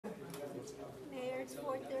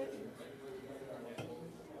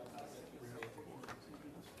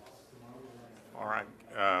All right.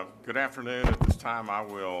 Good afternoon. At this time, I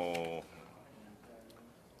will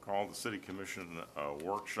call the City Commission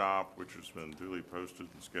workshop, which has been duly posted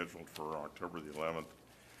and scheduled for October the 11th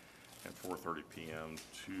at 4:30 p.m.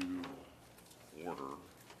 to order.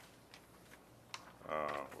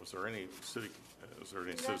 Was there any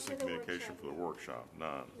citizen communication for the workshop?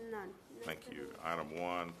 None. None. Thank you. Item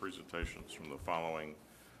 1, presentations from the following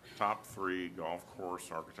top 3 golf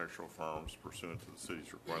course architectural firms pursuant to the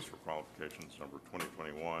city's request for qualifications number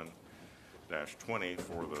 2021-20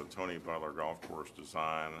 for the Tony Butler Golf Course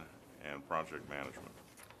design and project management.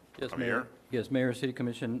 Yes, Javier? Mayor. Yes, Mayor, City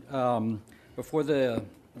Commission. Before the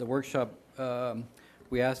workshop,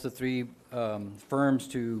 we asked the 3 firms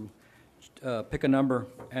to pick a number,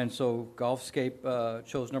 and so Golfscape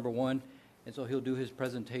chose number 1, and so he'll do his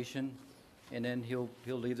presentation, and then he'll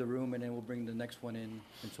leave the room, and then we'll bring the next one in,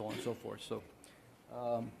 and so on and so forth. So,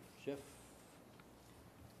 Jeff?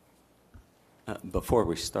 Before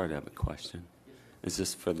we start, I have a question. Is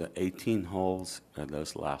this for the 18 holes or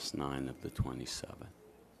those last 9 of the 27?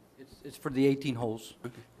 It's for the 18 holes.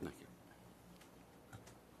 Okay, thank you.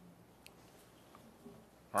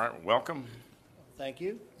 All right, welcome. Thank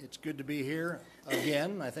you. It's good to be here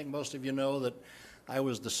again. I think most of you know that I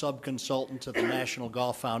was the sub-consultant to the National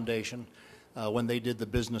Golf Foundation when they did the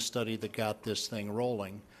business study that got this thing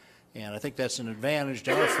rolling. And I think that's an advantage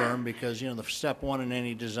to our firm because, you know, the step 1 in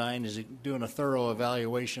any design is doing a thorough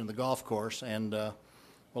evaluation of the golf course, and,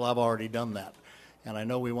 well, I've already done that. And I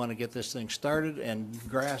know we want to get this thing started and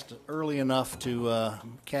grassed early enough to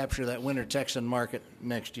capture that winter Texan market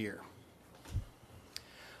next year.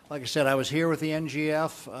 Like I said, I was here with the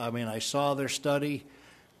NGF. I mean, I saw their study.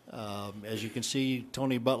 As you can see,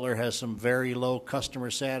 Tony Butler has some very low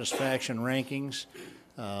customer satisfaction rankings.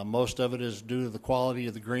 Most of it is due to the quality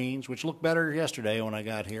of the greens, which looked better yesterday when I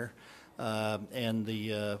got here, and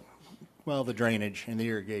the drainage and the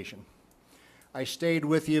irrigation. I stayed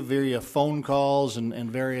with you via phone calls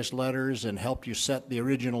and various letters and helped you set the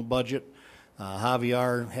original budget.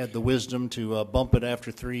 Javier had the wisdom to bump it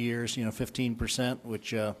after 3 years, 15%,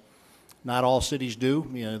 which not all cities do.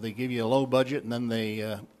 You know, they give you a low budget and then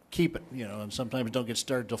they keep it, and sometimes don't get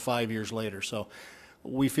started till 5 years later. So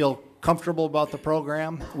we feel comfortable about the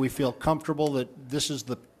program. We feel comfortable that this is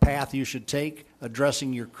the path you should take,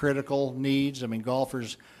 addressing your critical needs. I mean,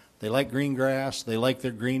 golfers, they like green grass, they like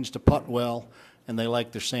their greens to putt well, and they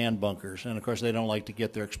like their sand bunkers. And, of course, they don't like to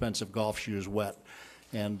get their expensive golf shoes wet.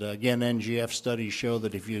 And, again, NGF studies show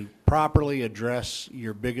that if you properly address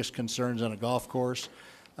your biggest concerns on a golf course,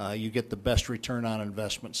 you get the best return on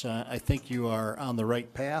investment. So I think you are on the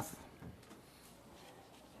right path.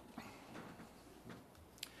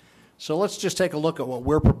 So let's just take a look at what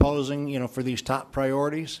we're proposing, for these top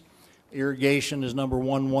priorities. Irrigation is number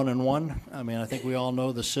 1, 1, and 1. I mean, I think we all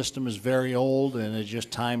know the system is very old and it's just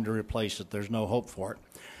time to replace it. There's no hope for it.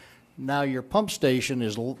 Now, your pump station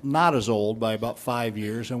is not as old by about 5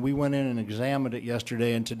 years, and we went in and examined it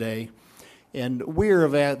yesterday and today. And we're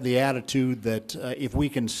of the attitude that if we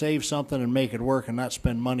can save something and make it work and not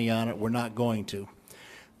spend money on it, we're not going to.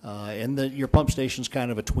 And your pump station's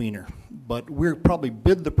kind of a tweener. But we'll probably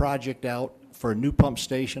bid the project out for a new pump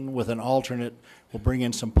station with an alternate. We'll bring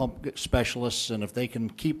in some pump specialists, and if they can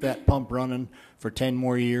keep that pump running for 10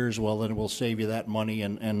 more years, well, then we'll save you that money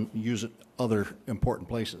and use it other important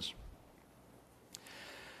places.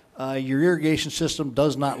 Your irrigation system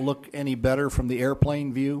does not look any better from the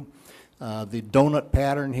airplane view. The donut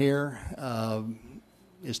pattern here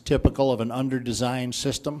is typical of an under-designed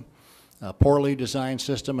system, a poorly designed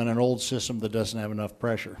system, and an old system that doesn't have enough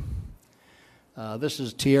pressure. This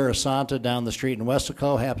is Tierra Santa down the street in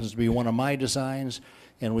Westaco, happens to be one of my designs,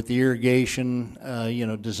 and with the irrigation,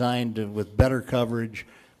 designed with better coverage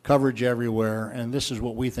everywhere, and this is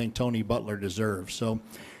what we think Tony Butler deserves. So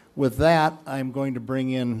with that, I'm going to bring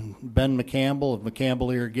in Ben McCampbell of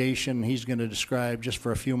McCampbell Irrigation. He's going to describe, just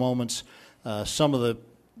for a few moments, some of the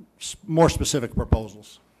more specific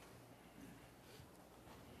proposals.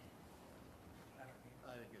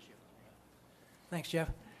 Thanks, Jeff.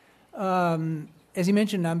 As he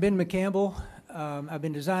mentioned, I'm Ben McCampbell. I've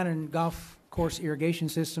been designing golf course irrigation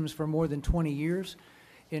systems for more than 20 years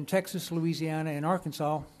in Texas, Louisiana, and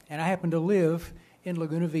Arkansas, and I happen to live in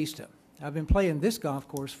Laguna Vista. I've been playing this golf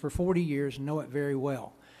course for 40 years and know it very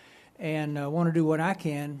well, and want to do what I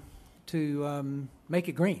can to make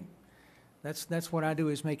it green. That's what I do,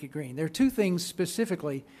 is make it green. There are 2 things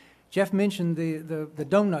specifically. Jeff mentioned the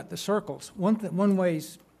donut, the circles. One of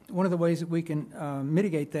the ways that we can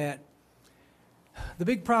mitigate that. The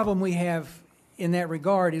big problem we have in that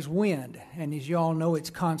regard is wind, and as you all know,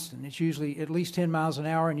 it's constant. It's usually at least 10 miles an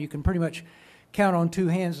hour, and you can pretty much count on two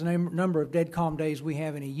hands the number of dead calm days we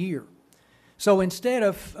have in a year. So instead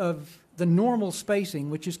of the normal spacing,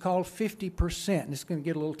 which is called 50%, and it's going to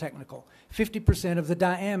get a little technical, 50% of the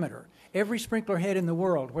diameter, every sprinkler head in the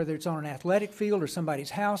world, whether it's on an athletic field or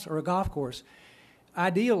somebody's house or a golf course,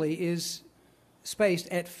 ideally is spaced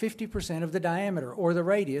at 50% of the diameter or the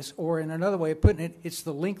radius, or in another way of putting it, it's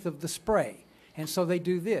the length of the spray. And so they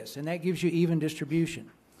do this, and that gives you even distribution.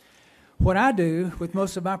 What I do with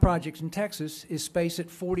most of my projects in Texas is space at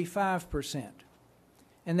 45%.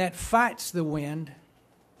 And that fights the wind.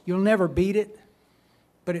 You'll never beat it,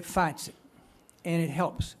 but it fights it, and it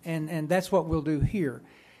helps. And that's what we'll do here.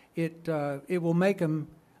 It will make them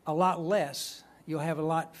a lot less. You'll have a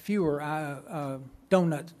lot fewer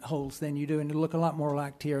donut holes than you do, and it'll look a lot more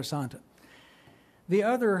like Tierra Santa. The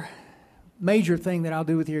other major thing that I'll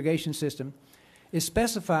do with the irrigation system is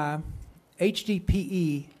specify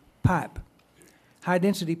HDPE pipe,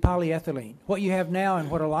 high-density polyethylene. What you have now and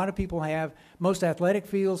what a lot of people have, most athletic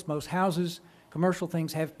fields, most houses, commercial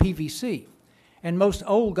things have PVC. And most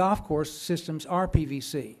old golf course systems are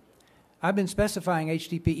PVC. I've been specifying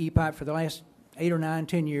HDPE pipe for the last 8 or 9,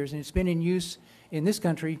 10 years, and it's been in use in this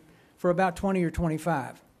country for about 20 or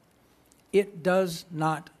 25. It does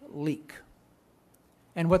not leak.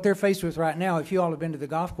 And what they're faced with right now, if you all have been to the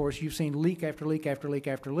golf course, you've seen leak after leak after leak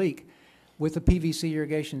after leak with the PVC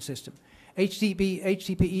irrigation system.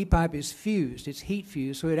 HDPE pipe is fused, it's heat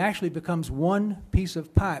fused, so it actually becomes one piece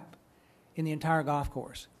of pipe in the entire golf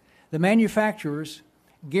course. The manufacturers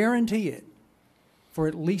guarantee it for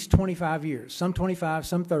at least 25 years, some 25,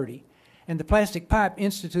 some 30. And the Plastic Pipe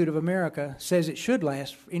Institute of America says it should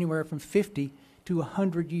last anywhere from 50 to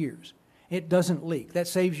 100 years. It doesn't leak. That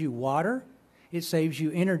saves you water, it saves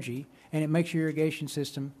you energy, and it makes your irrigation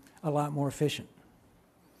system a lot more efficient.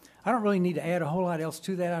 I don't really need to add a whole lot else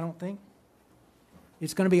to that, I don't think.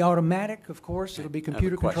 It's going to be automatic, of course. It'll be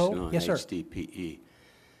computer controlled. Yes, sir. HDPE.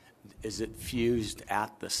 Is it fused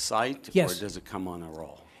at the site? Yes. Or does it come on a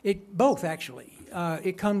roll? Both, actually.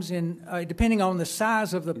 It comes in, depending on the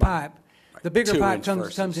size of the pipe. The bigger 2 pipe inch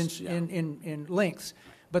comes versus, in lengths,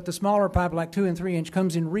 but the smaller pipe, like 2 and 3 inch,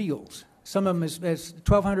 comes in reels. Some of them is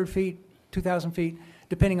 1,200 feet, 2,000 feet,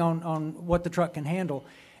 depending on what the truck can handle.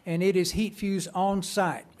 And it is heat fused on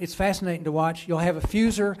site. It's fascinating to watch. You'll have a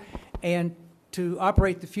fuser, and to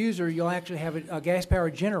operate the fuser, you'll actually have a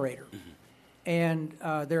gas-powered generator. And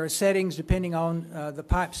there are settings depending on the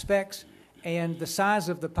pipe specs and the size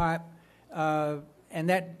of the pipe, and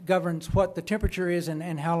that governs what the temperature is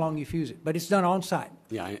and how long you fuse it. But it's done on site.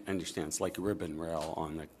 Yeah, I understand. It's like a ribbon rail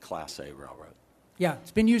on the Class A railroad. Yeah,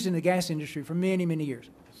 it's been used in the gas industry for many, many years.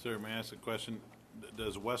 Sir, may I ask a question?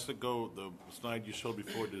 Does Westaco, the slide you showed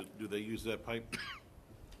before, do they use that pipe?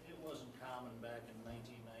 It wasn't common back in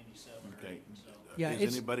 1997 or Okay. 8, so. Yeah,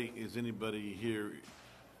 Is anybody here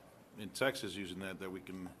in Texas using that we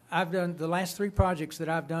can? I've done the last 3 projects that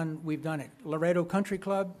I've done. We've done it. Laredo Country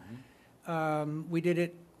Club. We did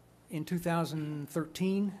it in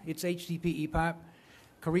 2013. It's HDPE pipe.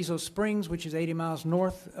 Carrizo Springs, which is 80 miles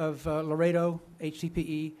north of Laredo,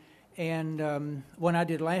 HDPE. And one I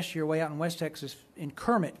did last year way out in West Texas in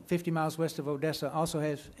Kermit, 50 miles west of Odessa, also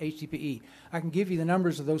has HDPE. I can give you the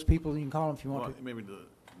numbers of those people, and you can call them if you want to. Maybe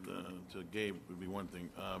to Gabe would be one thing.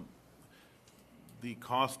 The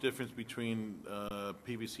cost difference between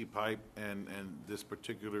PVC pipe and this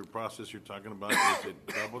particular process you're talking about, is it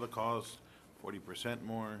double the cost, 40%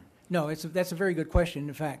 more? No, that's a very good question,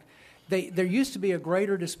 in fact. There used to be a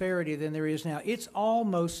greater disparity than there is now. It's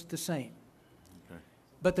almost the same. Okay.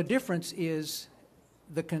 But the difference is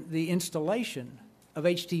the installation of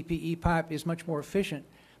HDPE pipe is much more efficient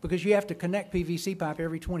because you have to connect PVC pipe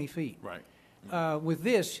every 20 feet. Right. With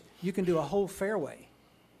this, you can do a whole fairway.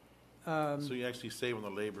 So you actually save on the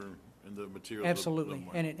labor and the material. Absolutely,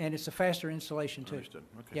 and it's a faster installation too. Understood.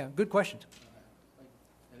 Okay. Yeah, good questions.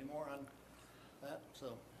 Any more on that?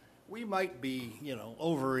 So we might be,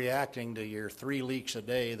 overreacting to your 3 leaks a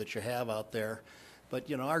day that you have out there. But,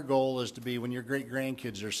 our goal is to be when your great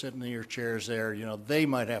grandkids are sitting in your chairs there, they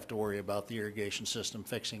might have to worry about the irrigation system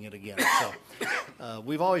fixing it again. So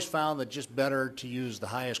we've always found that just better to use the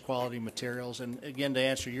highest quality materials. And again, to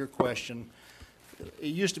answer your question, it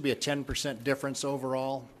used to be a 10% difference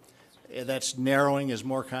overall. That's narrowing as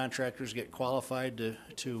more contractors get qualified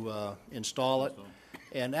to install it.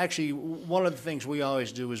 And actually, one of the things we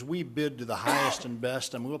always do is we bid to the highest and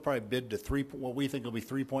best. I mean, we'll probably bid to what we think will be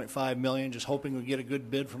 $3.5 million, just hoping we get a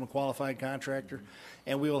good bid from a qualified contractor.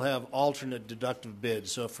 And we will have alternate deductive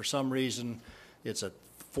bids. So if for some reason it's a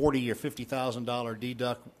 $40,000 or $50,000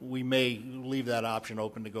 deduct, we may leave that option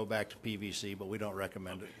open to go back to PVC, but we don't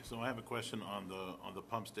recommend it. So I have a question on the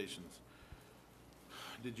pump stations.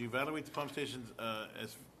 Did you evaluate the pump stations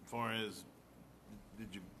as far as, did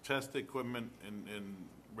you test the equipment and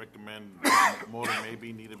recommend motor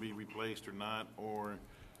maybe need to be replaced or not? Or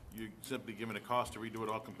you simply given a cost to redo it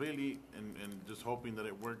all completely and just hoping that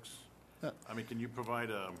it works? I mean, can you provide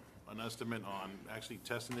an estimate on actually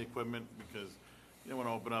testing the equipment? Because you don't want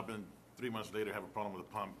to open up and 3 months later have a problem with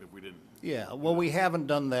the pump if we didn't. Yeah, well, we haven't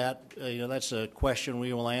done that. That's a question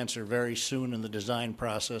we will answer very soon in the design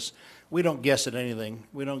process. We don't guess at anything.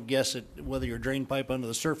 We don't guess at whether your drain pipe under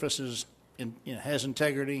the surface has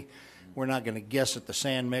integrity. We're not going to guess at the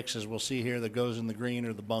sand mix, as we'll see here, that goes in the green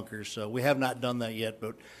or the bunkers. So we have not done that yet,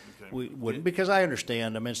 but we wouldn't, because I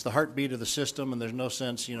understand. I mean, it's the heartbeat of the system, and there's no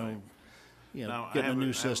sense, Now, getting a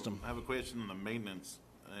new system. I have a question on the maintenance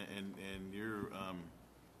and your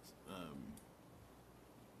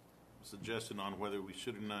suggestion on whether we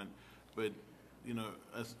should or not. But,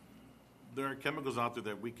 there are chemicals out there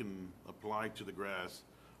that we can apply to the grass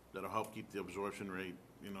that'll help keep the absorption rate,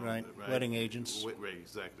 Right, wetting agents. Right,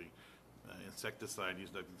 exactly. Insecticide use,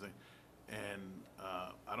 that kind of thing. And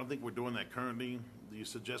I don't think we're doing that currently. Do you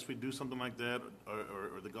suggest we do something like that?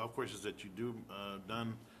 Or the golf courses that you do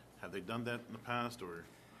done, have they done that in the past? Or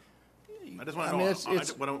I just want to know.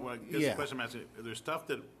 The question I'm asking, there's stuff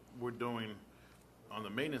that we're doing on the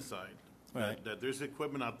maintenance side, Right. that there's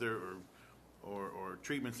equipment out there or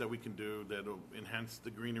treatments that we can do that'll enhance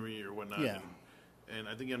the greenery or whatnot. Yeah. And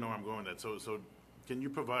I think you know where I'm going with that. So can you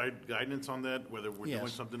provide guidance on that, whether we're doing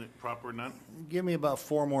Yes. something proper or not? Give me about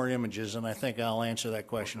 4 more images, and I think I'll answer that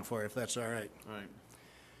question for you, if that's all right. All right.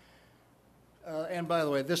 And by the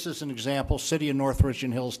way, this is an example, City of North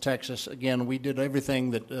Richland Hills, Texas. Again, we did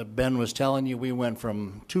everything that Ben was telling you. We went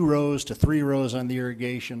from 2 rows to 3 rows on the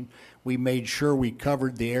irrigation. We made sure we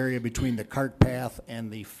covered the area between the cart path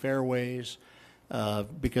and the fairways,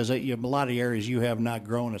 because a lot of areas you have not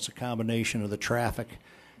grown. It's a combination of the traffic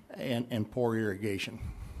and poor irrigation.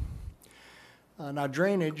 Now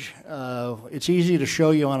drainage, it's easy to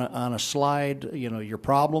show you on a slide, your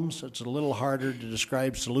problems. It's a little harder to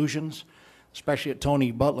describe solutions, especially at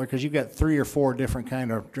Tony Butler, because you've got 3 or 4 different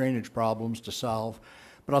kind of drainage problems to solve.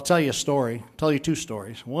 But I'll tell you a story, tell you 2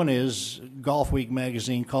 stories. One is Golf Week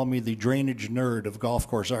magazine called me the drainage nerd of golf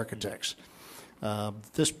course architects.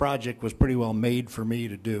 This project was pretty well made for me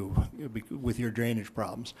to do with your drainage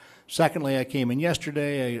problems. Secondly, I came in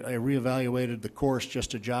yesterday, I reevaluated the course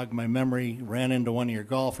just to jog my memory, ran into one of your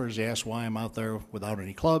golfers, he asked why I'm out there without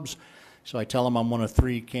any clubs. So I tell him I'm one of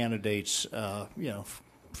 3 candidates,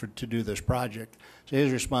 to do this project. So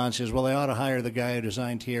his response is, well, they ought to hire the guy who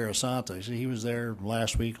designed Tierra Santa. I said, he was there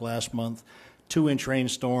last month, 2-inch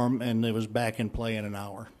rainstorm, and it was back in play in an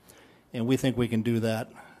hour. And we think we can do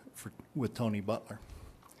that with Tony Butler.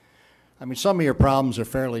 I mean, some of your problems are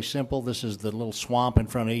fairly simple. This is the little swamp in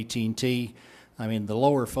front of AT&T. I mean, the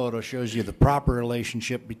lower photo shows you the proper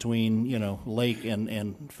relationship between, lake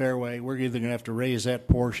and fairway. We're either going to have to raise that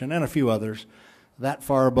portion and a few others that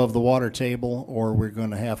far above the water table, or we're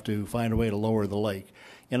going to have to find a way to lower the lake.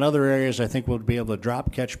 In other areas, I think we'll be able to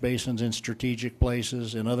drop catch basins in strategic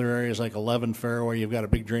places. In other areas like 11 fairway, you've got a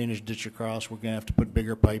big drainage ditch across. We're going to have to put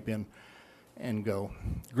bigger pipe in and go.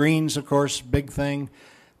 Greens, of course, big thing.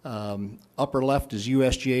 Upper left is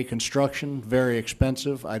USGA construction, very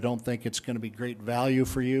expensive. I don't think it's going to be great value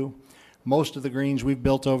for you. Most of the greens we've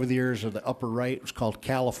built over the years are the upper right. It's called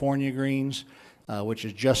California greens, which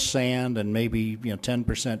is just sand and maybe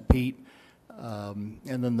 10% peat. And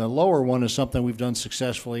then the lower one is something we've done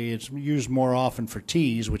successfully. It's used more often for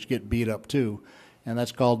tees, which get beat up too, and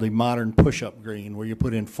that's called the modern push-up green, where you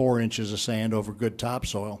put in 4 inches of sand over good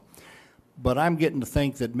topsoil. But I'm getting to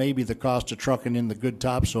think that maybe the cost of trucking in the good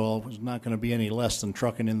topsoil is not going to be any less than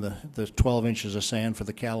trucking in the 12 inches of sand for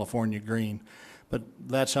the California green. But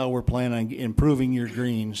that's how we're planning on improving your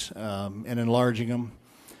greens and enlarging them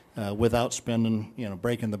without spending,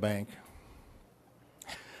 breaking the bank.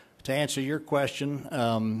 To answer your question,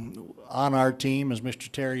 on our team is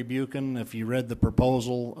Mr. Terry Buchan. If you read the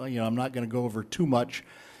proposal, I'm not going to go over too much,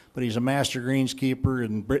 but he's a master greenskeeper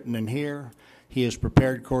in Britain and here. He has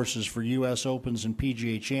prepared courses for U.S. Opens and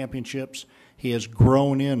PGA Championships. He has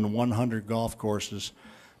grown in 100 golf courses.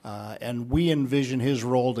 And we envision his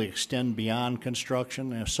role to extend beyond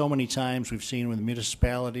construction. And so many times we've seen with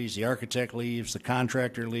municipalities, the architect leaves, the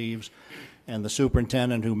contractor leaves, and the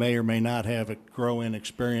superintendent, who may or may not have a grow-in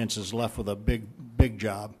experience, is left with a big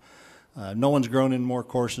job. No one's grown in more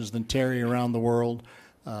courses than Terry around the world.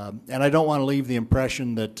 And I don't want to leave the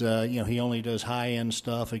impression that he only does high-end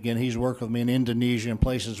stuff. Again, he's worked with me in Indonesia and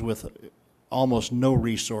places with almost no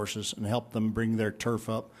resources and helped them bring their turf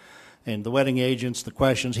up. And the wetting agents, the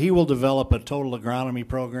questions, he will develop a total agronomy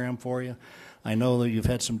program for you. I know that you've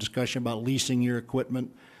had some discussion about leasing your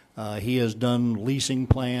equipment. He has done leasing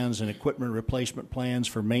plans and equipment replacement plans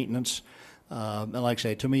for maintenance. And like I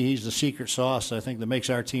say, to me, he's the secret sauce, I think, that makes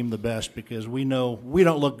our team the best, because we know we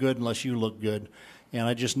don't look good unless you look good. And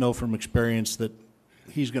I just know from experience that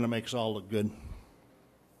he's going to make us all look good.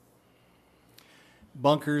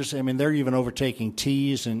 Bunkers, I mean, they're even overtaking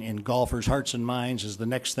tees, and golfers' hearts and minds is the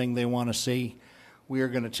next thing they want to see. We are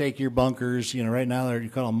going to take your bunkers, right now you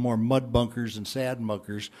call them more mud bunkers than sand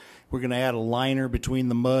bunkers. We're going to add a liner between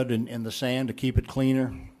the mud and the sand to keep it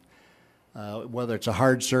cleaner. Whether it's a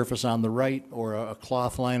hard surface on the right or a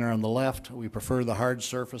cloth liner on the left, we prefer the hard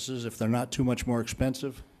surfaces if they're not too much more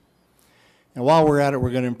expensive. And while we're at it,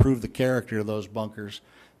 we're going to improve the character of those bunkers.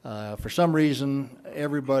 For some reason,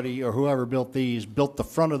 everybody or whoever built these built the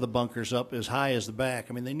front of the bunkers up as high as the back.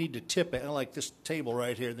 I mean, they need to tip it, like this table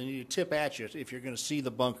right here. They need to tip at you if you're going to see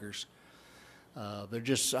the bunkers. They're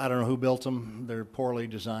just, I don't know who built them. They're poorly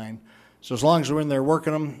designed. So as long as we're in there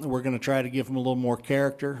working them, we're going to try to give them a little more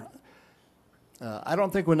character. I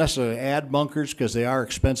don't think we'll necessarily add bunkers because they are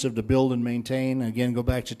expensive to build and maintain. Again, go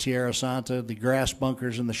back to Tierra Santa, the grass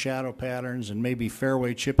bunkers and the shadow patterns, and maybe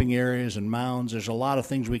fairway chipping areas and mounds. There's a lot of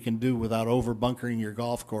things we can do without over bunkering your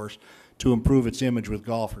golf course to improve its image with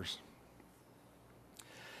golfers.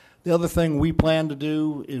 The other thing we plan to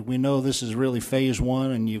do is, we know this is really phase one,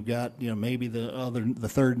 and you've got maybe the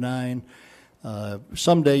third nine.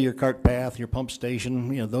 Someday your cart path, your pump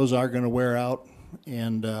station, those are going to wear out.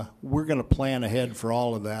 And we're going to plan ahead for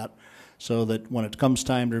all of that, so that when it comes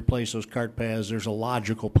time to replace those cart paths, there's a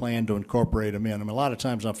logical plan to incorporate them in. I mean, a lot of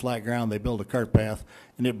times on flat ground, they build a cart path,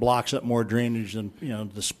 and it blocks up more drainage than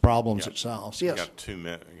the problems it solves. Yes. You got 2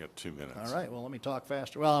 minutes. You got 2 minutes. All right. Well, let me talk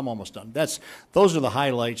faster. Well, I'm almost done. Those are the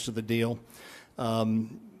highlights of the deal.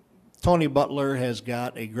 Tony Butler has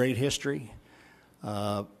got a great history.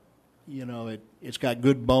 It's got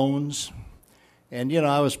good bones. And,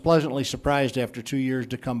 I was pleasantly surprised after 2 years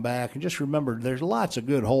to come back. And just remember, there's lots of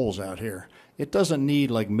good holes out here. It doesn't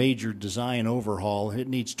need, major design overhaul. It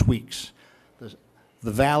needs tweaks.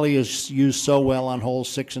 The valley is used so well on holes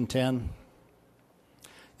 6 and 10.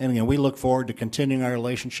 And, again, we look forward to continuing our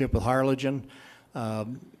relationship with Harlingen.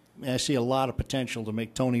 I see a lot of potential to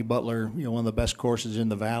make Tony Butler, one of the best courses in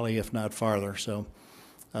the valley, if not farther. So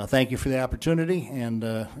thank you for the opportunity. And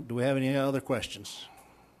do we have any other questions?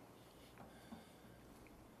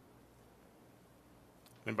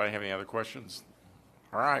 Anybody have any other questions?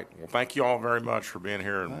 All right. Well, thank you all very much for being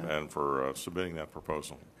here and for submitting that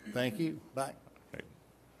proposal. Thank you. Bye. Okay.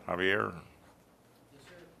 Javier?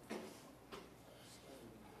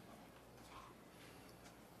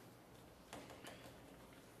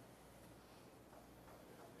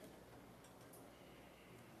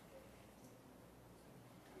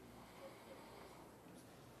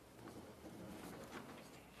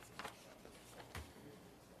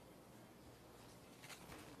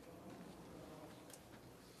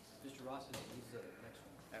 Mr. Ross is the next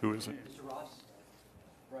one. Who is it? Mr. Ross,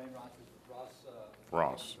 Brian Ross,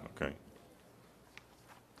 Ross, okay.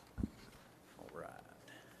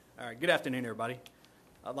 All right, good afternoon, everybody.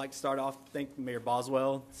 I'd like to start off, thank Mayor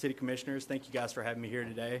Boswell, City Commissioners. Thank you guys for having me here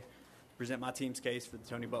today to present my team's case for the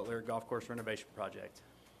Tony Butler Golf Course Renovation Project.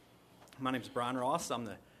 My name is Brian Ross. I'm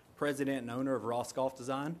the president and owner of Ross Golf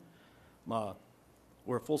Design.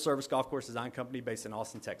 We're a full-service golf course design company based in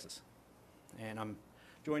Austin, Texas. And I'm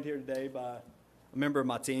joined here today by a member of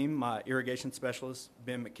my team, my irrigation specialist,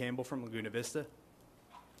 Ben McCampbell from Laguna Vista.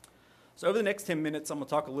 So over the next 10 minutes, I'm going to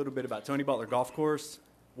talk a little bit about Tony Butler Golf Course,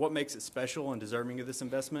 what makes it special and deserving of this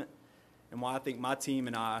investment, and why I think my team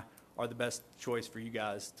and I are the best choice for you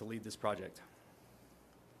guys to lead this project.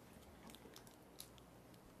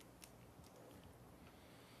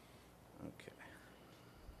 Okay.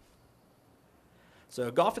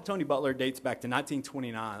 So golf at Tony Butler dates back to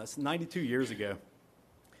 1929. That's 92 years ago.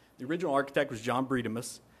 The original architect was John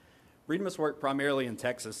Breedemus. Breedemus worked primarily in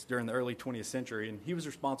Texas during the early 20th century, and he was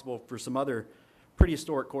responsible for some other pretty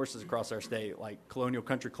historic courses across our state, like Colonial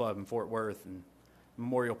Country Club in Fort Worth and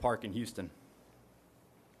Memorial Park in Houston.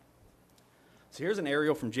 So here's an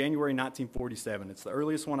aerial from January 1947. It's the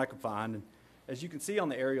earliest one I could find. And as you can see on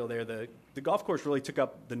the aerial there, the golf course really took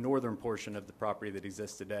up the northern portion of the property that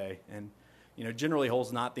exists today. And, generally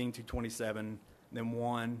holes 19 to 27, then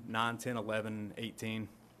 1, 9, 10, 11, 18.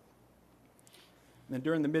 And then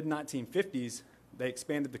during the mid-1950s, they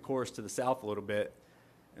expanded the course to the south a little bit,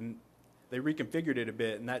 and they reconfigured it a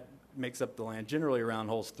bit, and that makes up the land generally around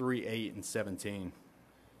holes 3, 8, and 17. And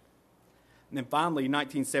then finally, in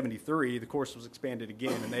 1973, the course was expanded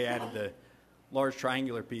again, and they added the large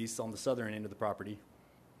triangular piece on the southern end of the property.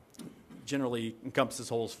 generally encompasses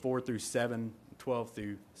holes 4 through 7, 12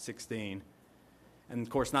 through 16. And of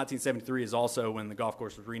course, 1973 is also when the golf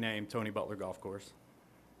course was renamed Tony Butler Golf Course.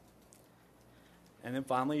 And then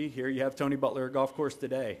finally, here you have Tony Butler Golf Course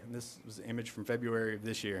today. And this was an image from February of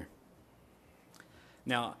this year.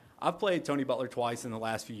 Now, I've played Tony Butler twice in the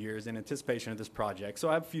last few years in anticipation of this project, so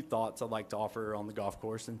I have a few thoughts I'd like to offer on the golf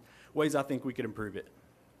course and ways I think we could improve it.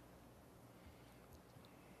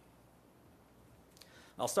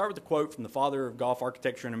 I'll start with a quote from the father of golf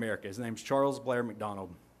architecture in America. His name's Charles Blair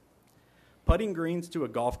McDonald. Putting greens to a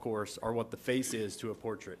golf course are what the face is to a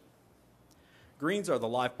portrait. Greens are the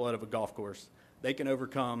lifeblood of a golf course. They can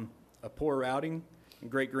overcome a poor routing,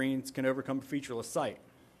 and great greens can overcome a featureless site.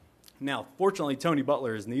 Now, fortunately, Tony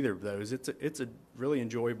Butler is neither of those. It's a really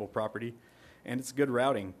enjoyable property, and it's good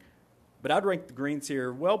routing. But I'd rank the greens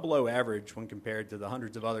here well below average when compared to the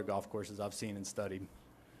hundreds of other golf courses I've seen and studied.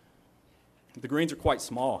 The greens are quite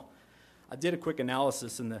small. I did a quick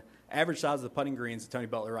analysis, and the average size of the putting greens at Tony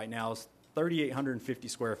Butler right now is 3,850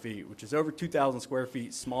 square feet, which is over 2,000 square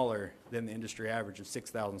feet smaller than the industry average of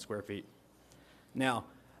 6,000 square feet. Now,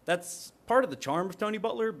 that's part of the charm of Tony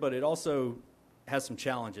Butler, but it also has some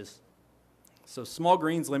challenges. So small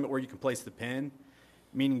greens limit where you can place the pin,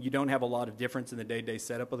 meaning you don't have a lot of difference in the day-to-day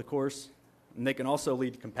setup of the course. And they can also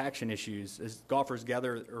lead to compaction issues as golfers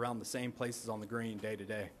gather around the same places on the green day to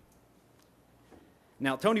day.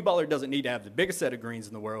 Now, Tony Butler doesn't need to have the biggest set of greens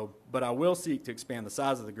in the world, but I will seek to expand the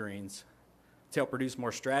size of the greens to help produce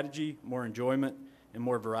more strategy, more enjoyment, and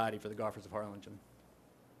more variety for the golfers of Harlingen.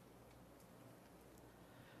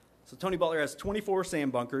 So Tony Butler has 24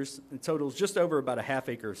 sand bunkers and totals just over about a half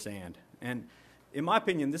acre of sand. And in my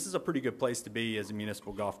opinion, this is a pretty good place to be as a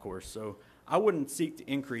municipal golf course. So I wouldn't seek to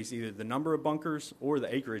increase either the number of bunkers or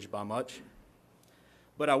the acreage by much.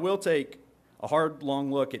 But I will take a hard,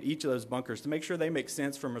 long look at each of those bunkers to make sure they make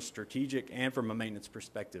sense from a strategic and from a maintenance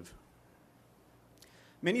perspective.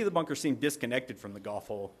 Many of the bunkers seem disconnected from the golf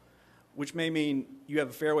hole, which may mean you have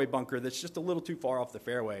a fairway bunker that's just a little too far off the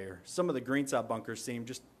fairway, or some of the greenside bunkers seem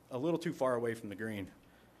just a little too far away from the green.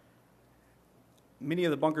 Many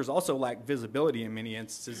of the bunkers also lack visibility in many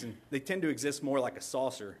instances, and they tend to exist more like a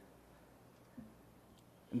saucer.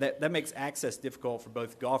 And that makes access difficult for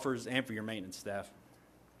both golfers and for your maintenance staff.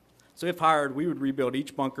 So if hired, we would rebuild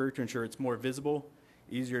each bunker to ensure it's more visible,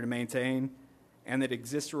 easier to maintain, and that it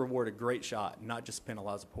exists to reward a great shot, not just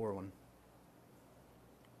penalize a poor one.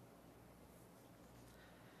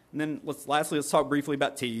 And then lastly, let's talk briefly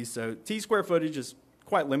about tees. So tee square footage is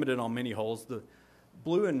quite limited on many holes. The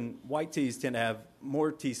blue and white tees tend to have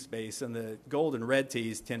more tee space, and the gold and red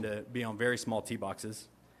tees tend to be on very small tee boxes.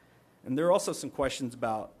 And there are also some questions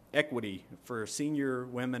about equity for senior,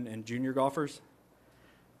 women, and junior golfers.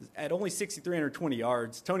 At only 6,320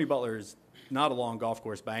 yards, Tony Butler is not a long golf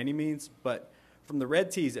course by any means, but from the red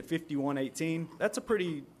tees at 5118, that's a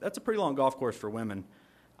pretty long golf course for women.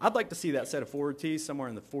 I'd like to see that set of forward tees somewhere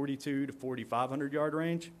in the 42 to 4,500 yard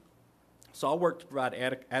range. So I'll work to provide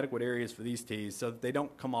adequate areas for these tees so that they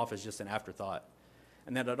don't come off as just an afterthought.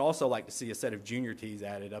 And then I'd also like to see a set of junior tees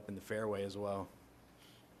added up in the fairway as well.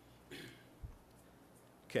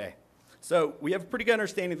 Okay, so we have a pretty good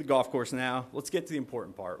understanding of the golf course now. Let's get to the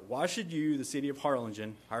important part. Why should you, the city of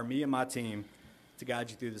Harlingen, hire me and my team to guide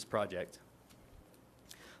you through this project?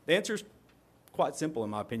 The answer is quite simple in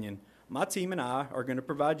my opinion. My team and I are going to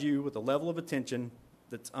provide you with a level of attention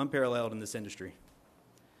that's unparalleled in this industry.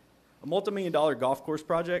 A multi-million-dollar golf course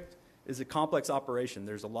project is a complex operation.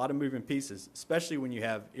 There's a lot of moving pieces, especially when you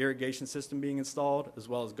have irrigation system being installed as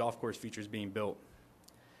well as golf course features being built.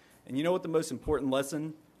 And you know what the most important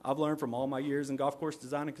lesson I've learned from all my years in golf course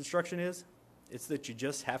design and construction is? It's that you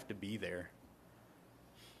just have to be there.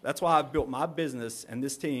 That's why I've built my business and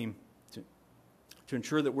this team to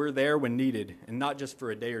ensure that we're there when needed and not just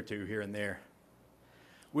for a day or two here and there.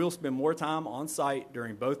 We'll spend more time on site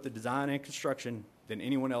during both the design and construction than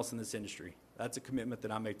anyone else in this industry. That's a commitment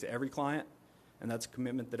that I make to every client, and that's a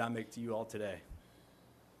commitment that I make to you all today.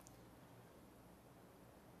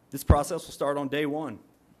 This process will start on day one.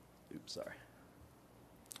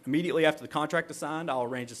 Immediately after the contract is signed, I'll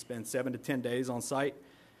arrange to spend 7 to 10 days on site,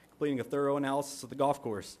 completing a thorough analysis of the golf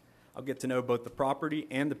course. I'll get to know both the property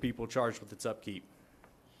and the people charged with its upkeep.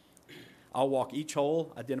 I'll walk each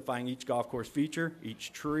hole, identifying each golf course feature,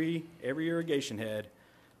 each tree, every irrigation head,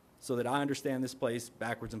 so that I understand this place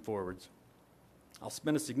backwards and forwards. I'll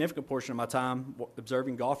spend a significant portion of my time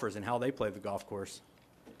observing golfers and how they play the golf course.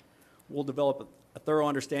 We'll develop a thorough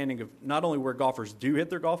understanding of not only where golfers do hit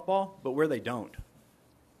their golf ball, but where they don't.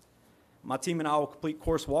 My team and I will complete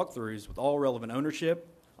course walkthroughs with all relevant ownership,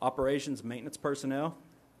 operations, and maintenance personnel.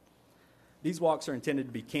 These walks are intended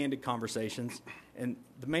to be candid conversations, and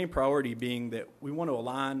the main priority being that we want to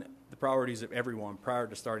align the priorities of everyone prior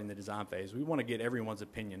to starting the design phase. We want to get everyone's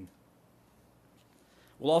opinion.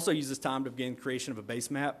 We'll also use this time to begin creation of a base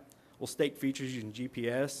map. We'll stake features using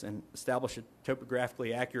GPS and establish a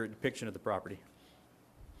topographically accurate depiction of the property.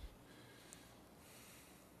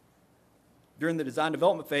 During the design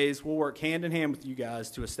development phase, we'll work hand in hand with you guys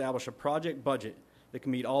to establish a project budget that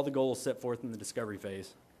can meet all the goals set forth in the discovery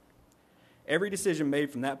phase. Every decision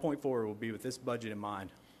made from that point forward will be with this budget in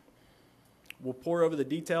mind. We'll pour over the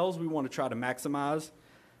details. We want to try to maximize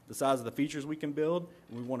the size of the features we can build,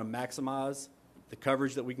 and we want to maximize the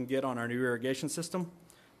coverage that we can get on our new irrigation system,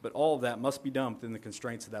 but all of that must be done within the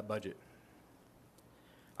constraints of that budget.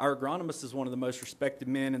 Our agronomist is one of the most respected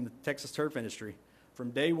men in the Texas turf industry.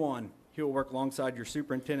 From day one, he will work alongside your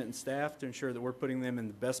superintendent and staff to ensure that we're putting them in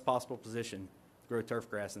the best possible position to grow turf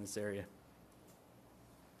grass in this area.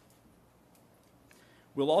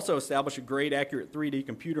 We'll also establish a grade accurate 3D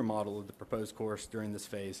computer model of the proposed course during this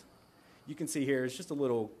phase. You can see here, it's just a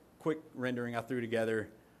little quick rendering I threw together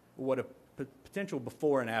what a potential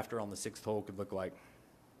before and after on the 6th hole could look like.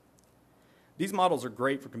 These models are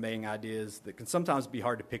great for conveying ideas that can sometimes be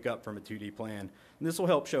hard to pick up from a 2D plan. And this will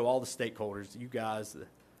help show all the stakeholders, you guys, the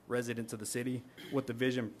residents of the city, what the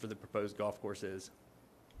vision for the proposed golf course is.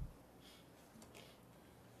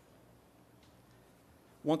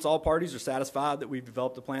 Once all parties are satisfied that we've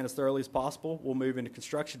developed a plan as thoroughly as possible, we'll move into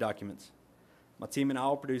construction documents. My team and I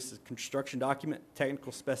will produce a construction document,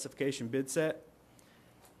 technical specification bid set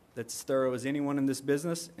that's as thorough as anyone in this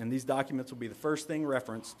business, and these documents will be the first thing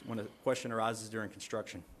referenced when a question arises during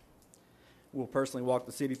construction. We'll personally walk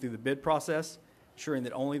the city through the bid process, ensuring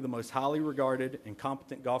that only the most highly regarded and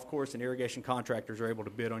competent golf course and irrigation contractors are able to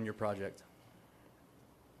bid on your project.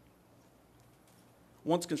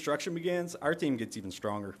 Once construction begins, our team gets even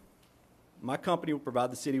stronger. My company will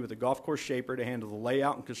provide the city with a golf course shaper to handle the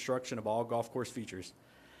layout and construction of all golf course features.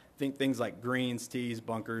 Think things like greens, tees,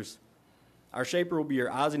 bunkers. Our shaper will be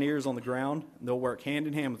your eyes and ears on the ground, and they'll work hand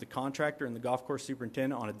in hand with the contractor and the golf course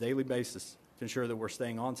superintendent on a daily basis to ensure that we're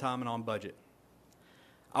staying on time and on budget.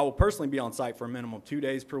 I will personally be on site for a minimum of 2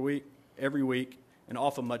 days per week, every week, and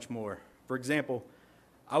often much more. For example,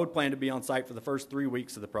 I would plan to be on site for the first 3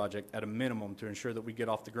 weeks of the project at a minimum to ensure that we get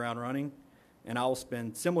off the ground running, and I will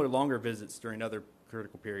spend similar longer visits during other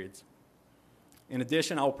critical periods. In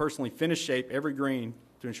addition, I will personally finish shape every green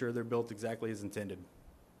to ensure they're built exactly as intended.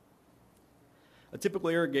 A typical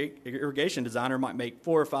irrigation designer might make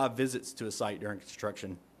 4 or 5 visits to a site during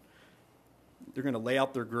construction. They're going to lay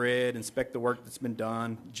out their grid, inspect the work that's been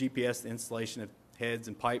done, GPS the installation of heads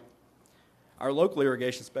and pipe. Our local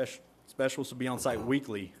irrigation specialists will be on site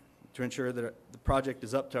weekly to ensure that the project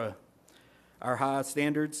is up to our high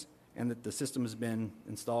standards and that the system has been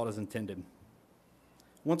installed as intended.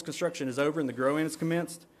 Once construction is over and the grow-in is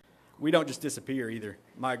commenced, we don't just disappear either.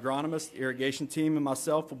 My agronomist, irrigation team, and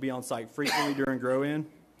myself will be on site frequently during grow-in.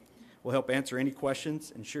 We'll help answer any questions,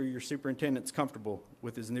 ensure your superintendent's comfortable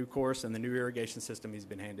with his new course and the new irrigation system he's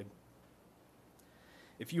been handed.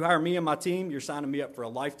 If you hire me and my team, you're signing me up for a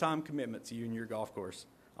lifetime commitment to you and your golf course.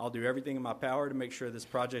 I'll do everything in my power to make sure this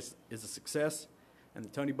project is a success and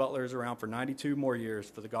that Tony Butler is around for 92 more years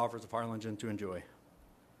for the golfers of Harlingen to enjoy.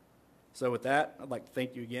 So with that, I'd like to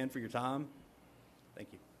thank you again for your time. Thank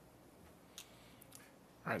you.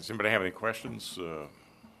 All right, does anybody have any questions? Do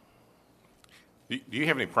you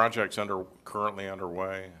have any projects currently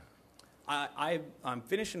underway? I'm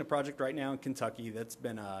finishing a project right now in Kentucky that's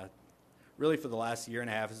been really for the last year and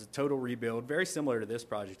a half. It's a total rebuild, very similar to this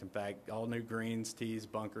project, in fact. All new greens, tees,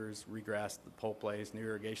 bunkers, regrassed the pole place, new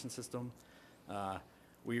irrigation system.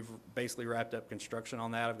 We've basically wrapped up construction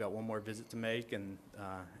on that. I've got one more visit to make, and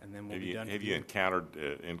then we'll be done. Have you encountered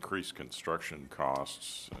increased construction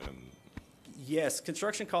costs? Yes,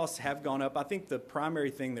 construction costs have gone up. I think the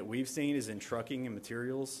primary thing that we've seen is in trucking and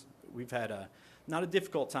materials. We've had not a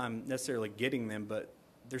difficult time necessarily getting them, but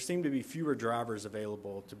there seem to be fewer drivers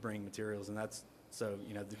available to bring materials, and that's so,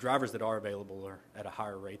 the drivers that are available are at a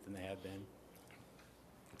higher rate than they have been.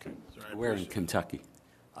 Okay. Sir, Where in Kentucky?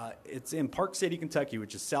 It's in Park City, Kentucky,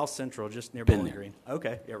 which is south central, just near Bowling there. Green.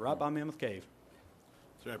 Okay, yeah, right by Mammoth Cave.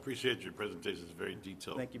 Sir, I appreciate your presentation. It's very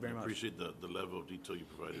detailed. Thank you very much. I appreciate the level of detail you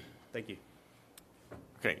provided. Thank you.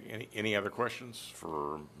 Okay, any other questions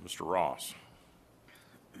for Mr. Ross?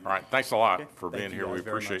 All right, thanks a lot Okay. for Thank being you here. guys We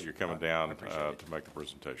very appreciate much. you coming I down appreciate it. to make the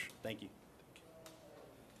presentation. Thank you.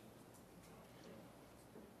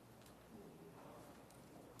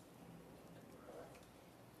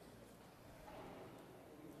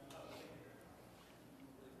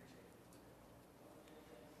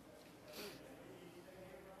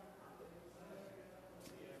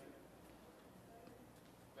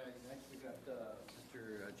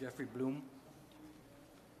 Mr. Jeffrey Bloom.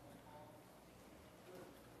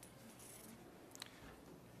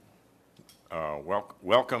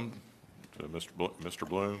 Welcome to Mr.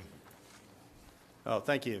 Bloom. Oh,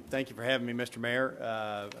 thank you. Thank you for having me, Mr. Mayor.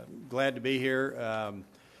 I'm glad to be here.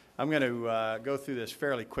 I'm going to go through this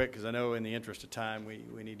fairly quick because I know in the interest of time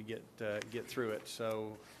we need to get through it.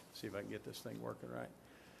 So see if I can get this thing working right.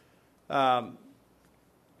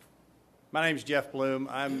 My name is Jeff Bloom.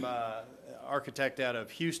 I'm architect out of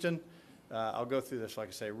Houston. I'll go through this, like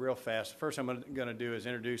I say, real fast. First I'm going to do is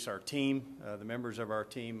introduce our team, the members of our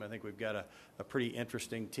team. I think we've got a pretty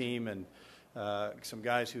interesting team and some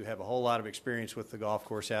guys who have a whole lot of experience with the golf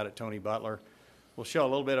course out at Tony Butler. We'll show a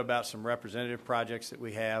little bit about some representative projects that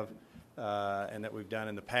we have and that we've done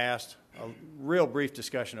in the past. A real brief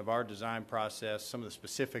discussion of our design process, some of the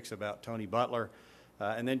specifics about Tony Butler,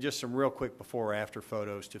 and then just some real quick before or after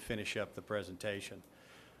photos to finish up the presentation.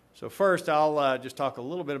 So first, I'll just talk a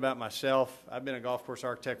little bit about myself. I've been a golf course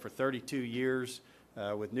architect for 32 years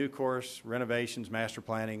with new course, renovations, master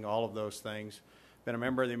planning, all of those things. Been a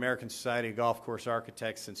member of the American Society of Golf Course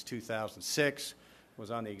Architects since 2006.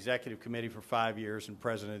 Was on the executive committee for 5 years and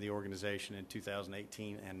president of the organization in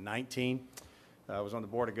 2018 and 19. Was on the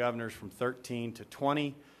board of governors from 13 to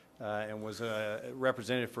 20 and was a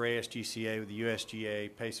representative for ASGCA with the USGA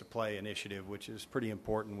Pace of Play initiative, which is pretty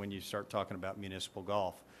important when you start talking about municipal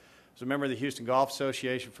golf. Was a member of the Houston Golf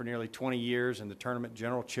Association for nearly 20 years and the tournament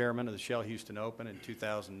general chairman of the Shell Houston Open in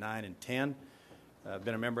 2009 and 10.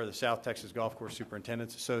 Been a member of the South Texas Golf Course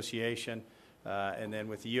Superintendents Association, and then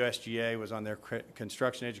with the USGA was on their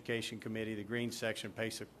construction education committee, the green section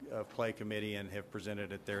pace of play committee, and have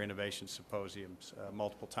presented at their innovation symposiums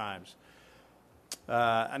multiple times.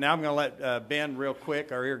 And now I'm going to let Ben real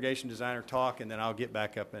quick, our irrigation designer, talk, and then I'll get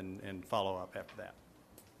back up and follow up after that.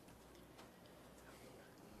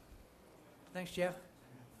 Thanks, Jeff.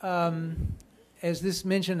 As this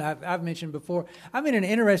mentioned, I've mentioned before, I'm in an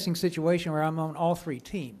interesting situation where I'm on all three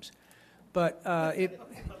teams, but it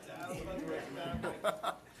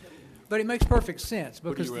makes perfect sense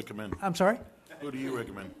because. Who do you recommend? I'm sorry. Who do you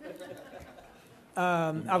recommend?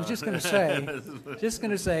 I was just going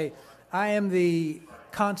to say, I am the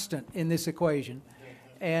constant in this equation,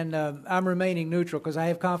 and I'm remaining neutral because I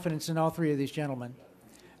have confidence in all three of these gentlemen.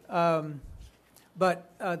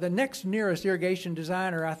 But the next nearest irrigation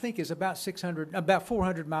designer, I think, is about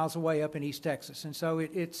 400 miles away up in East Texas. And so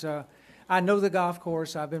I know the golf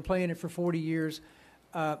course. I've been playing it for 40 years.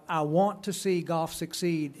 I want to see golf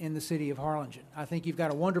succeed in the city of Harlingen. I think you've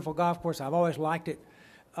got a wonderful golf course. I've always liked it.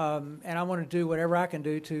 And I want to do whatever I can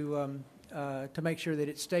do to make sure that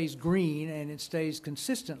it stays green and it stays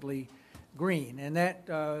consistently green. And that,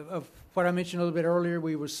 of what I mentioned a little bit earlier,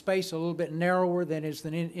 we will space a little bit narrower than is the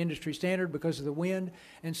industry standard because of the wind.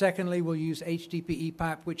 And secondly, we'll use HDPE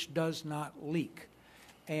pipe, which does not leak.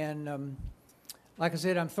 And like I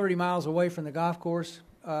said, I'm 30 miles away from the golf course.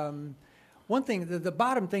 One thing, the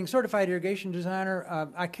bottom thing, certified irrigation designer,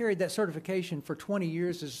 I carried that certification for 20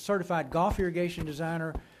 years as a certified golf irrigation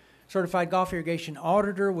designer, certified golf irrigation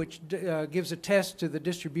auditor, which gives a test to the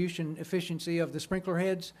distribution efficiency of the sprinkler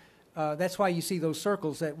heads. That's why you see those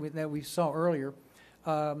circles that we saw earlier.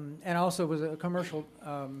 And I also was a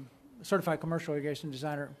certified commercial irrigation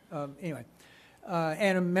designer. Anyway,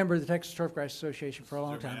 and a member of the Texas Turfgrass Association for a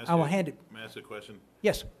long time. I will hand it. May I ask a question?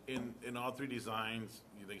 Yes. In all three designs,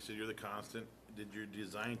 they said you're the constant. Did your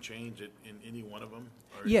design change in any one of them?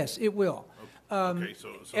 Or? Yes, it will. Okay,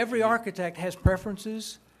 so every architect has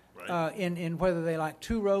preferences. Right. In whether they like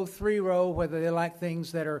 2-row, 3-row, whether they like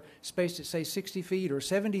things that are spaced at, say, 60 feet or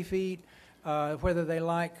 70 feet, whether they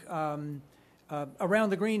like, around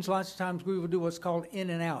the greens, lots of times we will do what's called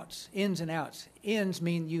ins and outs. Ins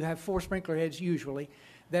mean you have 4 sprinkler heads usually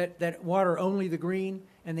that water only the green,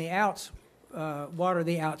 and the outs water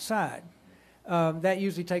the outside. That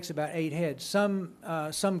usually takes about 8 heads.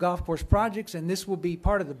 Some golf course projects, and this will be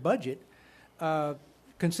part of the budget,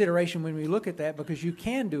 consideration when we look at that, because you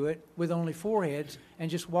can do it with only 4 heads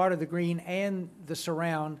and just water the green and the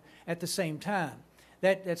surround at the same time.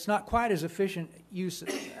 That's not quite as efficient use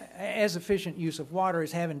of water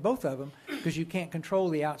as having both of them, because you can't control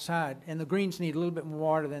the outside, and the greens need a little bit more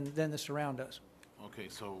water than the surround does. Okay,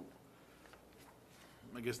 so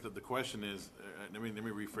I guess the question is, let me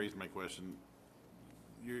rephrase my question.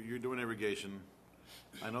 You're doing irrigation.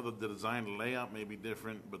 I know that the design layout may be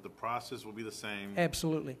different, but the process will be the same.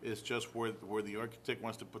 Absolutely. It's just where the architect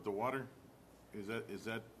wants to put the water? Is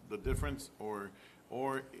that the difference? Or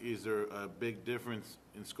is there a big difference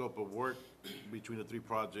in scope of work between the 3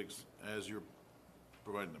 projects as you're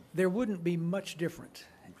providing them? There wouldn't be much different.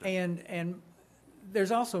 Okay. And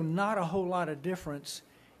there's also not a whole lot of difference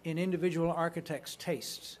in individual architects'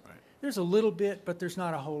 tastes. Right. There's a little bit, but there's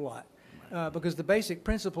not a whole lot. Because the basic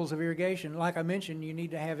principles of irrigation, like I mentioned, you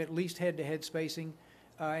need to have at least head-to-head spacing,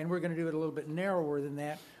 and we're going to do it a little bit narrower than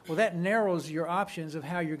that. Well, that narrows your options of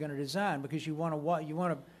how you're going to design, because you want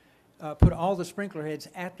to put all the sprinkler heads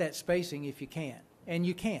at that spacing if you can, and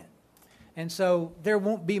you can. And so there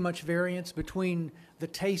won't be much variance between the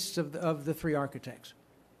tastes of the three architects.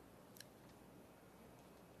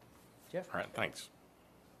 Jeff? All right, thanks.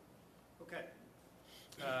 Okay.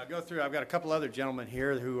 Go through, I've got a couple other gentlemen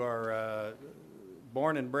here who are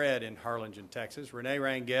born and bred in Harlingen, Texas. Renee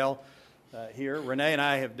Rangel here. Renee and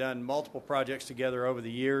I have done multiple projects together over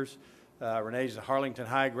the years. Renee's a Harlingen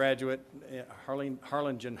High graduate in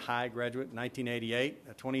 1988,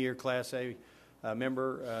 a 20-year Class A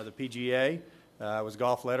member of the PGA. Was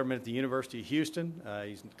golf letterman at the University of Houston.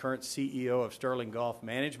 He's the current CEO of Sterling Golf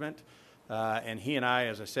Management. And he and I,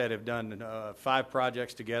 as I said, have done 5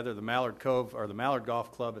 projects together. The Mallard Cove, or the Mallard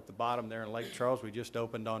Golf Club at the bottom there in Lake Charles, we just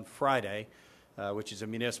opened on Friday, which is a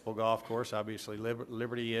municipal golf course. Obviously,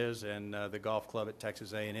 Liberty is, and the golf club at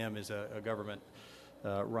Texas A&M is a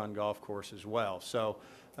government-run golf course as well. So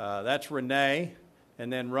that's Renee.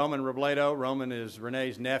 And then Roman Robledo. Roman is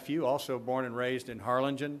Renee's nephew, also born and raised in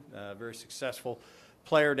Harlingen, very successful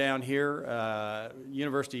player down here.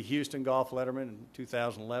 University of Houston golf letterman in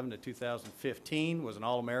 2011 to 2015, was an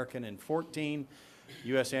All-American in 14,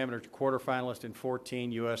 U.S. Amateur quarterfinalist in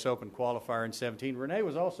 14, U.S. Open qualifier in 17. Renee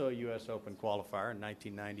was also a U.S. Open qualifier in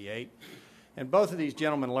 1998. And both of these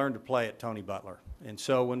gentlemen learned to play at Tony Butler. And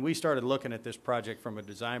so when we started looking at this project from a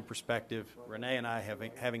design perspective, Renee and I,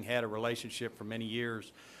 having had a relationship for many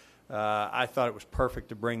years, I thought it was perfect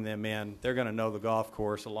to bring them in. They're going to know the golf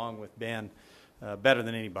course along with Ben better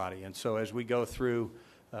than anybody. And so as we go through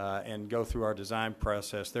our design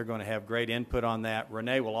process, they're going to have great input on that.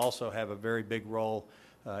 Renee will also have a very big role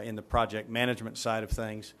in the project management side of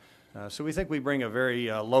things. So we think we bring a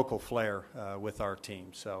very local flair with our team.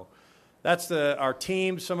 So that's our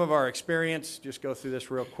team, some of our experience. Just go through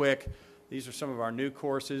this real quick. These are some of our new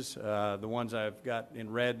courses. The ones I've got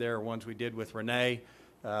in red there are ones we did with Renee.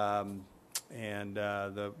 And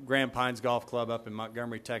the Grand Pines Golf Club up in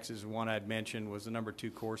Montgomery, Texas, one I'd mentioned, was the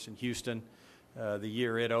 #2 course in Houston the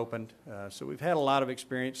year it opened. So we've had a lot of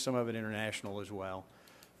experience, some of it international as well.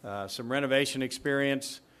 Some renovation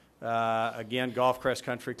experience. Again, Golf Crest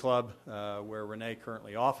Country Club, where Renee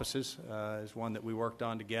currently offices, is one that we worked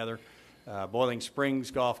on together. Boiling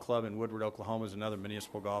Springs Golf Club in Woodward, Oklahoma is another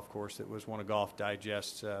municipal golf course that was one of Golf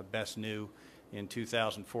Digest's Best New in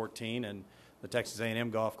 2014, and the Texas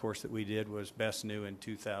A&M golf course that we did was Best New in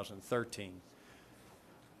 2013.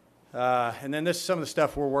 And then this is some of the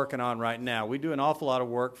stuff we're working on right now. We do an awful lot of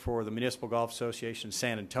work for the Municipal Golf Association in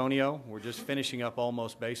San Antonio. We're just finishing up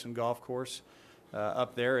Olmos Basin Golf Course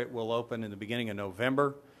up there. It will open in the beginning of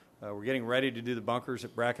November. We're getting ready to do the bunkers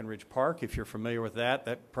at Brackenridge Park. If you're familiar with that,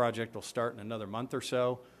 that project will start in another month or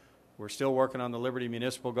so. We're still working on the Liberty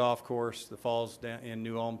Municipal Golf Course, the Falls down in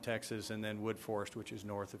New Ulm, Texas, and then Wood Forest, which is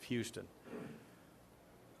north of Houston.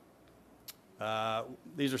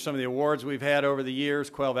 These are some of the awards we've had over the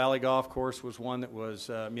years. Quail Valley Golf Course was one that was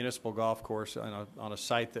a municipal golf course on a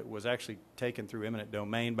site that was actually taken through eminent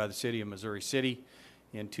domain by the city of Missouri City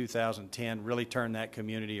in 2010. Really turned that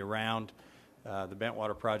community around. The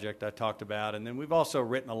Bentwater project I talked about. And then we've also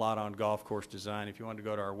written a lot on golf course design. If you want to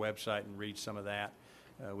go to our website and read some of that,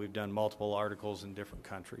 we've done multiple articles in different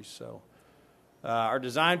countries. So our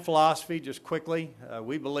design philosophy, just quickly,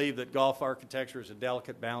 we believe that golf architecture is a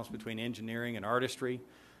delicate balance between engineering and artistry.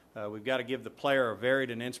 We've got to give the player a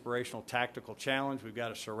varied and inspirational tactical challenge. We've got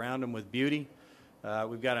to surround them with beauty.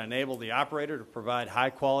 We've got to enable the operator to provide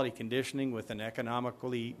high-quality conditioning with an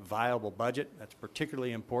economically viable budget. That's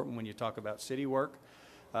particularly important when you talk about city work.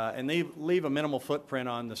 And leave a minimal footprint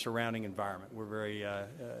on the surrounding environment. We're very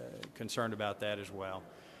concerned about that as well.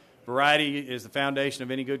 Variety is the foundation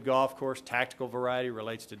of any good golf course. Tactical variety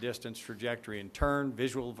relates to distance, trajectory, and turn.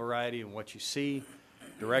 Visual variety and what you see.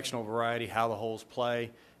 Directional variety, how the holes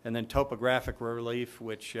play. And then topographic relief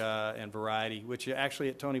and variety, which actually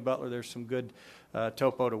at Tony Butler there's some good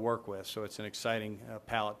topo to work with, so it's an exciting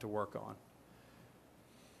palette to work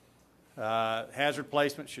on. Hazard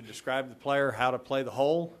placement should describe the player how to play the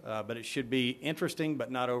hole, but it should be interesting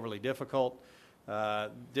but not overly difficult.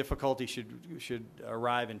 Difficulty should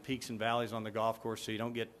arrive in peaks and valleys on the golf course so you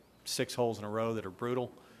don't get 6 holes in a row that are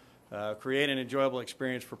brutal. Create an enjoyable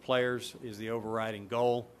experience for players is the overriding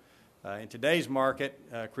goal. In today's market,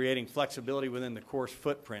 creating flexibility within the course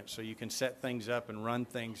footprint so you can set things up and run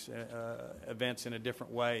events in a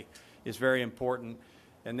different way is very important.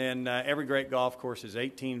 And then every great golf course is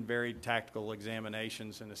 18 very tactical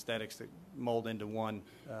examinations and aesthetics that mold into one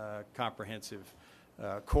comprehensive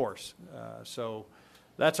course. So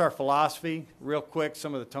that's our philosophy. Real quick,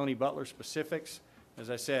 some of the Tony Butler specifics. As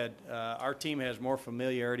I said, our team has more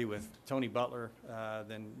familiarity with Tony Butler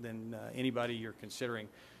than anybody you're considering,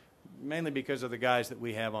 mainly because of the guys that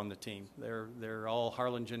we have on the team. They're all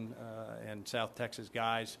Harlingen and South Texas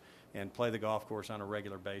guys and play the golf course on a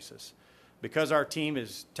regular basis. Because our team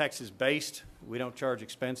is Texas-based, we don't charge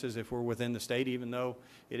expenses if we're within the state, even though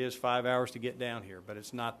it is 5 hours to get down here, but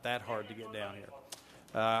it's not that hard to get down here.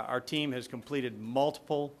 Our team has completed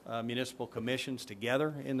multiple municipal commissions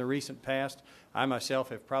together in the recent past. I myself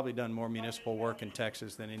have probably done more municipal work in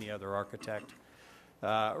Texas than any other architect.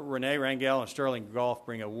 Renee Rangel and Sterling Golf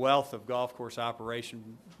bring a wealth of golf course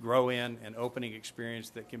operation, grow-in, and opening experience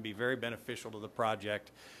that can be very beneficial to the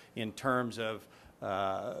project in terms of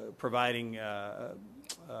providing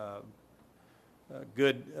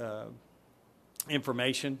good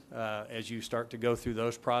information as you start to go through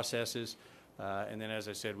those processes. And then, as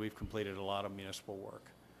I said, we've completed a lot of municipal work.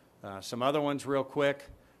 Some other ones real quick.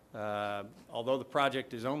 Although the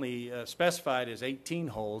project is only specified as 18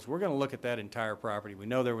 holes, we're going to look at that entire property. We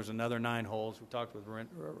know there was another 9 holes. We talked with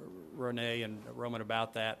Renee and Roman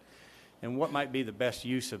about that. And what might be the best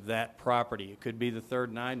use of that property? It could be the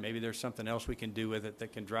third 9. Maybe there's something else we can do with it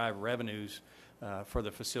that can drive revenues for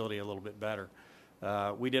the facility a little bit better.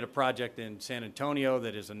 We did a project in San Antonio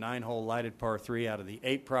that is a 9-hole lighted par 3 out of the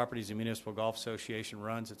 8 properties the Municipal Golf Association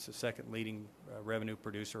runs. It's the second leading revenue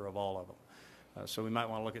producer of all of them. So we might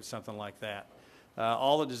want to look at something like that.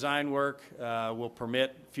 All the design work will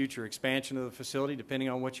permit future expansion of the facility depending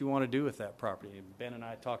on what you want to do with that property. Ben and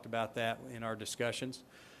I talked about that in our discussions.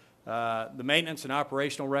 The maintenance and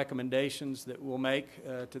operational recommendations that we'll make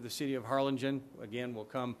to the City of Harlingen, again, will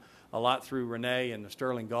come a lot through Renee and the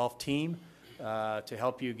Sterling Golf team to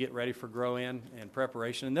help you get ready for grow-in and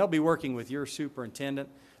preparation. And they'll be working with your superintendent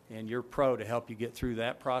and your pro to help you get through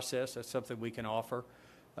that process. That's something we can offer.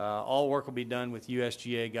 All work will be done with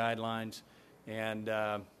USGA guidelines, and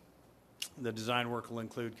the design work will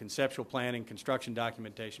include conceptual planning, construction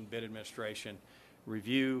documentation, bid administration,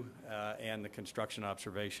 review, and the construction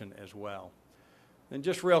observation as well. And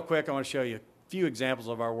just real quick, I want to show you a few examples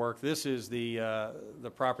of our work. This is the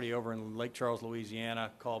property over in Lake Charles,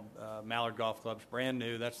 Louisiana, called Mallard Golf Club. It's brand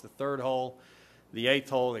new. That's the 3rd hole. The 8th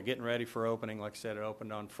hole, they're getting ready for opening. Like I said, it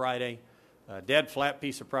opened on Friday. Dead flat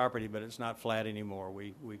piece of property, but it's not flat anymore.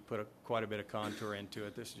 We put quite a bit of contour into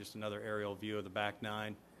it. This is just another aerial view of the back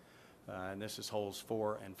 9. And this is holes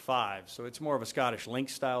 4 and 5. So it's more of a Scottish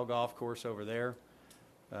links style golf course over there.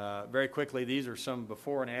 Very quickly, these are some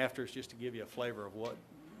before and afters just to give you a flavor of what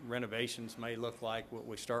renovations may look like, what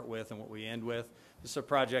we start with and what we end with. This is a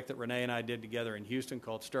project that Renee and I did together in Houston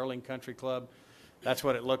called Sterling Country Club. That's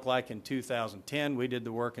what it looked like in 2010. We did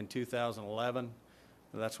the work in 2011.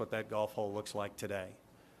 That's what that golf hole looks like today.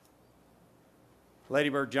 Lady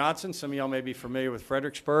Bird Johnson, some of y'all may be familiar with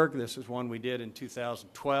Fredericksburg. This is one we did in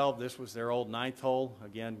 2012. This was their old 9th hole.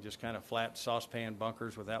 Again, just kind of flat saucepan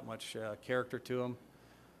bunkers without much character to them.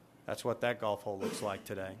 That's what that golf hole looks like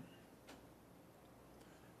today.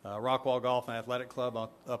 Rockwall Golf and Athletic Club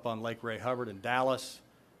up on Lake Ray Hubbard in Dallas.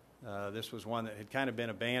 This was one that had kind of been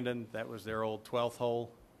abandoned. That was their old 12th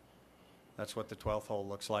hole. That's what the 12th hole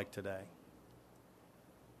looks like today.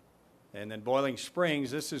 And then Boiling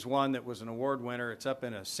Springs, this is one that was an award winner. It's up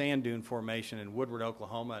in a sand dune formation in Woodward,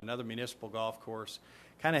 Oklahoma, another municipal golf course.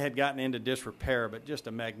 Kind of had gotten into disrepair, but just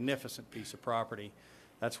a magnificent piece of property.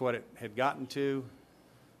 That's what it had gotten to.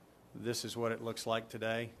 This is what it looks like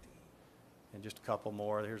today. And just a couple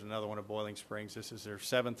more. Here's another one of Boiling Springs. This is their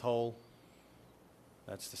 7th hole.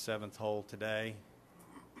 That's the 7th hole today.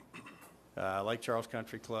 Lake Charles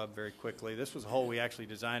Country Club, very quickly. This was a hole we actually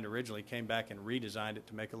designed originally, came back and redesigned it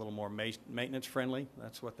to make it a little more maintenance friendly.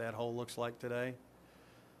 That's what that hole looks like today.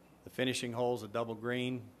 The finishing hole's a double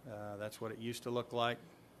green. That's what it used to look like.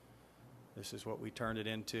 This is what we turned it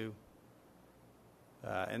into.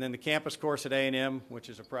 And then the campus course at A&M, which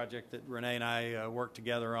is a project that Renee and I worked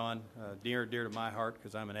together on, dear to my heart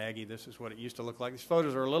because I'm an Aggie. This is what it used to look like. These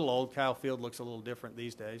photos are a little old. Kyle Field looks a little different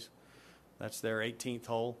these days. That's their 18th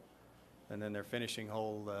hole. And then their finishing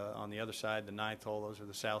hole on the other side, the 9th hole, those are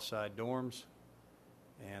the south side dorms.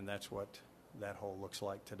 And that's what that hole looks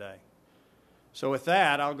like today. So with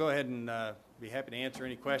that, I'll go ahead and be happy to answer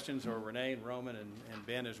any questions, or Renee and Roman and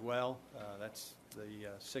Ben as well. That's the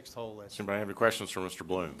 6th hole. Does anybody have any questions for Mr.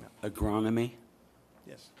 Bloom? Agronomy?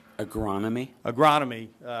 Yes. Agronomy? Agronomy.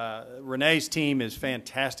 Renee's team is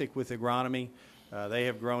fantastic with agronomy. They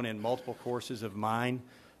have grown in multiple courses of mine.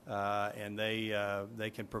 and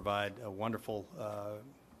they can provide a wonderful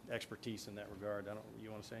expertise in that regard.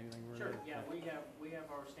 You want to say anything? Sure. Yeah, we have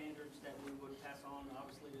our standards that we would pass on,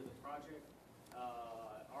 obviously, to the project.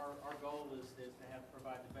 Our goal is to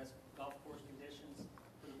provide the best golf course conditions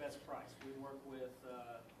for the best price. We work with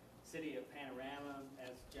City of Panorama,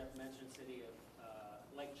 as Jeff mentioned, City of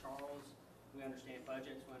Lake Charles. We understand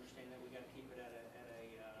budgets. We understand that we got to keep it at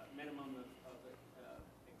a minimum of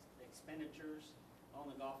expenditures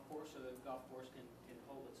on the golf course, so the golf course can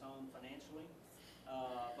hold its own financially.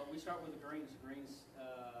 But we start with the greens. The greens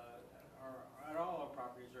are at all our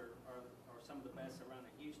properties are some of the best around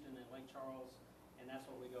in Houston and Lake Charles, and that's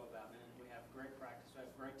what we go about. And we have great practice. We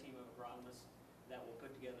have a great team of agronomists that will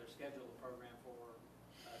put together, schedule the program for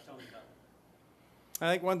Tony Butler.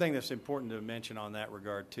 I think one thing that's important to mention on that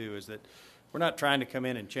regard too is that we're not trying to come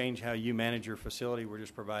in and change how you manage your facility. We're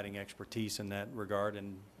just providing expertise in that regard,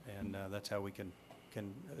 and that's how we can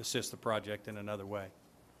assist the project in another way.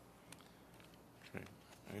 Okay.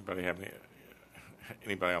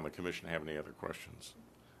 Anybody on the commission have any other questions?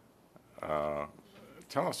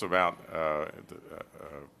 Tell us about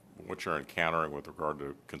what you're encountering with regard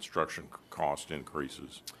to construction cost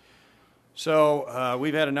increases. So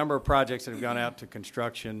we've had a number of projects that have gone out to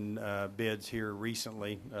construction bids here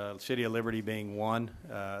recently, City of Liberty being one.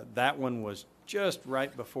 That one was just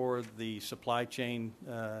right before the supply chain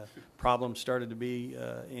problems started to be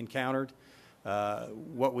encountered.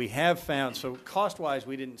 What we have found, so cost-wise,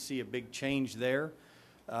 we didn't see a big change there.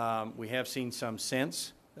 We have seen some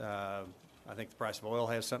since. I think the price of oil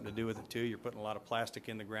has something to do with it too. You're putting a lot of plastic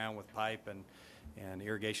in the ground with pipe and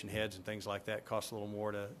irrigation heads and things like that. It costs a little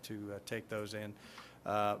more to take those in.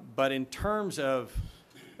 But in terms of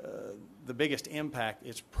the biggest impact,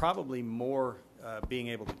 it's probably more being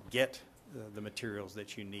able to get the materials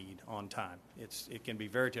that you need on time. It can be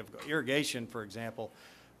very difficult. Irrigation, for example,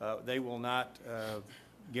 they will not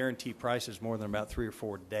guarantee prices more than about 3 or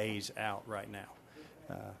 4 days out right now,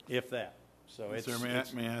 if that. So Sir,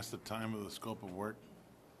 may I ask the time of the scope of work?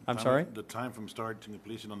 I'm sorry? The time from start to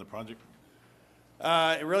completion on the project?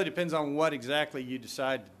 It really depends on what exactly you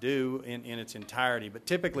decide to do in its entirety. But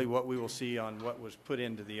typically what we will see on what was put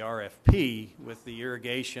into the RFP with the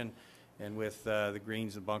irrigation and with the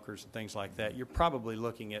greens and bunkers and things like that, you're probably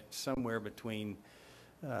looking at somewhere between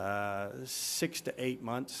 6 to 8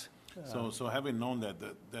 months. So having known that,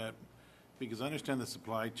 because I understand the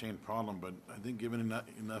supply chain problem, but I think given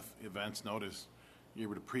enough advance notice, you're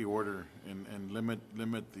able to pre-order and limit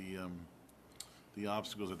the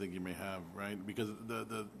obstacles I think you may have, right? Because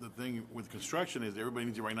the thing with construction is everybody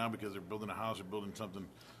needs it right now because they're building a house or building something.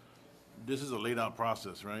 This is a laid out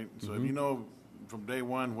process, right? So if you know from day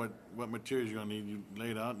one what materials you're gonna need, you lay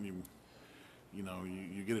it out and you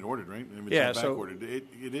get it ordered, right? And if it's back ordered.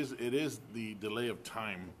 It is the delay of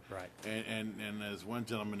time. Right. And as one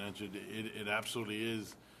gentleman answered, it absolutely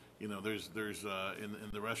is. You know, there's in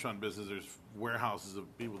the restaurant business, there's warehouses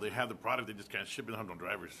of people. They have the product, they just can't ship it. They have no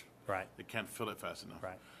drivers. Right. They can't fill it fast enough.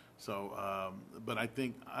 Right. So, but I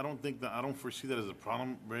don't foresee that as a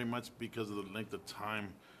problem very much because of the length of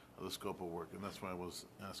time of the scope of work, and that's why I was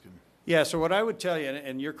asking. Yeah. So what I would tell you,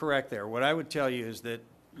 and you're correct there. What I would tell you is that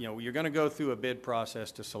you're going to go through a bid process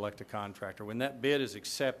to select a contractor. When that bid is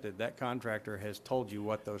accepted, that contractor has told you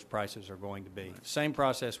what those prices are going to be. Right. Same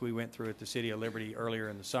process we went through at the City of Liberty earlier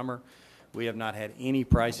in the summer. We have not had any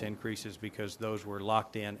price increases because those were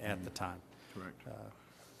locked in at the time. Correct.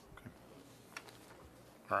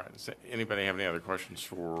 All right. Does anybody have any other questions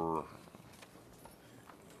for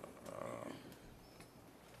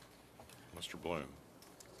Mr. Bloom?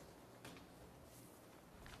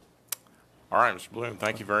 All right, Mr. Bloom,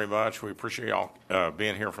 thank you very much. We appreciate y'all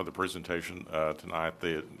being here for the presentation tonight.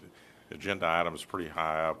 The agenda item is pretty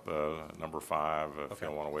high up, number 5, if you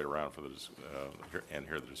don't want to wait around for and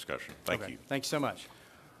hear the discussion. Thank you. Thank you so much.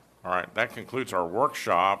 All right, that concludes our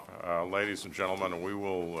workshop, ladies and gentlemen, and we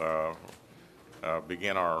will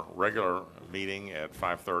begin our regular meeting at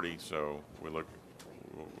 5:30. So we'll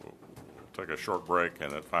take a short break,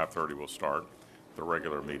 and at 5:30 we'll start the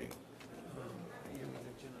regular meeting.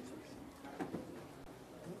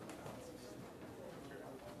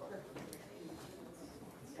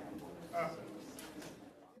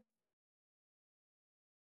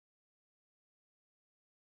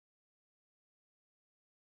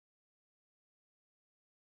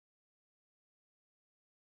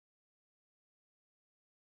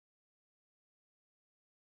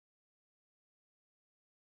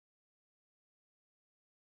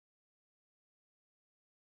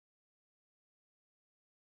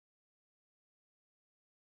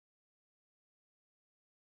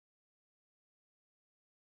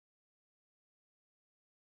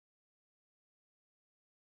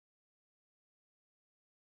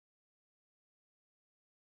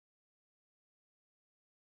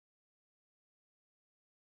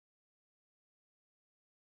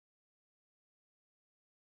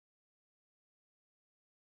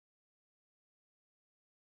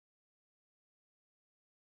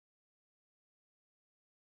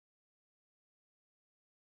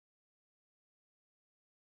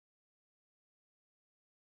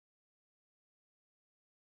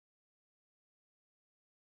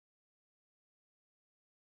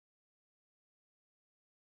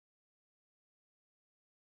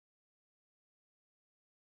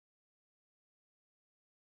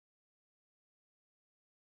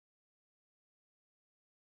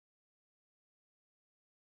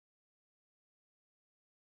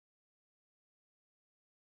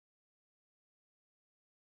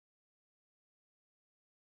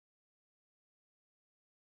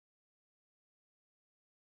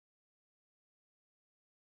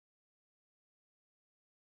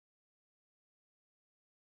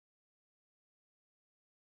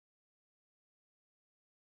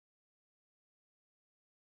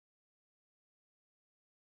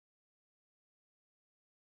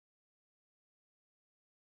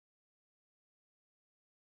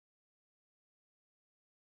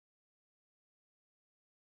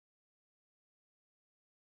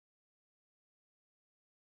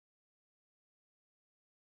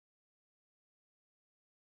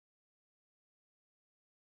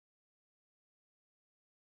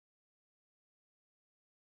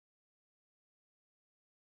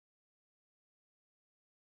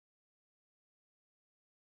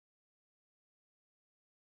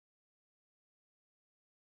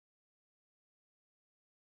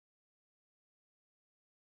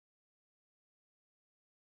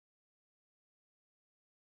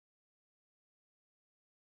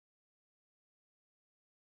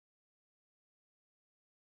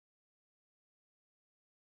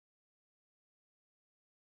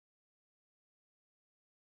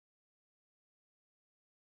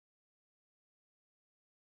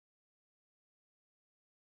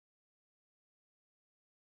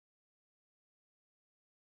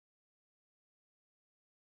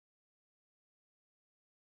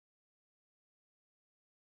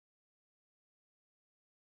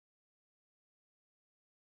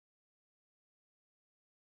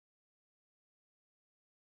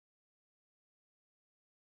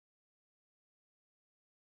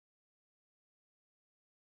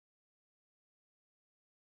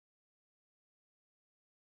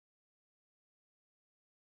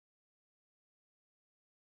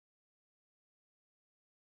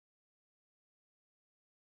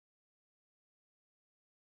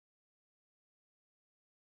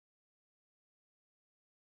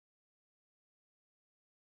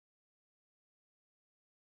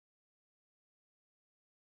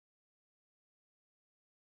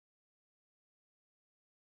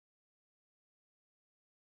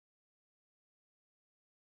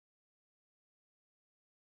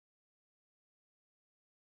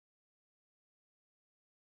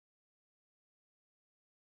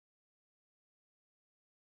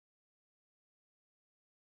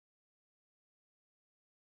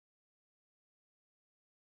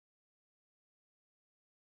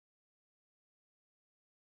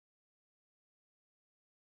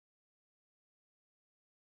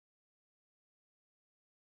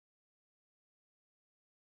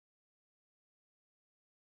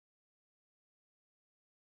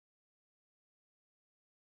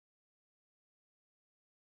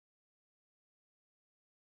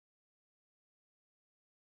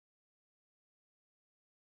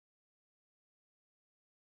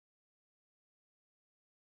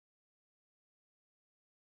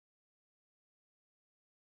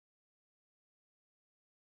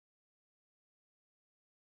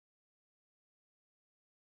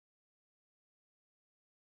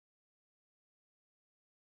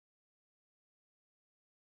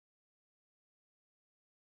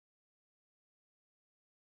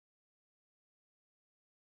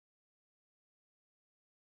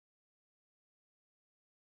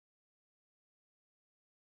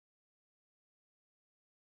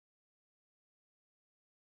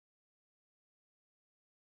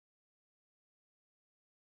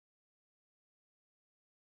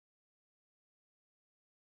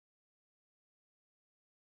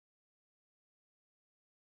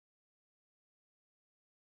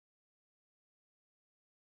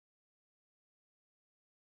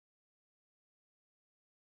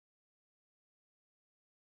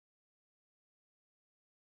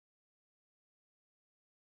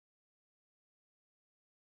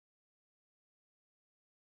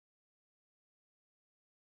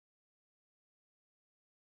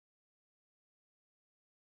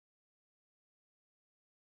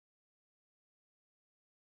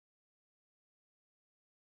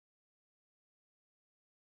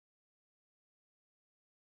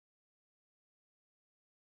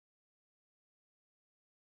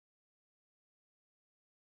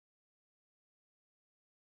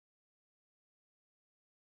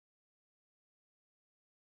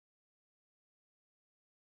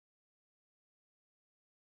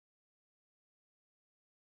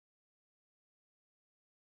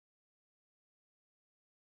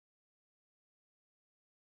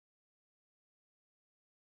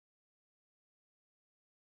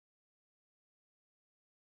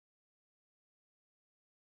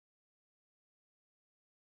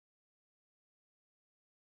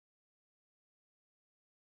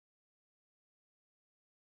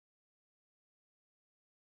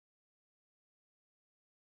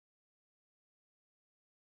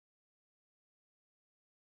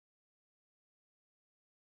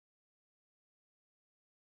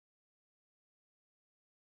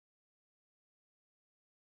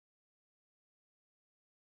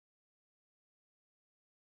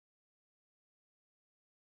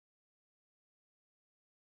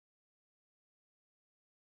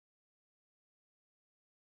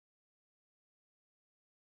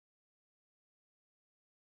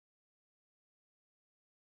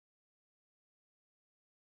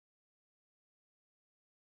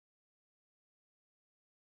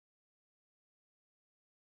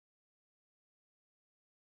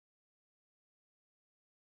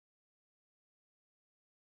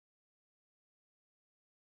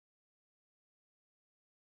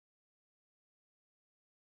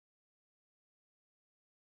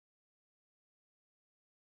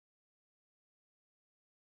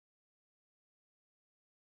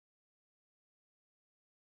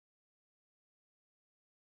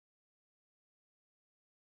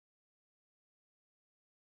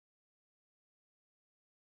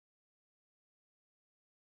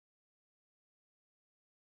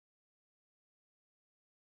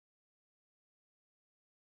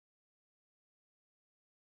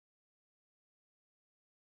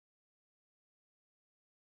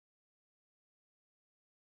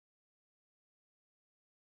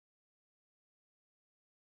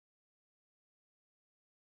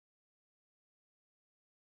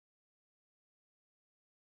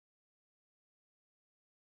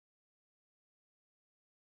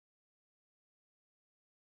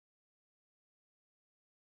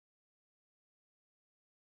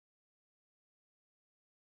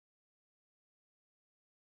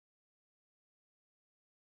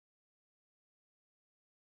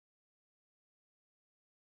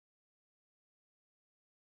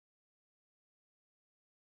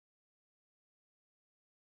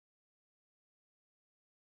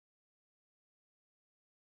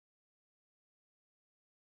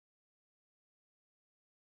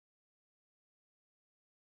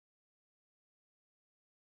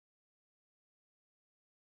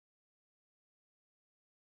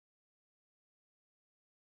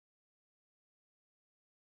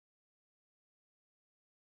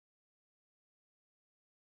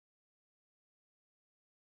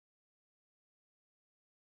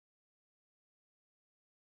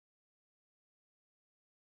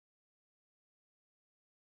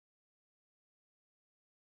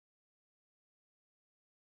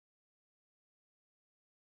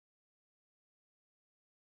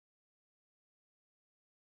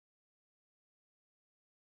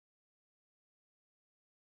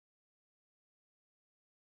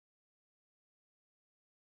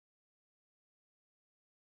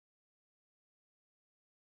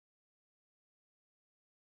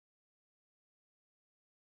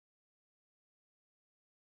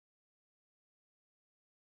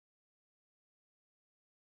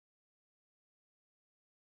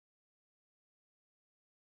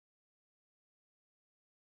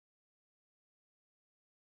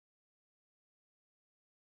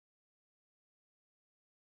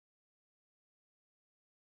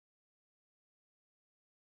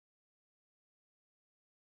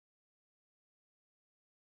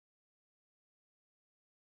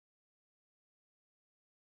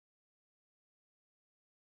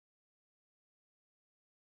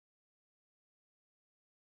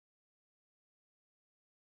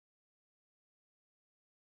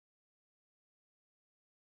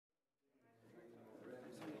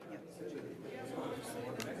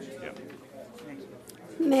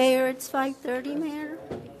 Mayor, it's 5:30, Mayor.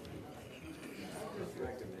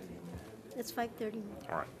 It's 5:30.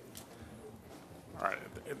 All right. All right,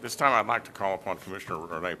 at this time, I'd like to call upon Commissioner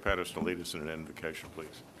Renee Pettis to lead us in an invocation, please.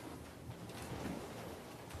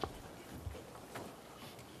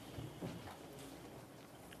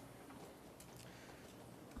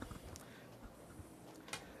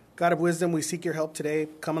 God of wisdom, we seek your help today.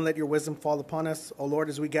 Come and let your wisdom fall upon us. O Lord,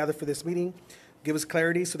 as we gather for this meeting, give us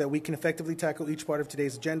clarity so that we can effectively tackle each part of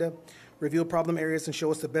today's agenda. Reveal problem areas and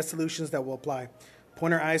show us the best solutions that will apply.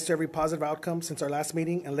 Point our eyes to every positive outcome since our last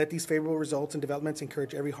meeting, and let these favorable results and developments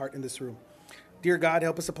encourage every heart in this room. Dear God,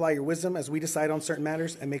 help us apply your wisdom as we decide on certain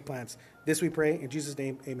matters and make plans. This we pray in Jesus'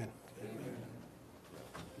 name, amen.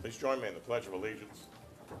 Please join me in the Pledge of Allegiance.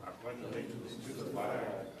 I pledge allegiance to the flag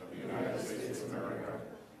of the United States of America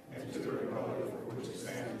and to the republic for which it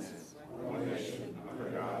stands, one nation, under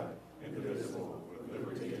God, indivisible, with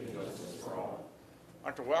liberty and justice for all. I'd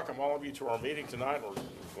like to welcome all of you to our meeting tonight.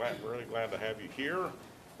 We're really glad to have you here.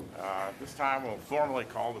 At this time, we'll formally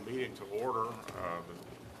call the meeting to order,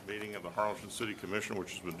 the meeting of the Harlingen City Commission,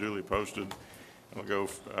 which has been duly posted. And we'll go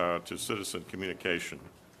to citizen communication.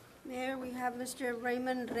 Mayor, we have Mr.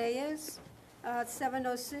 Raymond Reyes,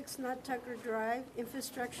 706 North Tucker Drive,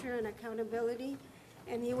 Infrastructure and Accountability,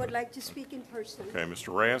 and he would like to speak in person. Okay,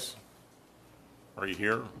 Mr. Reyes, are you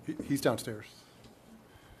here? He's downstairs.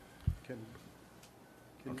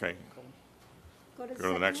 Okay, Go to go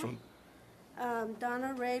to the next one.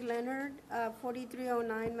 Donna Ray Leonard,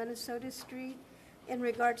 4309 Minnesota Street, in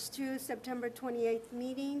regards to September 28th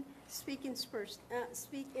meeting, speak in person.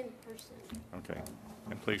 Okay,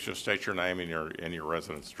 and please just state your name and your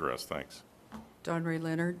residence address, thanks. Dawn Ray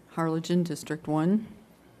Leonard, Harlingen, District 1.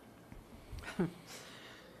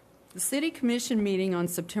 The City Commission meeting on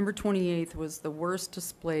September 28th was the worst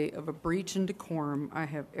display of a breach in decorum I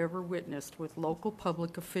have ever witnessed with local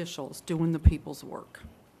public officials doing the people's work.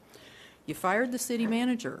 You fired the city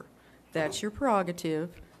manager. That's your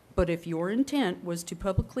prerogative, but if your intent was to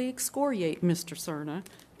publicly excoriate Mr. Cerna,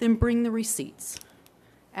 then bring the receipts.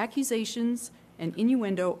 Accusations and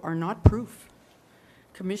innuendo are not proof.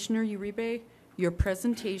 Commissioner Uribe, your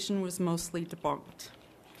presentation was mostly debunked.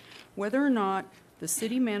 Whether or not the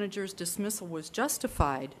city manager's dismissal was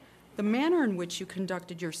justified, the manner in which you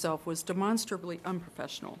conducted yourself was demonstrably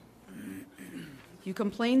unprofessional. You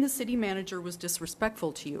complained the city manager was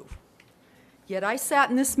disrespectful to you. Yet I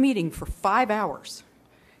sat in this meeting for 5 hours,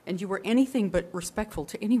 and you were anything but respectful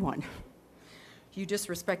to anyone. You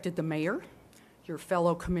disrespected the mayor, your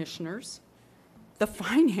fellow commissioners, the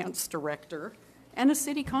finance director, and a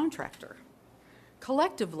city contractor.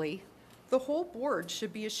 Collectively, the whole board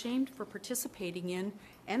should be ashamed for participating in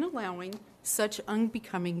and allowing such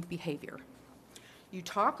unbecoming behavior. You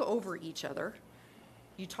talk over each other,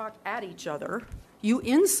 you talk at each other, you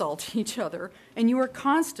insult each other, and you are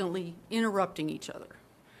constantly interrupting each other.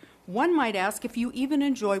 One might ask if you even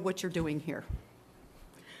enjoy what you're doing here.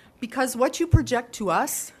 Because what you project to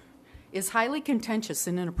us is highly contentious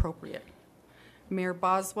and inappropriate. Mayor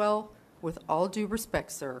Boswell, with all due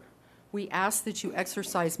respect, sir, we ask that you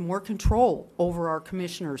exercise more control over our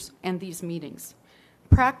commissioners and these meetings.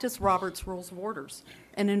 Practice Robert's Rules of Orders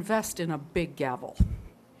and invest in a big gavel.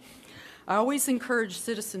 I always encourage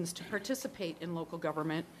citizens to participate in local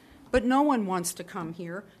government, but no one wants to come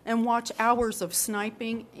here and watch hours of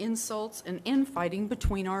sniping, insults, and infighting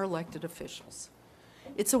between our elected officials.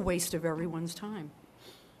 It's a waste of everyone's time.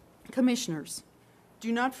 Commissioners,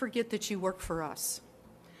 do not forget that you work for us.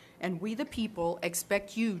 And we, the people,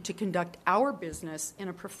 expect you to conduct our business in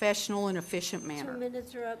a professional and efficient manner. 2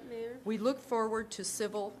 minutes are up, Mayor. We look forward to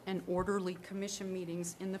civil and orderly commission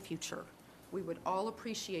meetings in the future. We would all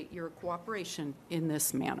appreciate your cooperation in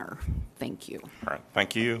this manner. Thank you. All right,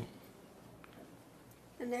 thank you.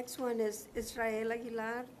 The next one is Israel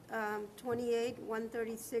Aguilar,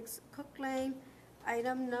 28136 Cook Lane,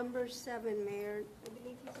 item number 7, Mayor. I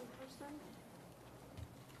believe he's in person.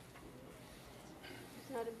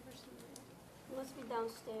 He's not in person. He must be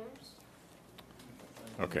downstairs.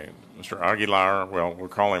 Okay, Mr. Aguilar, well, we'll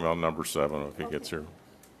call him on number 7 if he gets here.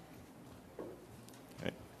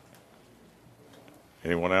 Okay.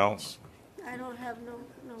 Anyone else? I don't have no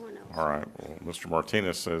one else. All right, well, Mr.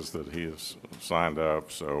 Martinez says that he is signed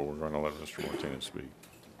up, so we're going to let Mr. Martinez speak.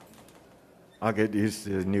 I'll get used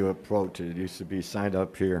to the new approach. It used to be signed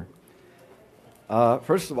up here.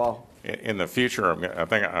 First of all, In the future, I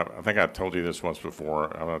think I told you this once before.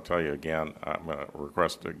 I'm going to tell you again. I'm going to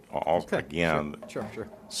request again. Sure.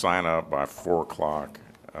 Sign up by 4 o'clock.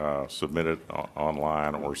 Submit it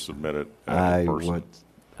online or submit it in person.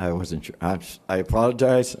 I wasn't sure. I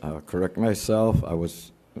apologize. I'll correct myself. I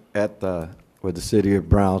was at the with the city of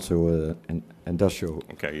Brownsville with an industrial.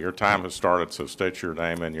 Okay, your time has started, so state your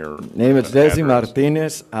name and your Name is Desi address.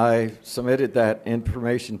 Martinez. I submitted that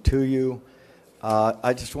information to you.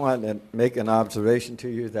 I just wanted to make an observation to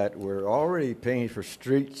you that we're already paying for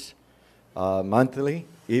streets monthly,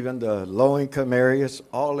 even the low-income areas,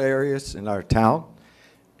 all areas in our town.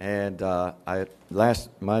 And last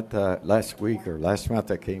month I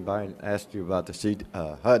came by and asked you about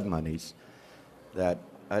the HUD monies. That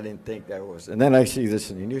I didn't think that was. And then I see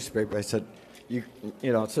this in the newspaper. I said, you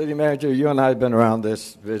know, city manager, you and I have been around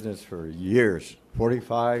this business for years,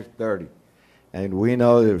 45, 30. And we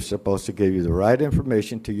know that we're supposed to give you the right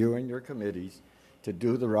information to you and your committees to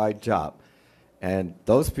do the right job. And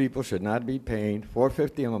those people should not be paying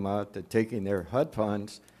 $450 a month and taking their HUD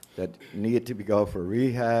funds that need to go for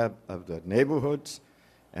rehab of the neighborhoods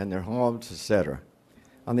and their homes, et cetera.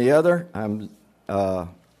 On the other, on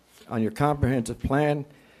your comprehensive plan,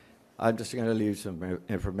 I'm just going to leave some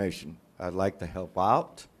information. I'd like to help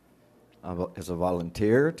out as a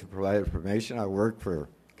volunteer to provide information. I work for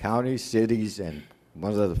counties, cities, and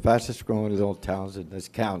one of the fastest growing little towns in this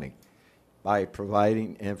county by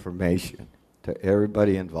providing information to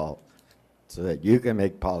everybody involved so that you can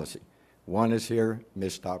make policy. One is here,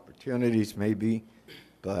 missed opportunities maybe,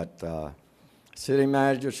 but city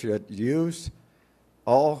manager should use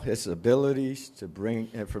all his abilities to bring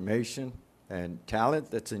information and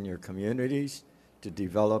talent that's in your communities to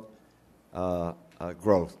develop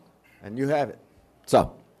growth. And you have it.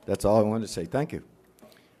 So that's all I wanted to say. Thank you.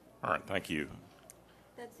 All right, thank you.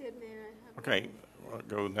 That's it, Mayor. Okay, we'll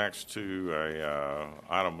go next to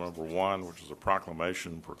item number 1, which is a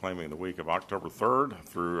proclamation proclaiming the week of October 3rd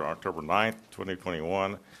through October 9th,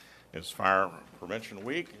 2021 is Fire Prevention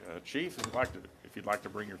Week. Chief, if you'd like to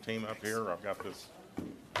bring your team up here, I've got this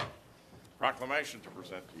proclamation to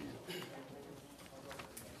present to you.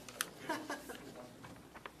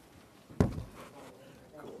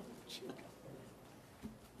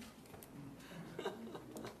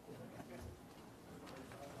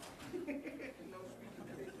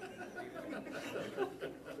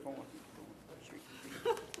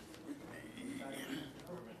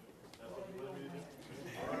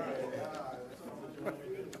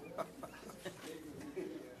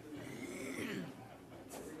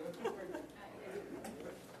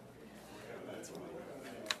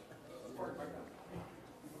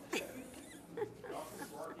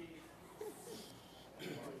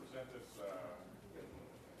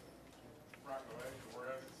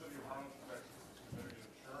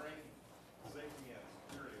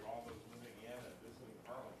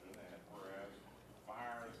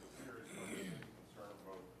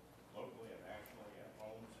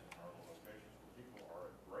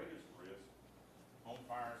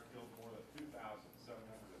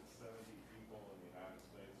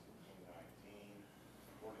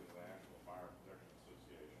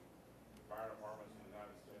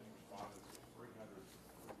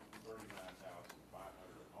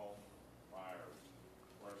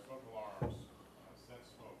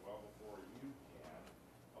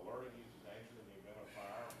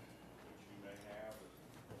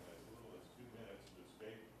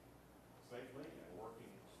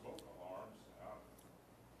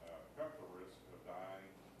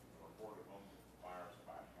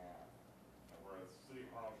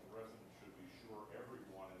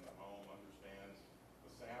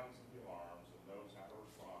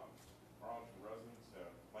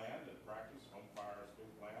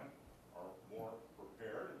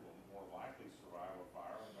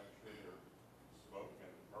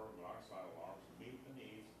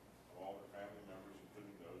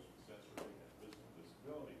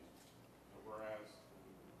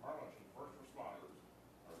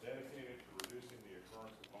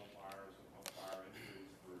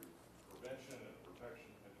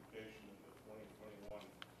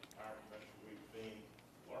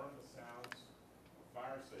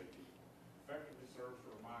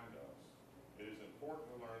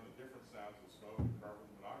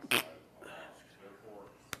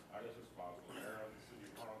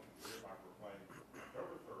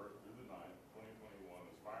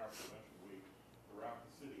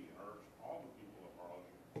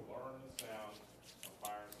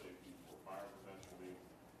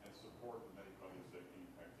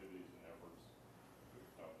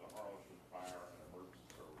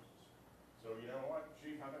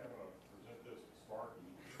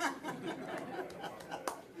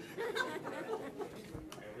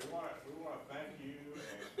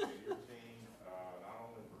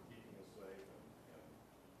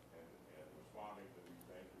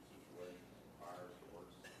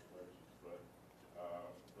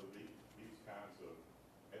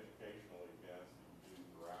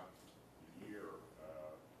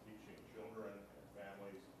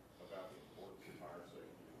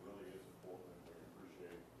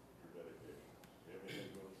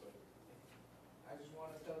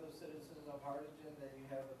 of Harlingen that you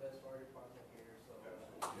have the best fire department here, so.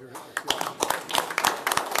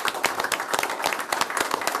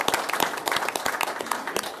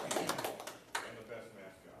 And the best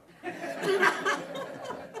mascot.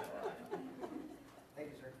 Thank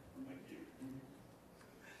you, sir. Thank you.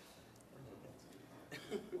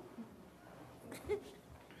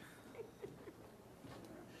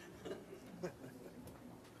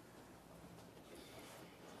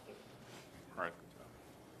 All right.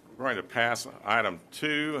 We're going to pass item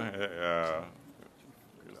 2.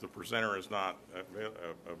 The presenter is not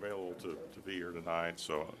available to be here tonight,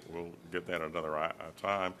 so we'll get that another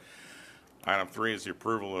time. Item 3 is the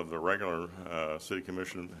approval of the regular City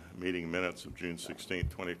Commission meeting minutes of June 16,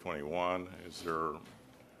 2021. Is there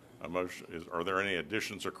a motion? Are there any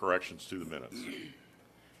additions or corrections to the minutes?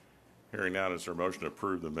 Hearing none, is there a motion to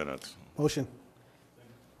approve the minutes? Motion.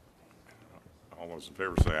 All those in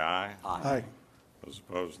favor say aye. Aye. Those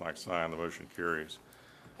opposed, like sign. The motion carries.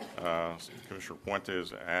 Commissioner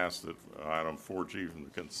Puentes asked that item 4G from the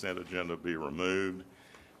consent agenda be removed,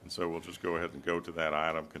 and so we'll just go ahead and go to that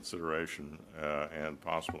item, consideration and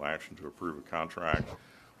possible action to approve a contract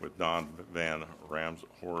with Don Van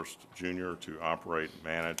Ramshorst Jr. to operate,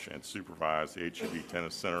 manage, and supervise the HEB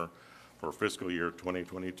Tennis Center for fiscal year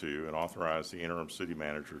 2022, and authorize the interim city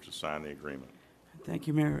manager to sign the agreement. Thank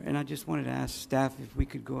you, Mayor. And I just wanted to ask staff if we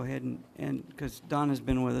could go ahead and because Don has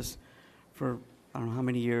been with us for I don't know how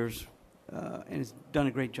many years, and has done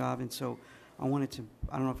a great job. And so I wanted to,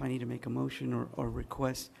 I don't know if I need to make a motion or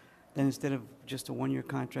request, then instead of just a 1-year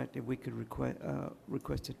contract, if we could request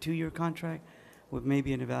a 2-year contract with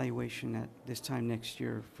maybe an evaluation at this time next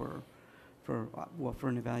year for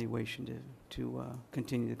an evaluation to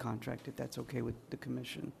continue the contract, if that's okay with the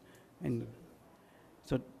commission. And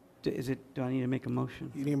so do I need to make a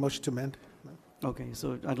motion? You need a motion to amend? Okay,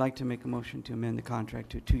 so I'd like to make a motion to amend the contract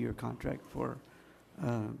to a 2-year contract for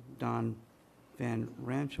Don Van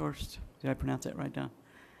Ramshorst. Did I pronounce that right, Don?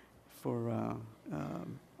 For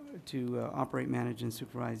to operate, manage, and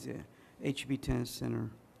supervise the HEB Tennis Center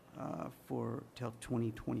till 2024. May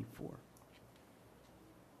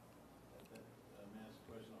I ask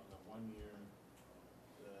a question on the 1 year,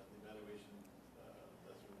 the evaluation,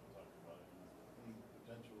 that's what we're talking about. Any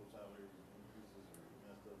potential salary increases or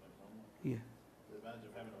messed up like normal? Yeah, The advantage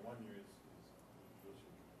of having a 1 year is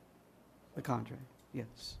the contract,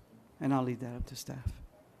 yes. And I'll leave that up to staff.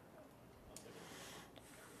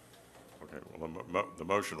 Okay, well, the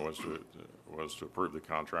motion was to approve the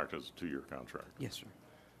contract as a 2-year contract. Yes, sir.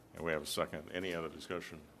 And we have a second. Any other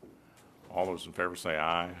discussion? All those in favor say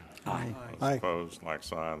aye. Aye. Those Aye. opposed, like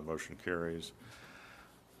sign. The motion carries.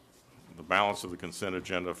 The balance of the consent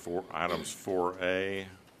agenda for items 4A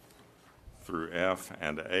through F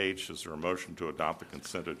and H. Is there a motion to adopt the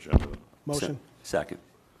consent agenda? Motion. Second.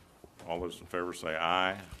 All those in favor say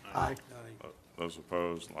aye. Aye. Those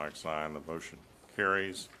opposed, like sign. The motion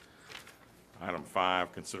carries. Item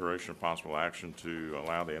 5, consideration of possible action to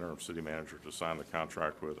allow the interim city manager to sign the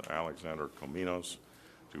contract with Alexander Cominos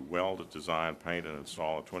to weld, design, paint, and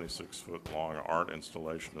install a 26-foot-long art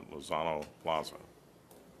installation at Lozano Plaza.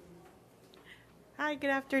 Hi,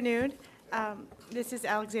 good afternoon. This is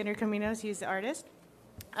Alexander Cominos. He's the artist.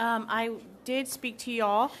 I did speak to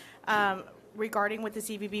y'all regarding what the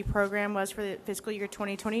CVB program was for the fiscal year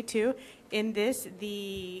 2022. In this,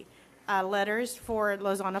 the letters for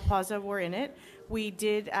Lozano Plaza were in it. We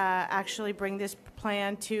did actually bring this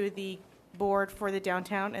plan to the board for the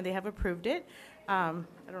downtown, and they have approved it. I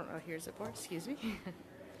don't know. Here's the board. Excuse me.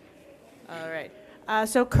 All right.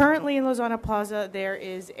 So currently in Lozano Plaza, there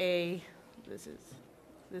is this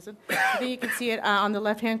one. I think you can see it on the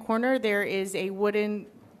left-hand corner. There is a wooden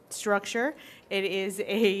structure. It is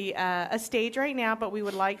a stage right now, but we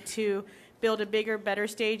would like to build a bigger, better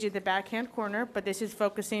stage in the backhand corner, but this is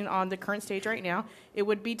focusing on the current stage right now. It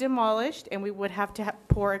would be demolished, and we would have to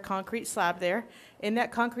pour a concrete slab there. In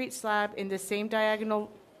that concrete slab, in the same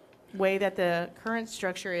diagonal way that the current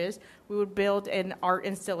structure is, we would build an art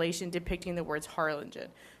installation depicting the words Harlingen.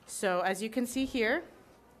 So as you can see here,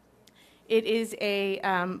 it is a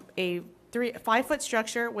 5-foot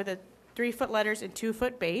structure with a 3-foot letters and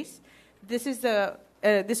 2-foot base. This was the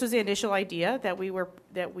initial idea that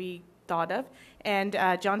we thought of, and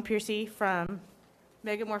John Piercy from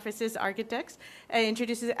Megamorphosis Architects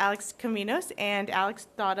introduces Alex Cominos, and Alex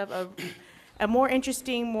thought of a more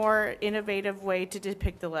interesting, more innovative way to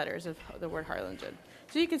depict the letters of the word Harlingen.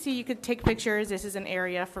 So you can see, you could take pictures. This is an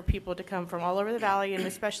area for people to come from all over the valley, and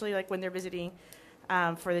especially like when they're visiting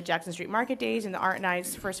for the Jackson Street Market Days and the art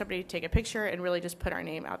nights, for somebody to take a picture and really just put our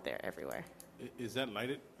name out there everywhere. Is that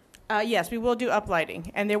lighted? Yes, we will do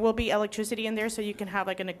uplighting, and there will be electricity in there, so you can have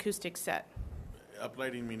like an acoustic set.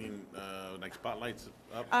 Uplighting meaning like spotlights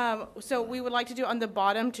up? So we would like to do on the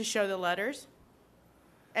bottom to show the letters.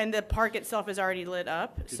 And the park itself is already lit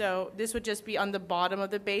up, so this would just be on the bottom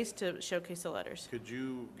of the base to showcase the letters. Could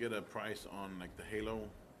you get a price on like the halo?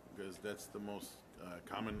 Because that's the most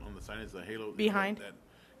common on the sign is the halo. Behind?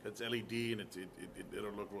 That's LED and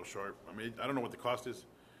it'll look real sharp. I mean, I don't know what the cost is.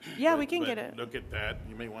 Yeah, we can get it. Look at that.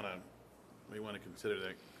 You may want to consider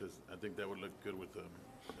that because I think that would look good with that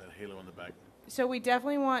halo on the back. So we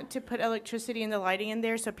definitely want to put electricity and the lighting in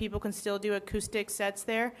there so people can still do acoustic sets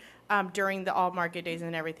there during the all market days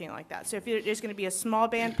and everything like that. So if there's going to be a small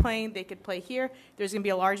band playing, they could play here. If there's going to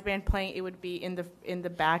be a large band playing, it would be in the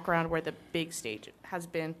background where the big stage has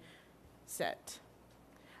been set.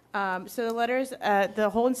 So the letters, the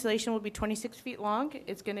whole installation will be 26 feet long.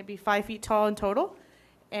 It's going to be 5 feet tall in total.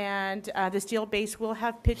 And the steel base will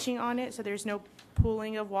have pitching on it, so there's no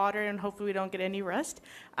pooling of water, and hopefully we don't get any rust.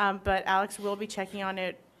 But Alex will be checking on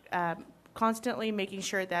it constantly, making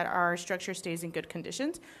sure that our structure stays in good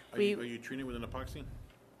conditions. Are you treating it with an epoxy?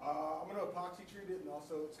 I'm going to epoxy treat it, and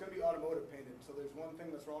also it's going to be automotive painted. So there's one thing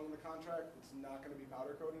that's wrong in the contract. It's not going to be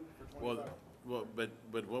powder coated for 25.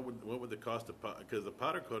 But what would the cost of because the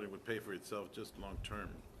powder coating would pay for itself just long term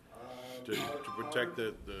to protect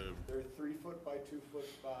the. They're 3 foot by 2 foot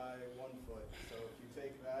by 1 foot. So if you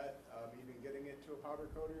take that, even getting it to a powder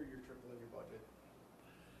coater, you're tripling your budget.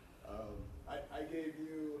 I gave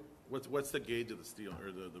you. What's the gauge of the steel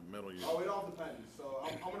or the metal you? Oh, it all depends. So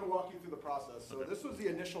I'm going to walk you through the process. So this was the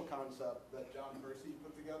initial concept that John Percy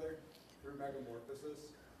put together through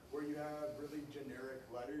Megamorphosis, where you have really generic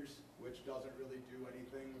letters, which doesn't really do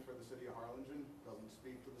anything for the city of Harlingen, doesn't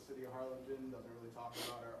speak to the city of Harlingen, doesn't really talk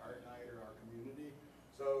about our art night or our community.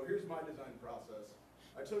 So here's my design process.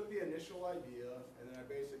 I took the initial idea, and then I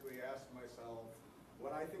basically asked myself,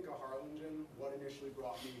 when I think of Harlingen, what initially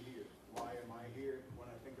brought me here? Why am I here?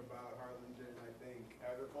 When I think about Harlingen, I think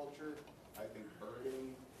agriculture, I think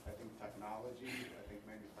birding, I think technology, I think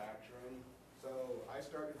manufacturing. So I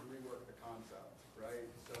started to rework the concept, right?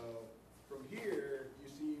 So from here, you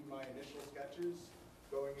see my initial sketches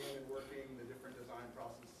going in and working the different design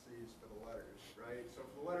processes for the letters, right? So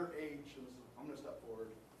for the letter H, and I'm going to step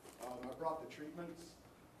forward, I brought the treatments.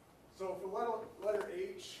 So for letter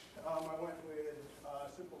H, I went with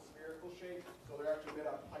simple spherical shape. So they're actually made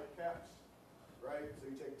out of pipe caps, right? So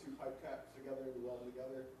you take 2 pipe caps together, you weld them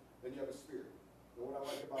together, then you have a sphere. So what I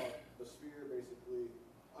like about the sphere, basically,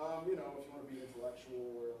 you know, if you want to be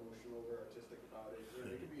intellectual or emotional or artistic about it, you know,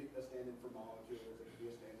 it could be a stand-in for molecules, it could be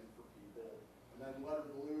a stand-in for people. And then letter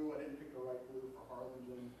blue, I didn't pick the right blue for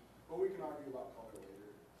Harlingen, but we can argue about color later,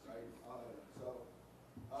 right?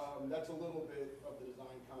 That's a little bit of the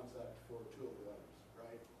design concept for 2 of the letters,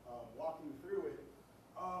 right? Walking through it,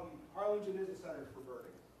 Harlingen is a center for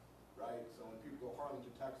birding, right? So when people go Harlingen,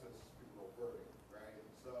 Texas, people go birding, right?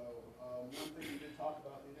 So one thing we did talk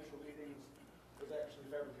about in the initial meetings was actually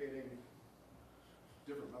fabricating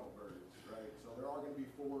different metal birds, right? So there are going to be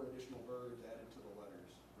 4 additional birds added to the letters,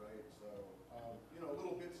 right? So, you know,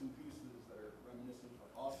 little bits and pieces that are reminiscent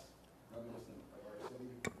of us, reminiscent of our city.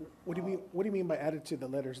 What do you mean? What do you mean by added to the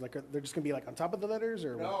letters? Like, they're just going to be like on top of the letters,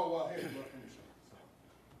 or? No, well, here, look, let me show you. So,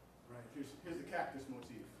 right, here's the cactus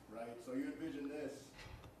motif, right? So you envision this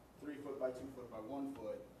 3 foot by 2 foot by 1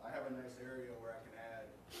 foot. I have a nice area where I can add,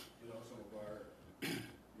 you know, some of our,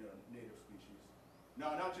 you know, native species.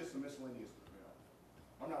 No, not just some miscellaneous, you know.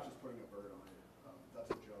 I'm not just putting a bird on it.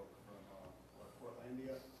 That's a joke from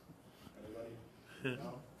Portlandia. Anybody?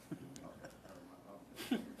 No? Okay, never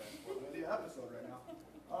mind. Portlandia episode right now.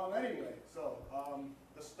 Anyway, so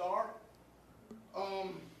the star.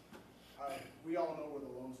 We all know we're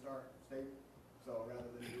the Lone Star State. So rather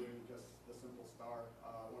than doing just the simple star,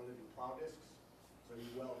 I wanted to do plow discs. So you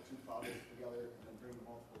weld 2 plow discs together and then bring the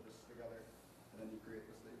multiple discs together, and then you create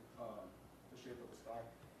the shape of a star,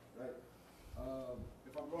 right?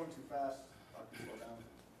 If I'm going too fast, I can slow down.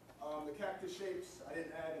 The cactus shapes, I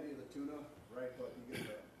didn't add any of the tuna, right? But you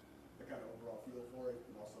get the kind of overall feel for it,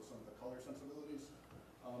 and also some of the color sensibilities.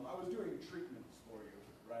 I was doing treatments for you,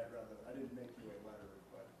 right? I didn't make you a letter,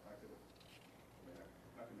 but I could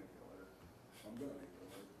make you a letter. I'm gonna make you a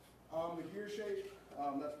letter. The gear shape,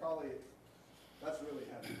 that's really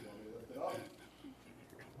heavy. You want me to lift it up?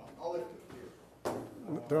 I'll lift it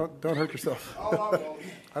here. Don't hurt yourself. Oh, I won't.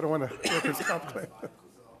 I don't want to workers' comp claim.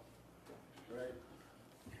 Right.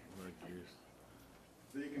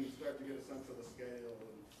 So you can start to get a sense of the scale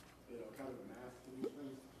and, you know, kind of the math to these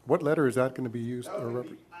things. What letter is that going to be used? That was going to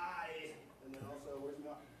be I, and then also,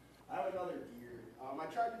 I have another gear. I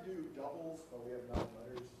tried to do doubles, but we have 9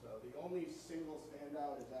 letters, so these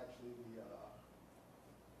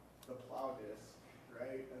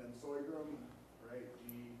sorghum, right?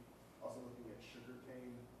 G. Also looking at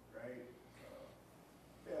sugarcane, right?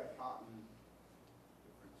 Yeah, cotton,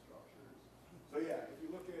 different structures. So yeah, if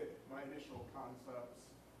you look at my initial concepts,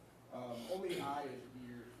 only I is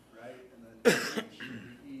weird, right? And then H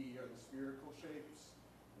and E are the spherical shapes,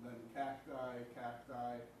 and then cacti,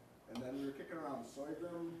 and then we were kicking around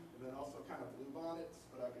sorghum, and then also kind of bluebonnets,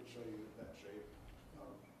 but I could show you that shape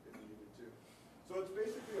if you needed to. So it's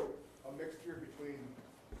basically a mixture between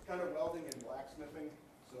kind of welding and blacksmithing.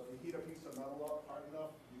 So if you heat a piece of metal up hard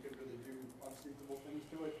enough, you can really do unspeakable things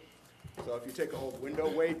to it. So if you take a old window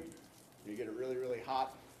weight, you get it really, really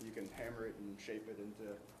hot, you can hammer it and shape it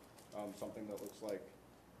into something that looks like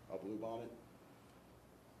a bluebonnet,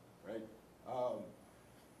 right?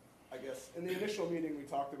 I guess in the initial meeting we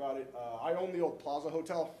talked about it. I own the old Plaza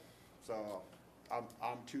Hotel, so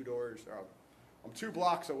I'm 2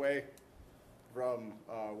 blocks away from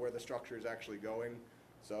where the structure is actually going.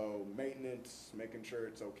 So maintenance, making sure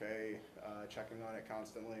it's okay, checking on it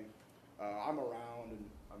constantly. I'm around, and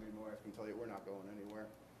I mean, my wife can tell you we're not going anywhere.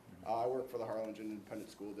 I work for the Harlingen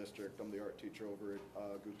Independent School District. I'm the art teacher over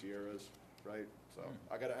at Gutierrez, right? So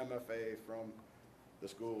I got an MFA from the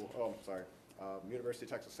school, University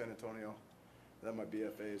of Texas San Antonio. And then my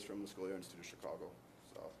BFA is from the Schoolyard Institute of Chicago.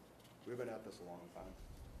 So we've been at this a long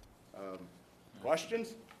time.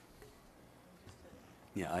 Questions?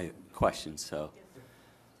 Yeah, question. So,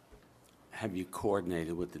 have you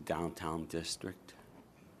coordinated with the downtown district?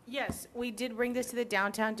 Yes, we did bring this to the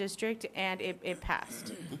downtown district, and it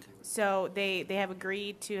passed. So they have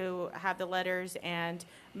agreed to have the letters and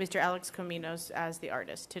Mr. Alex Caminos as the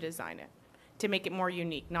artist to design it, to make it more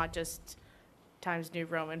unique, not just Times New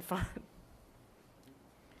Roman font.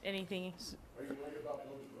 Anything? Are you worried about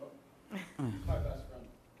Billy Brooke? My best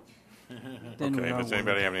friend. Okay, does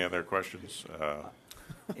anybody have any other questions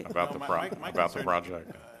about the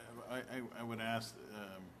project? I would ask,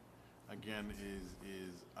 again, is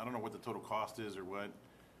I don't know what the total cost is or what,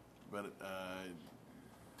 but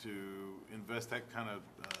to invest that kind of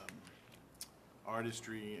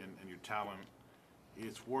artistry and your talent,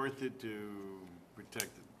 it's worth it to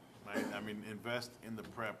protect it, right? I mean, invest in the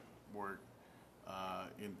prep work,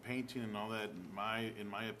 in painting and all that. In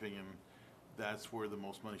my opinion, that's where the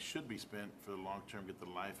most money should be spent for the long term. Get the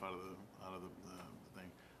life out of the thing.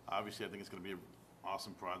 Obviously, I think it's going to be an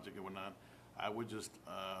awesome project and whatnot. I would just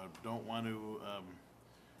don't want to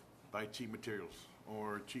buy cheap materials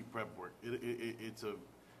or cheap prep work. It's a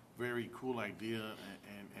very cool idea,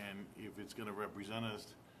 and if it's going to represent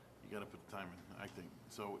us, you got to put the time in, I think.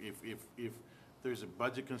 So if there's a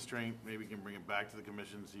budget constraint, maybe we can bring it back to the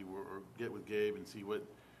commission, see or get with Gabe and see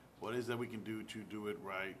what is that we can do to do it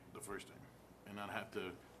right the first time, and not have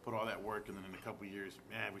to put all that work and then in a couple of years,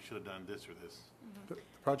 man, we should have done this or this. The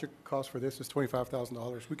project cost for this is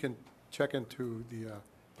 $25,000. We can check into the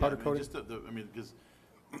powder coating. Just because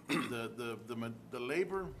the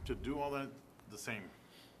labor to do all that, the same.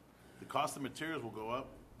 The cost of materials will go up,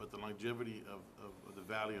 but the longevity of the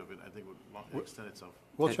value of it, I think, would extend itself.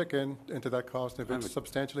 We'll check into that cost. If it's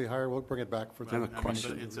substantially higher, we'll bring it back for the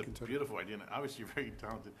question. It's a beautiful idea. And obviously, you're very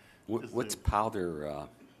talented. What's powder?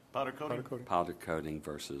 Powder coating? Powder coating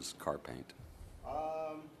versus car paint.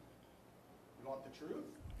 You want the truth?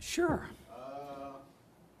 Sure.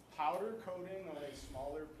 Powder coating on a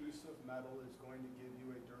smaller piece of metal is going to give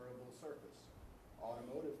you a durable surface.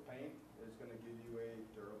 Automotive paint is going to give you a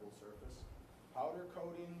durable surface. Powder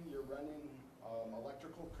coating, you're running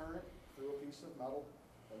electrical current through a piece of metal,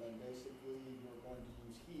 and then basically you're going to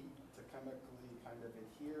use heat to chemically kind of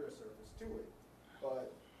adhere a surface to it.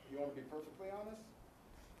 But you want to be perfectly honest?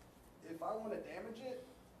 If I want to damage it,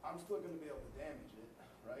 I'm still going to be able to damage it,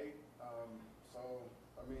 right? So,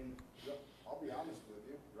 I mean, I'll be honest with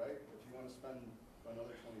you, right? If you want to spend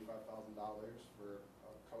another $25,000 for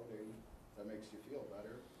a coating that makes you feel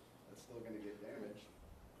better, it's still going to get damaged.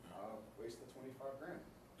 Waste the 25 grand.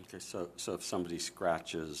 Okay, so if somebody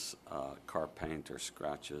scratches car paint or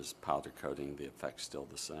scratches powder coating, the effect's still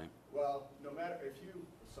the same? Well, no matter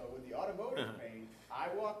so with the automotive paint, I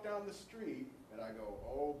walk down the street and I go,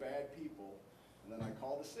 oh, bad people, and then I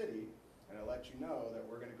call the city and I let you know that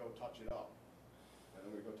we're going to go touch it up. And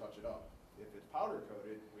then we go touch it up. If it's powder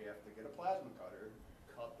coated, we have to get a plasma cutter,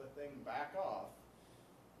 cut the thing back off,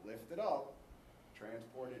 lift it up,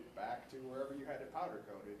 transport it back to wherever you had it powder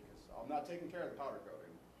coated, because I'm not taking care of the powder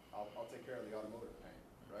coating. I'll take care of the automotive paint,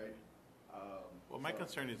 right? Well, my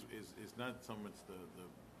concern is not so much the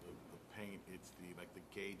paint, it's the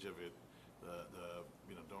gauge of it,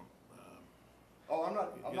 don't. Oh, I'm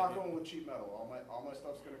not going with cheap metal. All my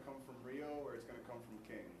stuff's going to come from Rio or it's going to come from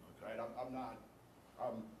King, right? I'm not.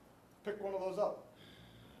 Pick one of those up.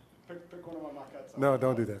 pick one of my maquettes. No,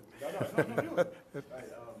 don't do that. No, do it.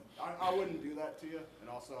 Right, I wouldn't do that to you, and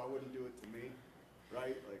also I wouldn't do it to me,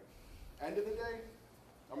 right? Like, end of the day,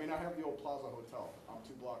 I mean, I have the old Plaza Hotel. I'm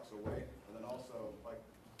 2 blocks away, and then also, like,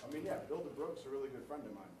 I mean, yeah, Bill DeBrooke's a really good friend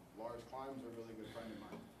of mine. Lars Klime's a really good friend of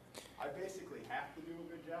mine. I basically have to do a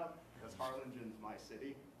good job because Harlingen's my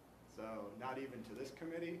city. So not even to this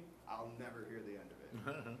committee, I'll never hear the end of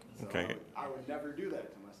it. So Okay. I would never do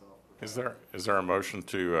that to myself. Is there a motion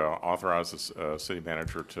to authorize the city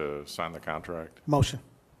manager to sign the contract? Motion.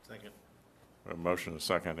 Second. A motion and a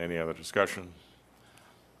second. Any other discussion?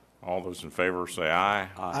 All those in favor say aye.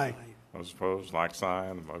 Aye. Those opposed, like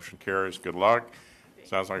sign. Motion carries. Good luck.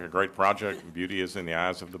 Sounds like a great project. Beauty is in the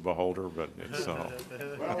eyes of the beholder, but it's. Well,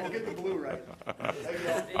 we'll get the blue right.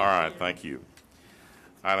 All right, thank you.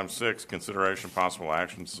 Item 6, consideration possible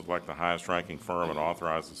action to select the highest ranking firm and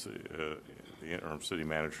authorize the interim city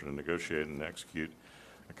manager to negotiate and execute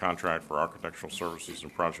a contract for architectural services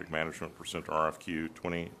and project management pursuant to RFQ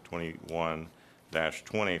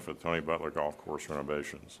 2021-20 for the Tony Butler Golf Course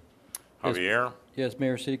renovations. Yes. Javier? Yes,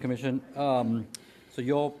 Mayor, City Commission. So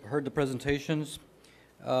you all heard the presentations.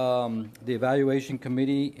 The evaluation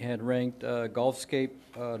committee had ranked Golfscape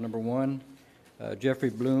number 1, Jeffrey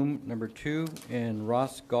Bloom number 2, and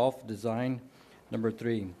Ross Golf Design number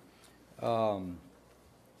 3.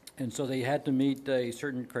 And so they had to meet a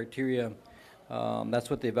certain criteria. That's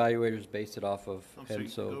what the evaluators based it off of. I'm sorry,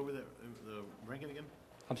 And so, go over the ranking again?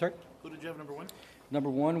 I'm sorry? Who did you have number 1? Number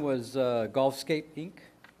 1 was Golfscape, Inc.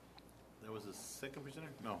 That was the second presenter?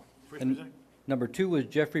 No, first And presenter? number 2 was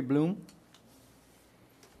Jeffrey Bloom.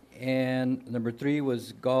 And number 3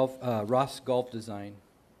 was Ross Golf Design.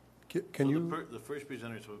 Can So you, the first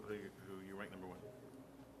presenter is who you rank number 1?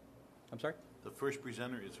 I'm sorry? The first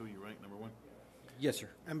presenter is who you rank number 1? Yes, sir.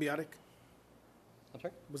 Ambiotic? I'm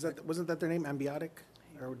sorry? Wasn't that their name, Ambiotic?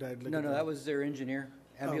 Or did I look No, at no, that was their engineer,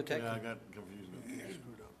 Ambiotech. Yeah, I got confused.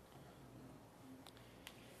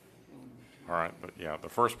 All right, but yeah, the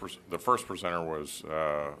first presenter was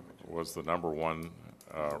the number 1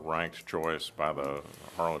 ranked choice by the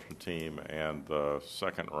Harlingen team, and the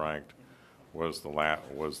second ranked was the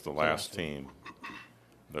last team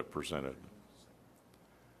that presented.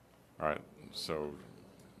 All right, so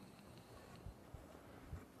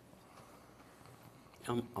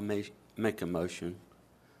I'll make a motion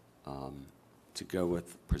to go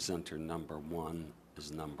with presenter number 1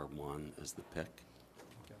 as number 1 as the pick.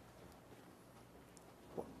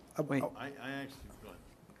 Wait. I actually, go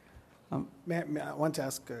ahead. I want to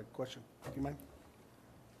ask a question. Do you mind?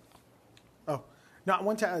 Oh, no, I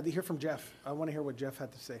want to hear from Jeff. I want to hear what Jeff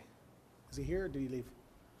had to say. Is he here or did he leave?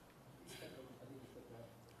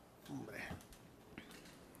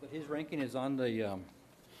 But his ranking is on the,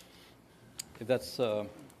 if that's on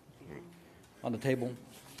the table.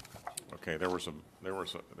 okay, there's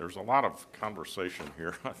a lot of conversation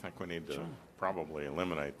here. I think we need to probably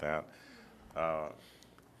eliminate that.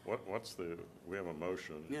 We have a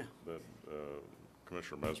motion Yeah. that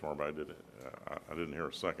Commissioner Mesmar, but I didn't hear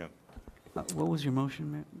a second. What was your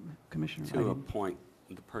motion, Commissioner? I To didn't- appoint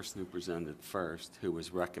the person who presented first, who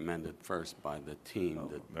was recommended first by the team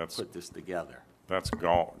that put this together. That's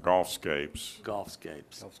Golfscapes.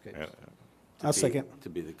 Golfscapes. I'll second. To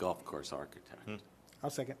be the golf course architect. I'll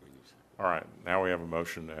second. All right, now we have a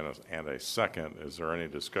motion and a second. Is there any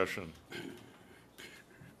discussion?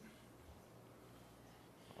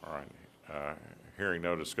 All right, hearing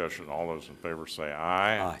no discussion, all those in favor say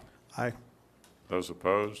aye. Aye. Aye. Those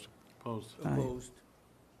opposed? Opposed. Opposed.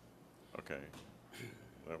 Okay,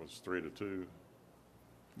 that was 3-2.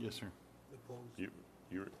 Yes, sir. You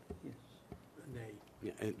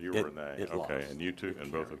Yeah, you were a nay. it Okay, lost. and you two,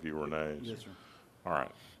 and both of you were nays? Yes, sir. All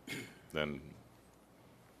right, then,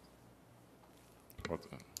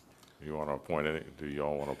 you want to appoint do you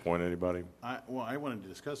all want to appoint anybody? Well, I wanted to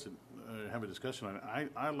discuss it, have a discussion on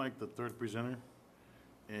it. I like the third presenter,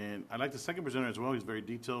 and I like the second presenter as well. He's very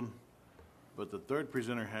detailed. But the third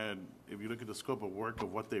presenter had, if you look at the scope of work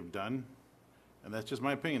of what they've done, and that's just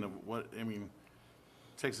my opinion of what, I mean,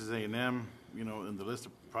 Texas A&M, you know, in the list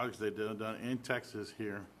of projects they've done in Texas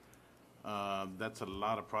here, that's a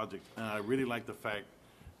lot of projects. And I really like the fact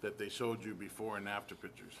that they showed you before and after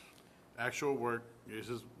pictures. Actual work, this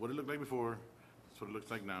is what it looked like before, that's what it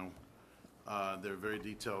looks like now. They're very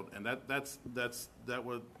detailed, and that's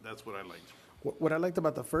what I liked. What I liked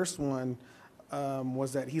about the first one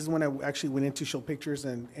was that he's the one that actually went in to show pictures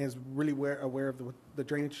and is really aware of the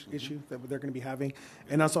drainage issue that they're going to be having.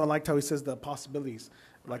 And also I liked how he says the possibilities,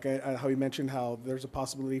 like how he mentioned how there's a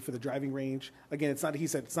possibility for the driving range. Again, he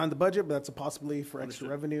said it's not in the budget, but that's a possibility for extra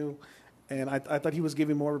revenue. And I thought he was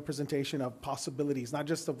giving more representation of possibilities, not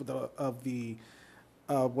just of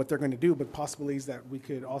what they're going to do, but possibilities that we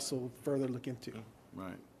could also further look into.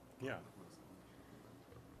 Right. Yeah.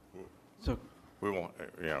 So, We won't,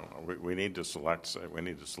 we need to select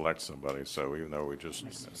somebody, so even though we just.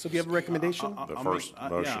 So do you have a recommendation? The I'll first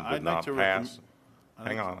make- motion yeah, did I'd like not to pass.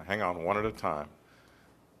 recommend- Hang on, one at a time.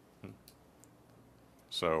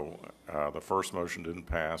 So, the first motion didn't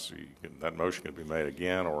pass, that motion can be made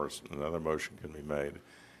again, or another motion can be made.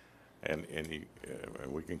 And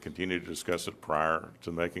we can continue to discuss it prior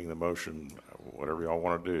to making the motion, whatever y'all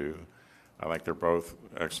want to do. I think they're both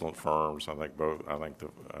excellent firms. I think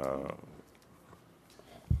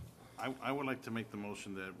I would like to make the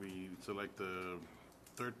motion that we select the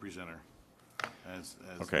third presenter as.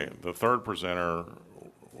 Okay, the third presenter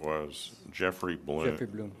was Jeffrey Bloom. Jeffrey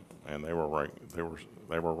Bloom. And they were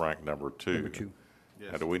ranked number 2. Number 2.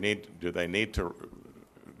 Yes. Now, do we need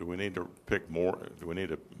to pick more, do we need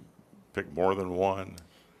to pick more than one?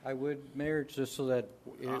 I would, Mayor, just so that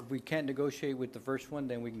if we can't negotiate with the first one,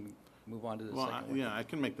 then we can move on to the Well, second one. yeah, I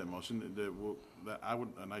can make that motion.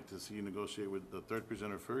 I'd like to see you negotiate with the third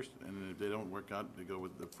presenter first, and then if they don't work out, they go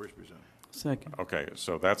with the first presenter. second. Okay,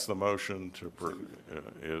 so that's the motion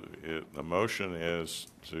the motion is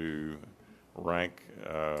to rank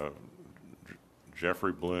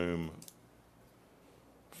Jeffrey Bloom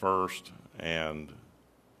first and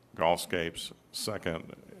Golfscapes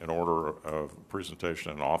second in order of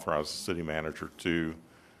presentation, and authorize the city manager to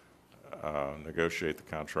negotiate the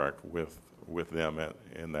contract with them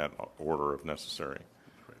in that order if necessary.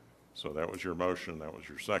 So that was your motion, that was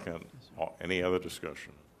your second. Any other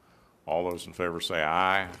discussion? All those in favor say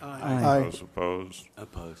aye. Aye. Those opposed?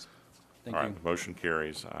 Opposed. Thank All you. right, the motion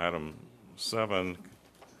carries. Item 7,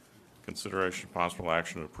 consideration of possible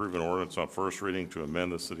action to approve an ordinance on first reading to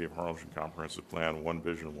amend the City of Harlingen Comprehensive Plan, One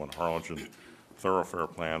Vision, One Harlingen Thoroughfare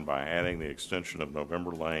Plan by adding the extension of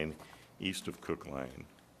November Lane east of Cook Lane.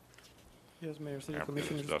 Yes, Mayor, City Applicant is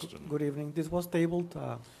Commissioners, Dustin. good evening. This was tabled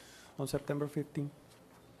on September 15.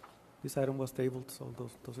 This item was tabled, so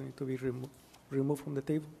those need to be removed from the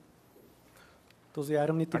table. Does the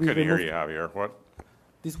item need I to be couldn't hear removed? you, Javier. What?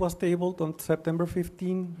 This was tabled on September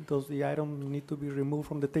 15. Does the item need to be removed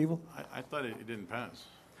from the table? I thought it didn't pass.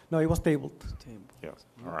 No, it was tabled. Yes.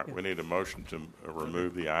 All right, we need a motion to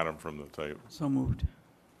remove the item from the table. So moved.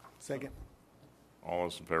 Second. All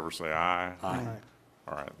those in favor say aye. Aye.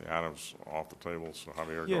 All right, the item's off the table, so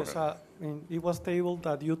Javier, go Yes, ahead. it was tabled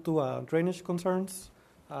due to drainage concerns.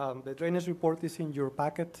 The drainage report is in your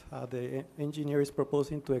packet. The engineer is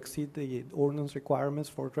proposing to exceed the ordinance requirements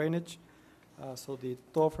for drainage. So the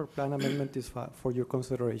thoroughfare plan amendment is for your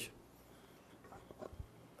consideration.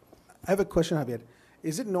 I have a question, Javier.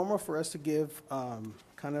 Is it normal for us to give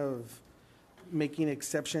kind of making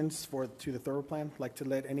exceptions to the thorough plan, like to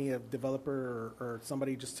let any developer or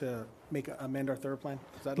somebody just to amend our thorough plan?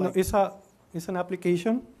 Is that No, like? it's an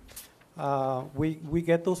application. We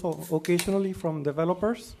get those occasionally from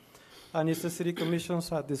developers, and it's the city commission's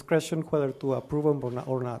discretion whether to approve them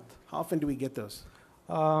or not. How often do we get those?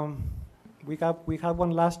 We had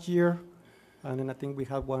one last year, and then I think we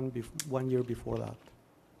had one 1 year before that.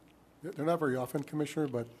 They're not very often, Commissioner,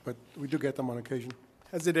 but we do get them on occasion.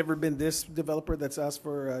 Has it ever been this developer that's asked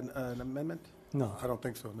for an amendment? No. I don't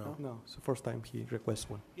think so, no. No, it's the first time he requests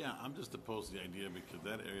one. Yeah, I'm just opposed to the idea because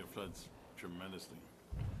that area floods tremendously.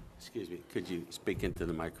 Excuse me, could you speak into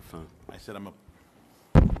the microphone? I said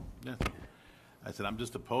I'm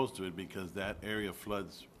just opposed to it because that area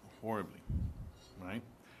floods horribly, right?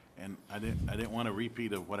 And I didn't want a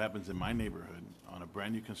repeat of what happens in my neighborhood on a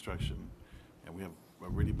brand new construction, and we have a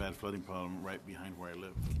really bad flooding problem right behind where I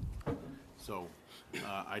live. So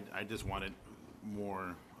I just wanted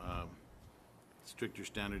more stricter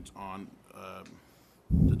standards on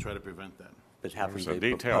to try to prevent that. But haven't There's a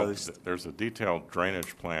they detailed, proposed? there's a detailed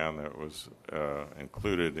drainage plan that was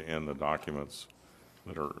included in the documents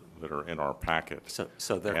that are in our packet.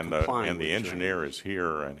 So they're And complying the with engineer is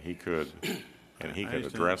here, and he could understand.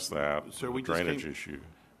 address that, Sir, the we just drainage came- issue.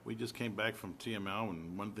 We just came back from TML,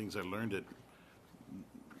 and one of the things I learned that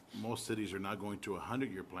most cities are now going to a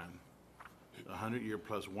 100-year plan, 100-year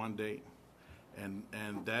plus 1 day. And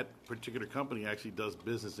that particular company actually does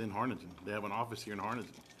business in Harlingen. They have an office here in Harlingen,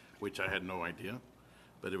 which I had no idea.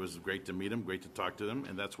 But it was great to meet them, great to talk to them,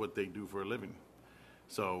 and that's what they do for a living.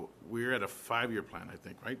 So we're at a 5-year plan, I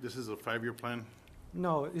think, right? This is a 5-year plan?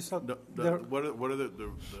 No, it's a,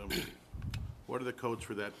 What are the codes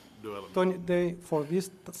for that development? for this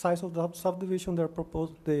size of the subdivision,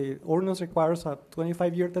 the ordinance requires a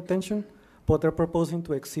 25-year detention, but they're proposing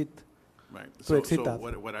to exceed Right. to exceed that.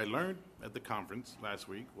 What I learned at the conference last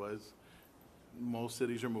week was most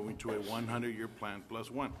cities are moving to a 100-year plan plus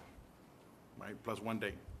one, right? Plus 1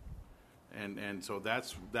 day. And so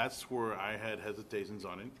that's where I had hesitations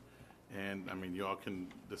on it. And I mean, y'all can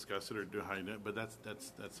discuss it or do how you do it, but that's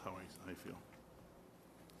how I feel.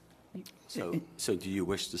 So do you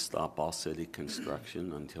wish to stop all city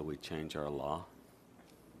construction until we change our law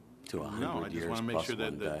to 100 No, I just years want to make plus sure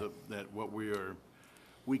 1 day? that what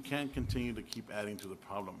we can't continue to keep adding to the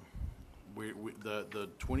problem. The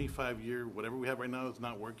 25-year, whatever we have right now is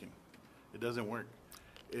not working. It doesn't work.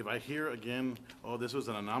 If I hear again, oh, this was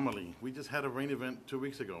an anomaly. We just had a rain event 2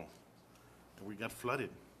 weeks ago, and we got flooded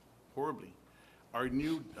horribly. Our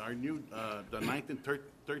new the 9th and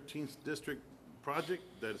 13th district project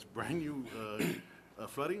that's brand new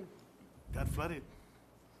flooding got flooded.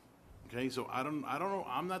 Okay, so I don't know.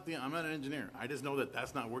 I'm not an engineer. I just know that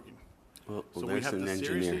that's not working. Well, So we there's have an to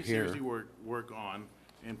engineer seriously here. work on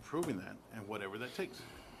improving that, and whatever that takes.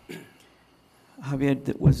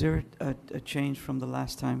 Javier, was there a change from the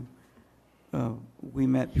last time we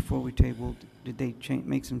met before we tabled? Did they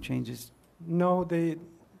make some changes? No,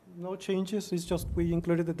 no changes. It's just we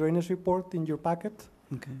included the drainage report in your packet.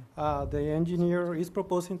 Okay. The engineer is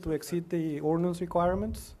proposing to exceed the ordinance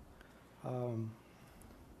requirements.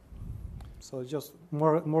 So just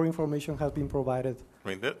more information has been provided. I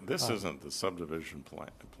mean, this isn't the subdivision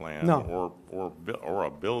plan No. or a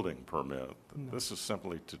building permit. No. This is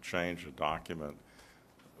simply to change a document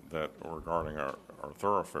that regarding our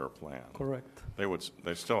thoroughfare plan. Correct.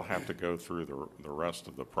 They still have to go through the rest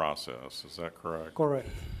of the process. Is that correct? Correct.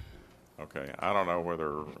 Okay. I don't know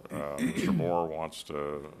whether Mr. Moore wants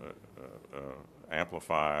to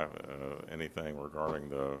amplify anything regarding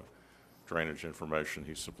the drainage information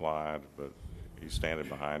he supplied, but he's standing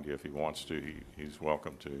behind you. If he wants to, he's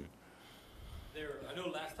welcome to. I know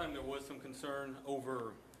last time there was some concern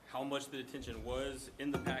over how much the detention was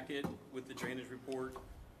in the packet with the drainage report.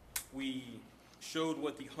 We showed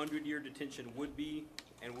what the 100-year detention would be,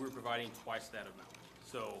 and we're providing twice that amount.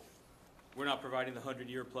 So we're not providing the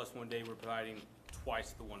 100-year plus 1 day, we're providing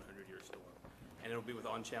twice the 100-year storm. And it'll be with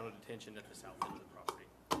on-channel detention at the south end of the property.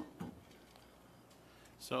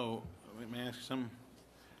 So, let me ask you something.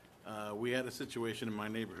 We had a situation in my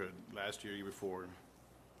neighborhood last year before,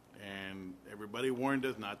 and everybody warned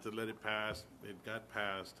us not to let it pass. It got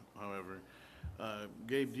passed, however.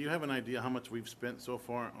 Gabe, do you have an idea how much we've spent so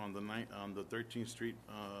far on the 13th Street,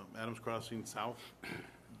 Adams Crossing South,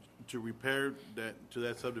 to repair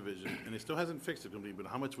that subdivision? And it still hasn't fixed it completely,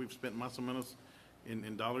 but how much we've spent más o menos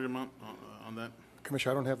in dollar amount on that?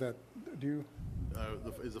 Commissioner, I don't have that. Do you?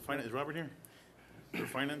 Is Robert here? For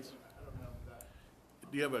finance?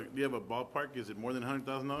 Do you have a ballpark? Is it more than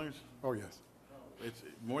 $100,000? Oh, yes. It's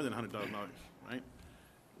more than $100,000, right?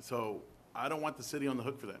 So I don't want the city on the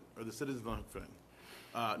hook for that, or the citizens on the hook for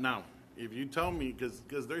that. Now, if you tell me, because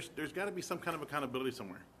there's got to be some kind of accountability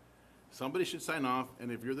somewhere. Somebody should sign off,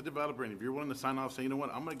 and if you're the developer, and if you're willing to sign off, say, you know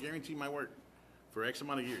what, I'm going to guarantee my work for X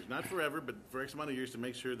amount of years. Not forever, but for X amount of years to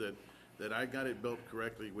make sure that I got it built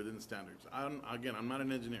correctly within the standards. Again, I'm not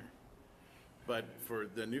an engineer. But for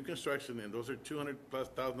the new construction, and those are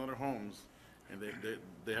 $200,000+ homes, and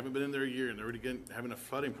they haven't been in there a year, and they're already having a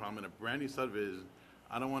flooding problem in a brand new subdivision.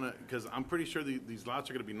 I don't want to, because I'm pretty sure these lots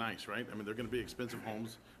are going to be nice, right? I mean, they're going to be expensive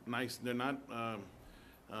homes, nice. They're not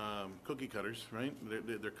cookie cutters, right?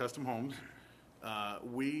 They're custom homes.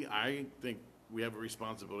 I think we have a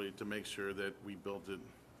responsibility to make sure that we build it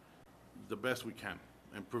the best we can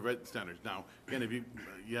and prevent standards. Now, again, if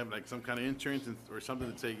you have like some kind of insurance or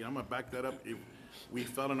something to say, I'm going to back that up. If we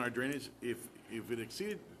fell in our drainage, if it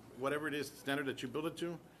exceeded whatever it is standard that you build it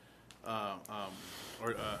to,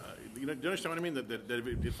 do you understand what I mean? That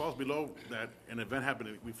if it falls below that, an event happened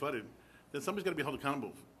and we flooded, then somebody's got to be held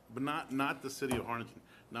accountable, but not the city of Harlingen,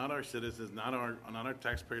 not our citizens, not our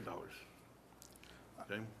taxpayer dollars.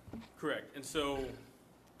 Okay. Correct. And so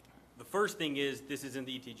the first thing is this is in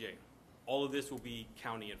the ETJ. All of this will be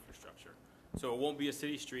county infrastructure. So it won't be a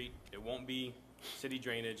city street. It won't be city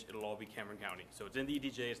drainage. It'll all be Cameron County. So it's in the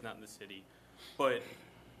ETJ. It's not in the city.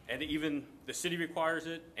 And even the city requires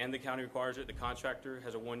it and the county requires it. The contractor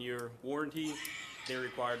has a 1-year warranty. They're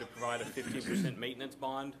required to provide a 15% maintenance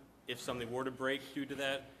bond if something were to break due to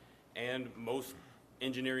that. And most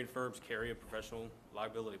engineering firms carry a professional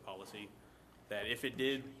liability policy that if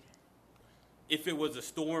it was a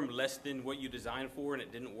storm less than what you designed for and it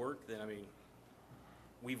didn't work, then, I mean,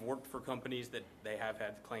 we've worked for companies that they have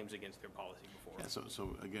had claims against their policy before. Yeah,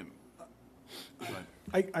 so again,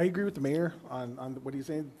 I agree with the mayor on what he's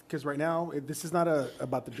saying, because right now, this is not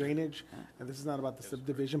about the drainage, and this is not about the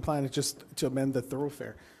subdivision plan, it's just to amend the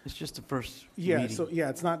thoroughfare. It's just the first Yeah, meeting. so, yeah,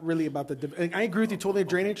 it's not really about I agree with you totally,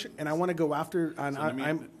 drainage, and I want to go after, So let me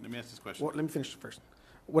ask this question. well, let me finish first.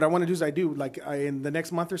 What I want to do is in the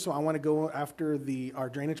next month or so, I want to go after our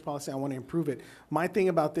drainage policy, I want to improve it. My thing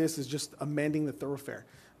about this is just amending the thoroughfare,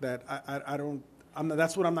 that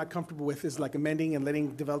that's what I'm not comfortable with, is like amending and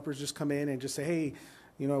letting developers just come in and just say, hey,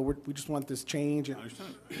 we just want this change. I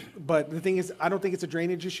understand. But the thing is, I don't think it's a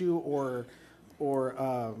drainage issue or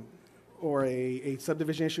a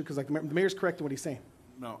subdivision issue, because like the mayor's correct in what he's saying.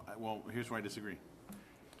 No, well, here's where I disagree.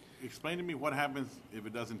 Explain to me what happens if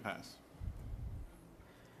it doesn't pass.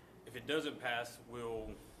 If it doesn't pass, we'll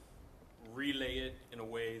relay it in a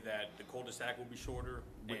way that the cul-de-sac will be shorter.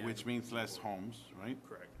 and- Which means less homes, right?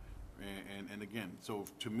 Correct. And again, so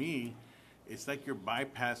to me, it's like you're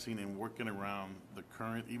bypassing and working around the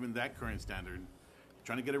current, even that current standard,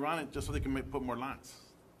 trying to get around it just so they can put more lots.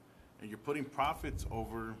 And you're putting profits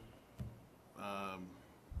over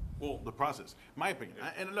the process. My opinion.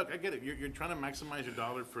 And look, I get it. You're trying to maximize your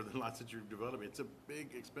dollar for the lots that you're developing. It's a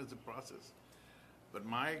big, expensive process. But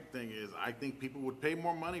my thing is, I think people would pay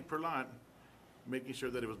more money per lot, making sure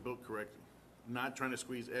that it was built correctly, not trying to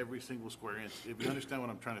squeeze every single square inch, if you understand what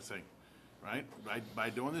I'm trying to say, right? By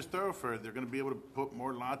doing this thoroughfare, they're gonna be able to put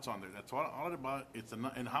more lots on there. That's all it's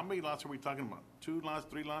about. And how many lots are we talking about? 2 lots,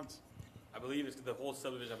 3 lots? I believe it's, the whole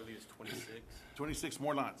subdivision, I believe is 26. 26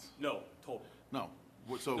 more lots? No, total. No.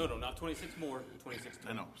 So. No, not 26 more, 26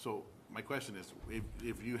 total. I know. So my question is,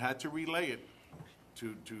 if you had to relay it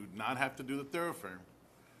to not have to do the thoroughfare,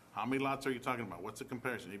 how many lots are you talking about? What's the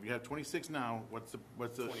comparison? If you have 26 now, what's the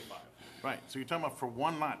 25. Right. So you're talking about for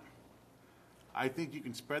one lot. I think you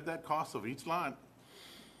can spread that cost of each lot.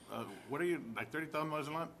 What are you, like $30,000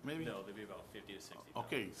 a lot, maybe? No, they'd be about 50 to 60.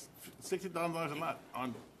 Okay, $60,000 a lot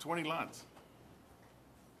on 20 lots.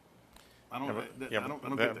 I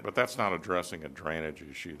don't get that. But that's not addressing a drainage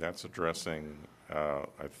issue. That's addressing a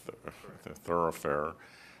thoroughfare.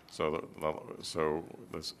 So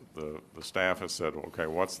the staff has said, okay,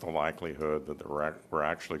 what's the likelihood that we're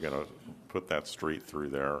actually going to put that street through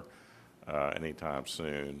there anytime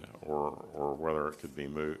soon, or whether it could be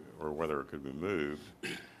moved,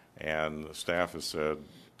 and the staff has said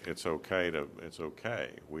it's okay.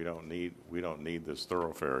 We don't need this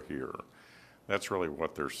thoroughfare here. That's really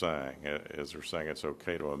what they're saying. Is they're saying it's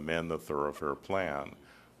okay to amend the thoroughfare plan.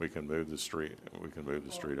 We can move the street.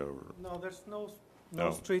 Over. No, there's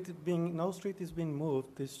no street is being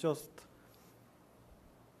moved. It's just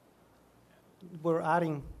we're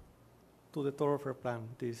adding to the thoroughfare plan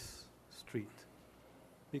this street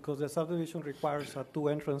because the subdivision requires 2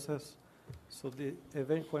 entrances. So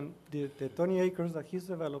when the 20 acres that he's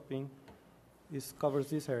developing covers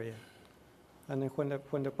this area, and then when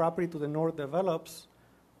the property to the north develops,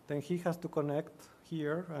 then he has to connect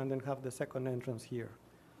here and then have the second entrance here.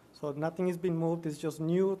 So nothing is being moved. It's just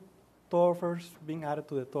new thoroughfares being added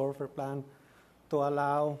to the thoroughfare plan to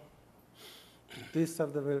allow this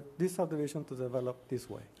subdivision to develop this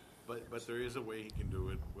way. But there is a way he can do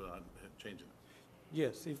it without changing it.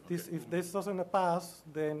 Yes, if this doesn't pass,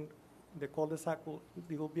 then the cul-de-sac will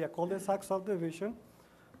be a cul-de-sac subdivision.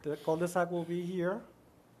 The cul-de-sac will be here,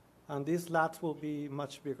 and these lots will be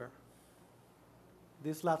much bigger.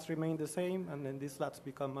 These lots remain the same, and then these lots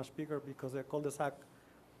become much bigger because the cul-de-sac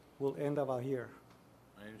will end about here.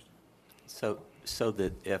 I understand. So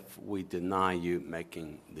that if we deny you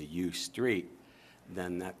making the U street,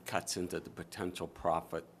 then that cuts into the potential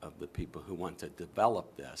profit of the people who want to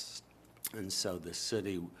develop this. And so the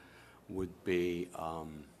city would be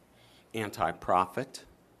anti-profit,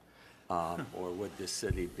 or would the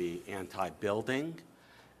city be anti-building?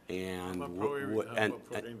 And,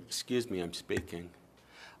 excuse me, I'm speaking.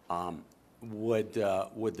 Would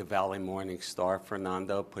the Valley Morning Star,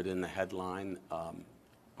 Fernando, put in the headline,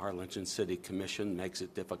 Harlingen City Commission makes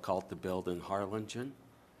it difficult to build in Harlingen?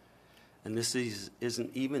 And this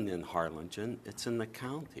isn't even in Harlingen, it's in the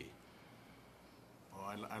county.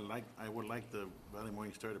 Oh, I would like the Valley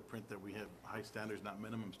Morning Star to print that we have high standards, not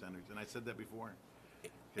minimum standards, and I said that before.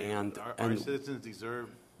 Okay? And our citizens deserve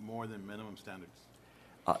more than minimum standards.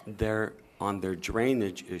 They're on their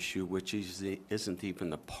drainage issue, which isn't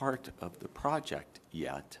even a part of the project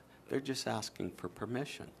yet. They're just asking for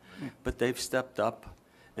permission. But they've stepped up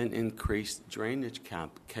and increased drainage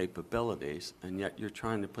capabilities, and yet you're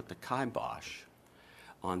trying to put the kibosh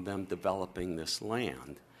on them developing this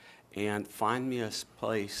land. And find me a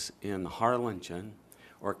place in Harlingen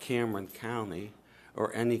or Cameron County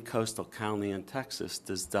or any coastal county in Texas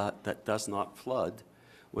that does not flood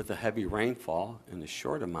with a heavy rainfall in a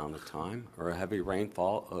short amount of time or a heavy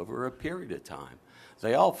rainfall over a period of time.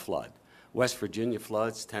 They all flood. West Virginia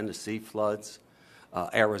floods, Tennessee floods,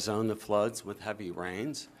 Arizona floods with heavy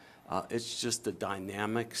rains. It's just the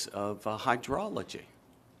dynamics of hydrology.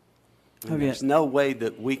 And there's no way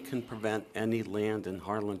that we can prevent any land in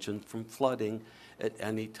Harlingen from flooding at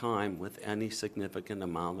any time with any significant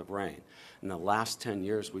amount of rain. In the last 10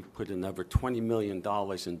 years, we've put in over $20 million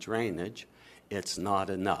in drainage. It's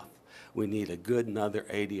not enough. We need a good another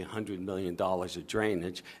 $80, $100 million of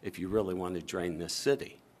drainage if you really want to drain this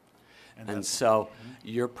city. And so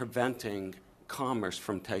you're preventing commerce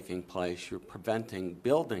from taking place. You're preventing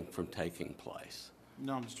building from taking place.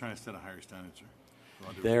 No, I'm just trying to set a higher standard,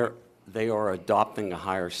 sir. They are adopting a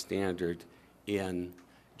higher standard in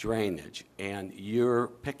drainage, and you're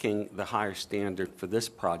picking the higher standard for this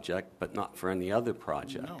project, but not for any other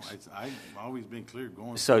projects. No, I've always been clear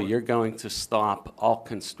going So forward. you're going to stop all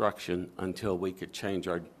construction until we could change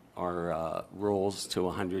our rules to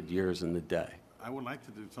 100 years in the day. I would like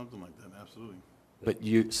to do something like that, absolutely. But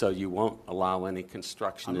so you won't allow any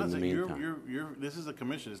construction in the meantime? This is a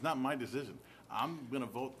commission. It's not my decision. I'm going to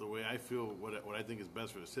vote the way I feel, what I think is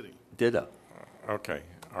best for the city. Ditto. Okay,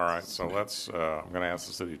 all right, so let's, I'm going to ask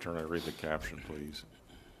the city attorney to read the caption, please.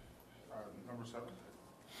 Number 7,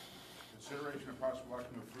 consideration of possible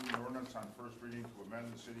action to approve an ordinance on first reading to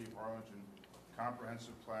amend the City of Harlingen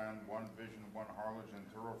Comprehensive Plan, One Vision, One Harlingen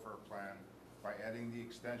Thoroughfare Plan by adding the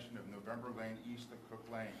extension of November Lane east of Cook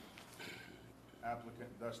Lane. Applicant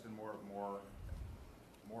Dustin Moore of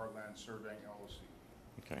Moorland Surveying LLC.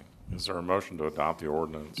 Okay, is there a motion to adopt the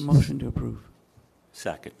ordinance? Motion to approve.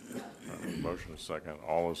 Second. Motion is second.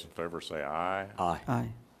 All those in favor say aye. Aye. Aye.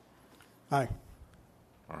 Aye.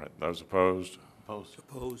 All right, those opposed? Opposed.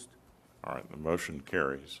 Opposed. All right, the motion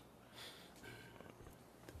carries.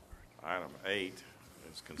 Item 8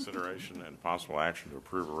 is consideration and possible action to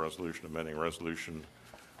approve a resolution amending resolution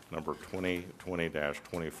number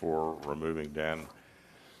 2020-24, removing Dan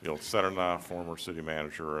Sedana, former city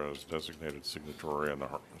manager, as designated signatory on the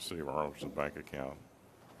City of Harlingen bank account.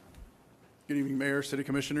 Good evening, Mayor, City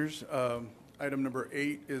Commissioners. Item number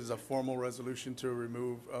 8 is a formal resolution to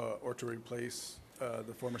remove or to replace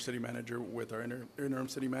the former city manager with our interim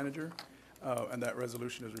city manager, and that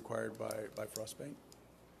resolution is required by Frost Bank.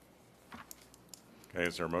 Okay,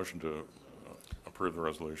 is there a motion to approve the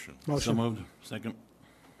resolution? Motion. So moved. Second.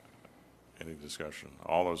 Any discussion?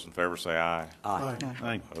 All those in favor say aye. Aye.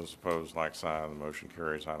 Aye. Those opposed, like sign. The motion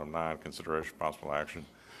carries. Item 9, consideration possible action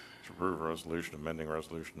to approve a resolution amending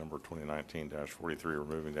resolution number 2019-43,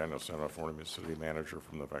 removing Daniel Sedana, former city manager,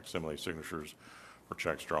 from the facsimile signatures for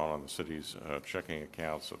checks drawn on the city's checking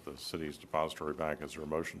accounts at the city's depository bank. Is there a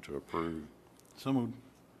motion to approve? So moved.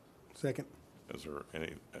 Second. Is there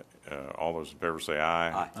any, all those in favor say aye.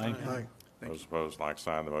 Aye. Aye. Aye. Those opposed, like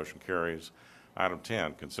sign. The motion carries. Item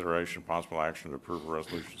 10, consideration possible action to approve a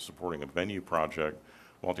resolution supporting a venue project,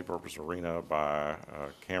 multipurpose arena by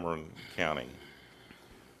Cameron County.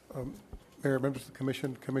 Mayor, members of the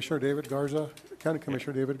commission, Commissioner David Garza, County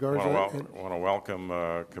Commissioner David Garza. Want to welcome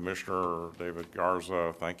Commissioner David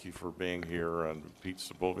Garza. Thank you for being here. And Pete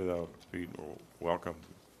Sepulveda, Pete, welcome.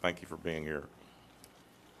 Thank you for being here.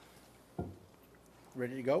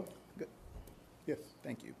 Ready to go? Good. Yes,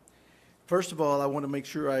 thank you. First of all, I want to make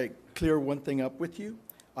sure I clear one thing up with you.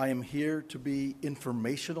 I am here to be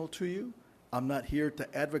informational to you. I'm not here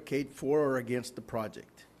to advocate for or against the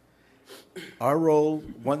project. Our role,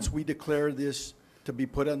 once we declare this to be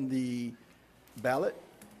put on the ballot,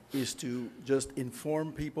 is to just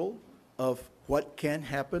inform people of what can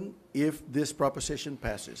happen if this proposition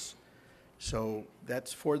passes. So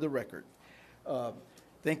that's for the record.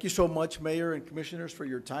 Thank you so much, Mayor and Commissioners, for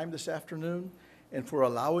your time this afternoon and for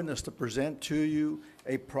allowing us to present to you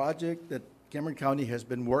a project that Cameron County has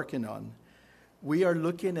been working on. We are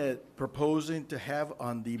looking at proposing to have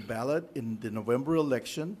on the ballot in the November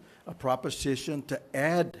election a proposition to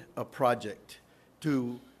add a project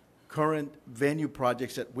to current venue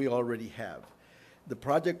projects that we already have. The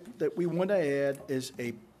project that we want to add is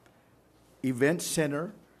a event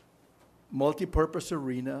center, multipurpose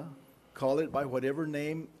arena, call it by whatever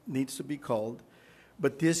name needs to be called,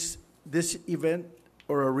 but this event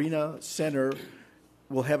or arena center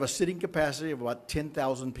will have a sitting capacity of about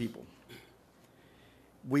 10,000 people.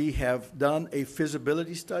 We have done a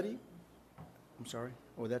feasibility study. I'm sorry.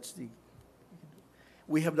 Oh, that's the.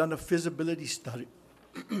 We have done a feasibility study.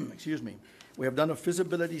 Excuse me. We have done a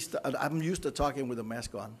feasibility study. I'm used to talking with a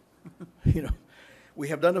mask on. You know, we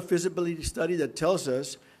have done a feasibility study that tells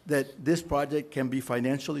us that this project can be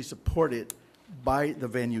financially supported by the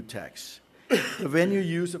venue tax. The venue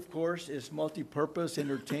use, of course, is multi-purpose,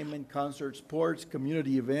 entertainment, concerts, sports,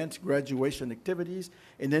 community events, graduation activities,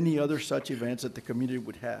 and any other such events that the community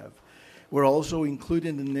would have. We're also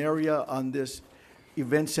including an area on this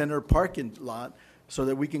event center parking lot so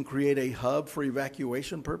that we can create a hub for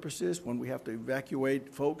evacuation purposes when we have to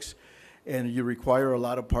evacuate folks, and you require a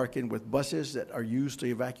lot of parking with buses that are used to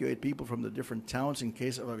evacuate people from the different towns in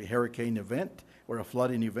case of a hurricane event or a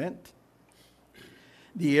flooding event.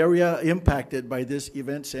 The area impacted by this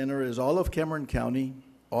event center is all of Cameron County,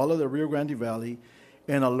 all of the Rio Grande Valley,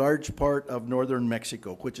 and a large part of northern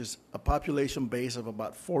Mexico, which is a population base of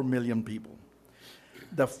about 4 million people.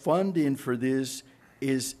 The funding for this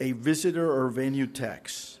is a visitor or venue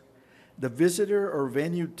tax. The visitor or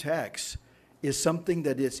venue tax is something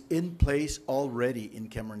that is in place already in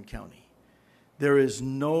Cameron County. There is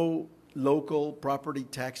no local property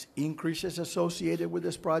tax increases associated with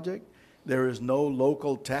this project. There is no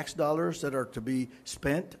local tax dollars that are to be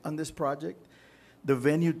spent on this project. The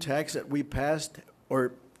venue tax that we passed,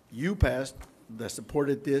 or you passed, that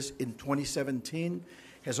supported this in 2017,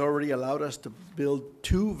 has already allowed us to build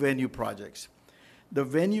 2 venue projects. The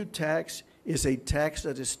venue tax is a tax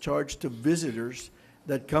that is charged to visitors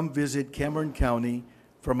that come visit Cameron County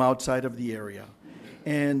from outside of the area.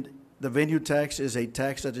 And the venue tax is a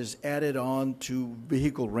tax that is added on to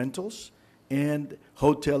vehicle rentals and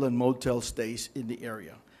hotel and motel stays in the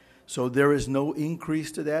area. So there is no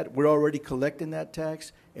increase to that. We're already collecting that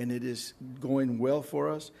tax, and it is going well for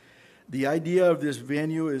us. The idea of this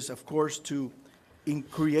venue is, of course, to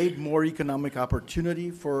create more economic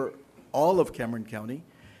opportunity for all of Cameron County.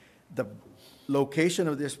 The location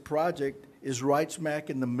of this project is right smack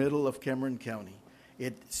in the middle of Cameron County.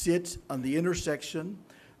 It sits on the intersection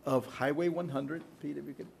of Highway 100. Pete, if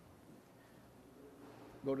you could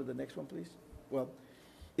go to the next one, please. Well,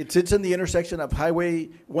 it sits in the intersection of Highway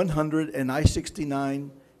 100 and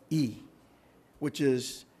I-69E, which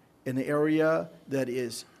is an area that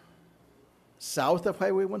is south of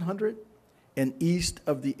Highway 100 and east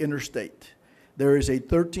of the interstate. There is a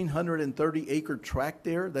 1,330-acre tract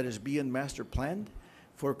there that is being master planned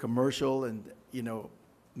for commercial and,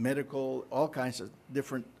 medical, all kinds of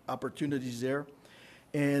different opportunities there.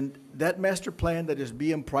 And that master plan that is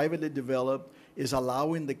being privately developed is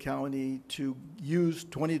allowing the county to use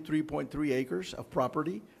 23.3 acres of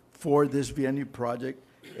property for this venue project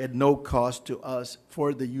at no cost to us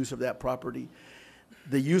for the use of that property.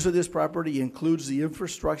 The use of this property includes the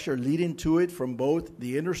infrastructure leading to it from both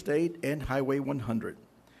the interstate and Highway 100.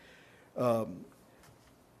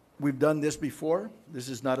 We've done this before. This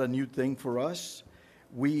is not a new thing for us.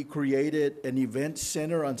 We created an event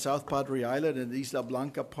center on South Padre Island in Isla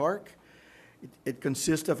Blanca Park. It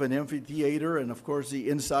consists of an amphitheater and, of course, the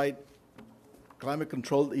inside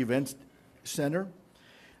climate-controlled events center.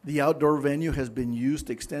 The outdoor venue has been used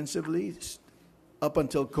extensively up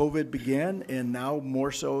until COVID began, and now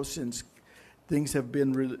more so since things have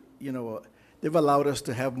been, they've allowed us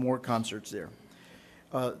to have more concerts there.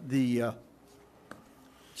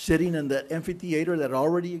 Sitting in that amphitheater that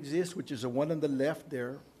already exists, which is the one on the left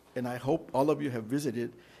there, and I hope all of you have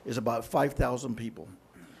visited, is about 5,000 people.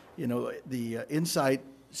 The inside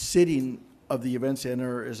sitting of the event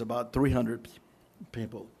center is about 300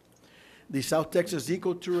 people. The South Texas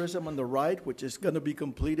Ecotourism on the right, which is going to be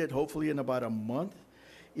completed hopefully in about a month,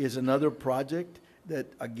 is another project that,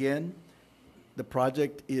 again, the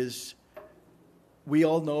project is, we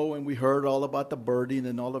all know and we heard all about the birding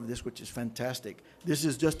and all of this, which is fantastic. This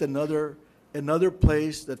is just another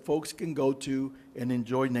place that folks can go to and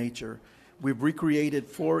enjoy nature. We've recreated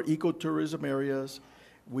 4 ecotourism areas.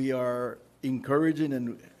 We are encouraging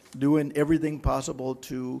and doing everything possible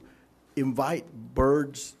to invite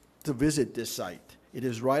birds to visit this site. It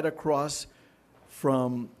is right across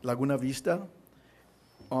from Laguna Vista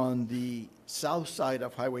on the south side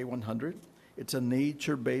of Highway 100. It's a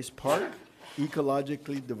nature-based park,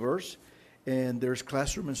 ecologically diverse, and there's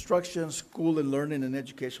classroom instruction, school and learning and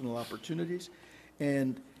educational opportunities.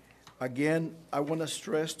 And again, I want to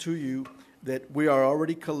stress to you that we are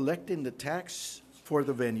already collecting the tax for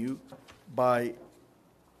the venue by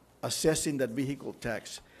assessing that vehicle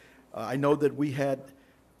tax. I know that we had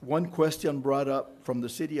one question brought up from the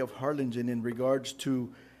city of Harlingen in regards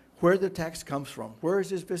to where the tax comes from. Where is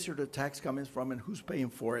this visitor tax coming from and who's paying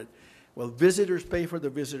for it? Well, visitors pay for the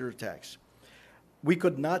visitor tax. We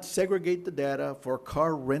could not segregate the data for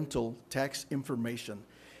car rental tax information.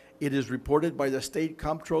 It is reported by the State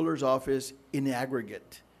Comptroller's Office in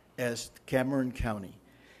aggregate as Cameron County.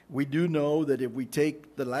 We do know that if we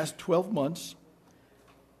take the last 12 months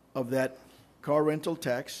of that car rental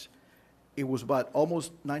tax, it was about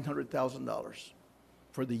almost $900,000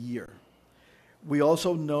 for the year. We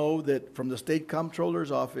also know that from the State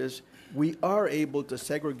Comptroller's Office, we are able to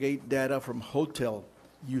segregate data from hotel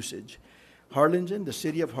usage. Harlingen, the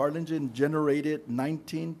city of Harlingen generated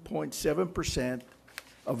 19.7%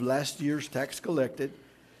 of last year's tax collected,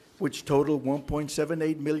 which totaled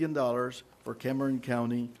 $1.78 million for Cameron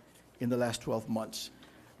County in the last 12 months.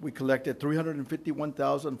 We collected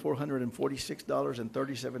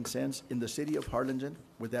 $351,446.37 in the city of Harlingen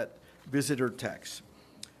with that visitor tax.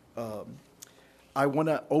 I want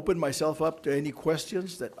to open myself up to any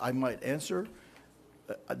questions that I might answer.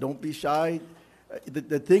 Don't be shy.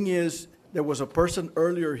 The thing is, there was a person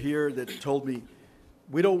earlier here that told me,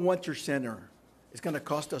 we don't want your center. It's going to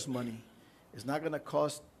cost us money. It's not going to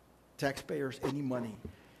cost taxpayers any money.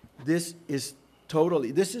 This is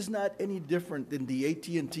not any different than the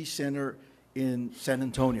AT&T Center in San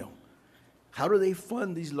Antonio. How do they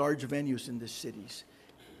fund these large venues in the cities?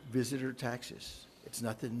 Visitor taxes. It's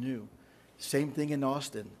nothing new. Same thing in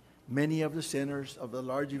Austin. Many of the centers, of the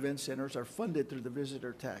large event centers, are funded through the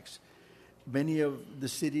visitor tax. Many of the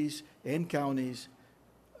cities and counties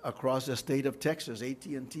across the state of Texas,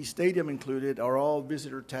 AT&T Stadium included, are all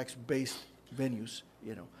visitor tax-based venues.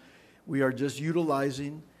 We are just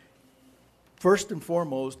utilizing, first and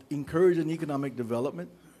foremost, encouraging economic development,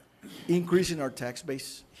 increasing our tax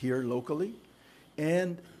base here locally,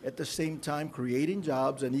 and at the same time creating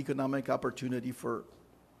jobs and economic opportunity for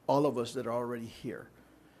all of us that are already here.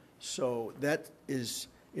 So that is,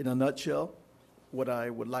 in a nutshell, what I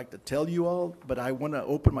would like to tell you all, but I want to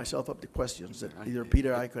open myself up to questions that either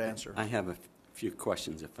Peter or I could answer. I have a few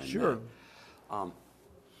questions, if I may. Sure.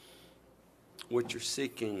 What you're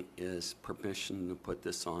seeking is permission to put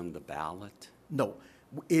this on the ballot? No,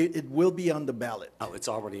 it will be on the ballot. Oh, it's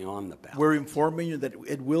already on the ballot. We're informing you that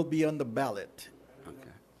it will be on the ballot.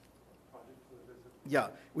 Okay. Yeah,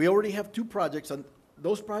 we already have two projects.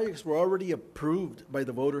 Those projects were already approved by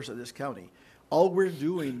the voters of this county. All we're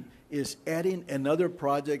doing is adding another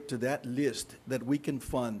project to that list that we can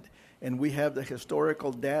fund. And we have the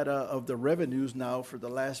historical data of the revenues now for the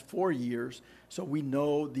last 4 years, so we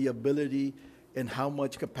know the ability and how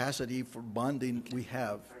much capacity for bonding we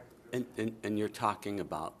have. And you're talking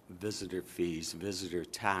about visitor fees, visitor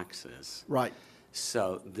taxes. Right.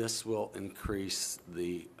 So this will increase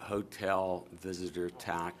the hotel visitor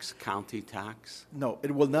tax, county tax? No,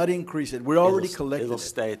 it will not increase it. We're already collecting it. It'll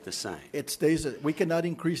stay at the same? It stays, we cannot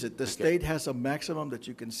increase it. The Okay. state has a maximum that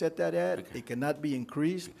you can set that at. Okay. It cannot be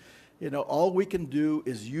increased. All we can do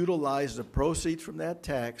is utilize the proceeds from that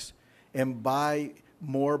tax and buy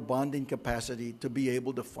more bonding capacity to be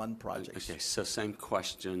able to fund projects. Okay, so same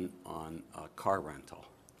question on car rental.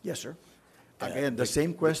 Yes, sir. Again, the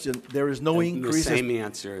same question. There is no increase. The same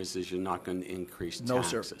answer is you're not going to increase No,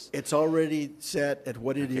 taxes. sir. It's already set at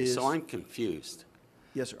what it Okay, is. so I'm confused.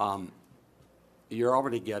 Yes, sir. You're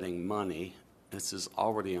already getting money. This is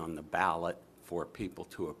already on the ballot for people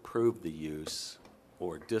to approve the use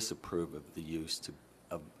or disapprove of the use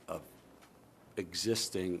of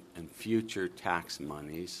existing and future tax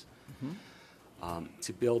monies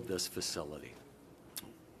to build this facility.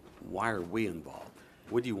 Why are we involved?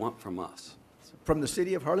 What do you want from us? From the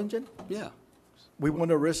city of Harlingen? Yeah. We want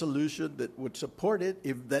a resolution that would support it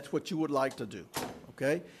if that's what you would like to do,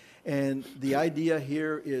 okay? And the idea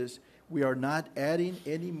here is we are not adding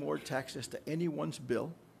any more taxes to anyone's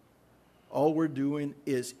bill. All we're doing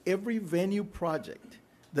is every venue project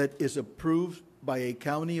that is approved by a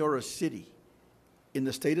county or a city in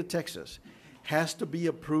the state of Texas has to be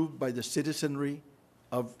approved by the citizenry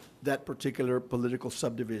of that particular political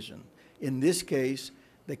subdivision. In this case,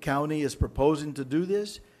 the county is proposing to do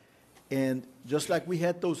this, and just like we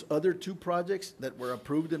had those other two projects that were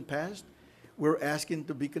approved and passed, we're asking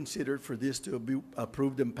to be considered for this to be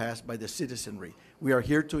approved and passed by the citizenry. We are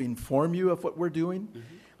here to inform you of what we're doing.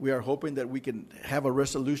 We are hoping that we can have a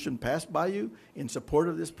resolution passed by you in support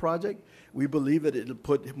of this project. We believe that it'll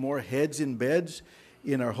put more heads in beds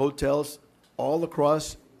in our hotels all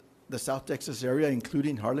across the South Texas area,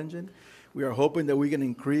 including Harlingen. We are hoping that we can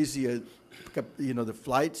increase the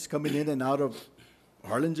flights coming in and out of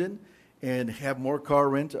Harlingen and have more car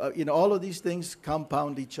rent. All of these things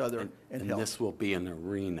compound each other and help. This will be an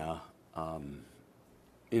arena,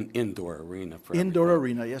 indoor arena for Indoor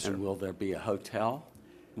everybody. arena, yes, sir. And will there be a hotel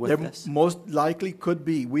with There this? most likely could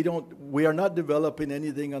be. We are not developing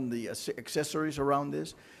anything on the accessories around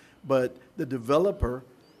this, but the developer,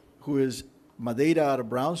 who is Madeira out of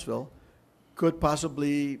Brownsville, could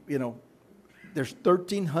possibly, there's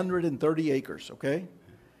 1,330 acres, okay?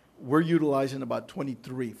 We're utilizing about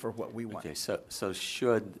 23 for what we want. Okay, so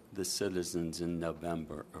should the citizens in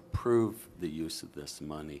November approve the use of this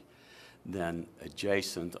money, then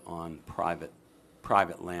adjacent on private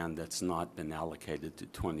private land that's not been allocated to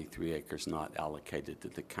 23 acres, not allocated to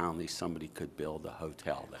the county, somebody could build a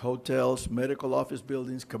hotel there. Hotels, medical office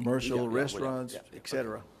buildings, commercial, Yeah, whatever. restaurants, Yeah. et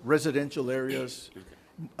cetera. Residential areas,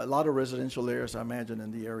 a lot of residential areas, I imagine,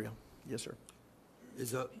 in the area. Yes, sir.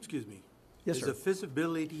 Excuse me. Yes, Is sir. a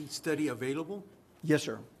feasibility study available? Yes,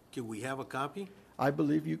 sir. Can we have a copy? I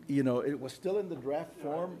believe you know, it was still in the draft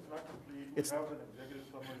form. It's,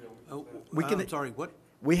 Oh, We can- I'm sorry, what?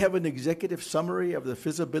 we have an executive summary of the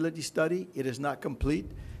feasibility study. It is not complete.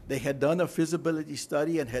 They had done a feasibility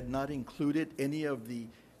study and had not included any of the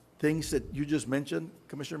things that you just mentioned,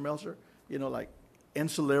 Commissioner Melzer, you know, like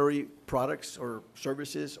ancillary products or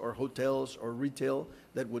services or hotels or retail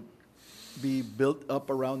that would be built up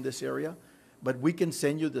around this area. But we can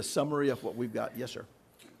send you the summary of what we've got. Yes, sir.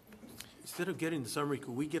 Instead of getting the summary,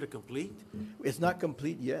 could we get a complete? It's not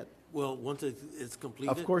complete yet. Well, once it's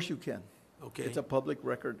completed? Of course you can. Okay. It's a public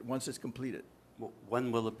record once it's completed.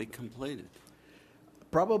 When will it be completed?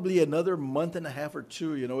 Probably another month and a half or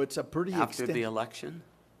two, you know, it's a pretty After the extensive. election?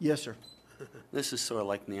 Yes, sir. This is sort of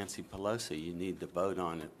like Nancy Pelosi. You need to vote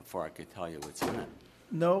on it before I could tell you what's in it.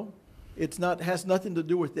 No, it's not, has nothing to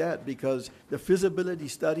do with that because the feasibility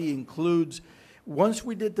study includes, once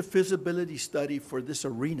we did the feasibility study for this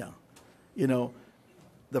arena, you know,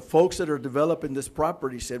 the folks that are developing this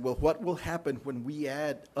property said, well, what will happen when we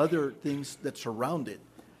add other things that surround it?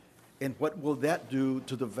 And what will that do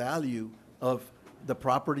to the value of the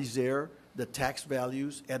properties there, the tax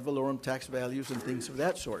values, ad valorem tax values, and things of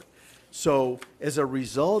that sort? So as a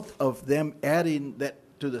result of them adding that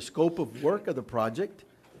to the scope of work of the project,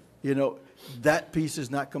 you know, that piece is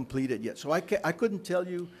not completed yet. So I couldn't tell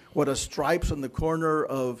you what a stripes on the corner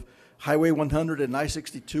of Highway 100 and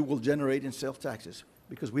I-62 will generate in sales taxes,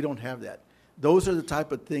 because we don't have that. Those are the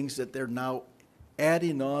type of things that they're now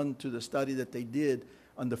adding on to the study that they did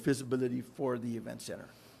on the feasibility for the event center.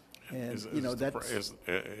 And, Is- you know, is the pro- that's,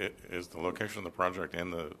 Is the location of the project in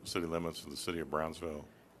the city limits of the city of Brownsville?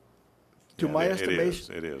 to Yeah, my it is.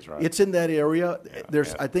 estimation. It is, right? It's in that area. There's,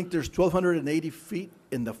 yeah. I think there's 1,280 feet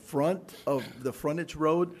in the front of the frontage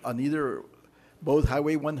road on either, both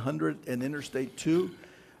Highway 100 and Interstate 2.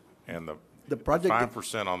 And The project.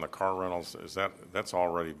 5% on the car rentals, that's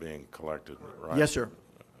already being collected, right? Yes, sir.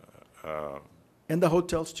 And the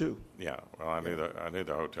hotels too. Yeah, well, I knew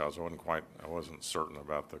the hotels. I wasn't certain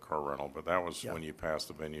about the car rental, but that was Yeah. when you passed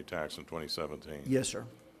the venue tax in 2017. Yes, sir.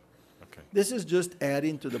 Okay. This is just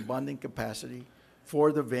adding to the bonding capacity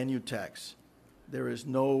for the venue tax. There is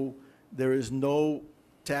no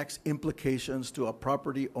tax implications to a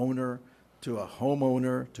property owner, to a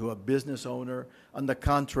homeowner, to a business owner. On the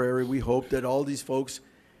contrary, we hope that all these folks,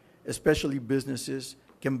 especially businesses,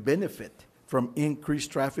 can benefit from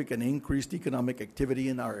increased traffic and increased economic activity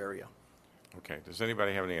in our area. Okay, does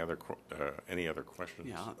anybody have any other questions?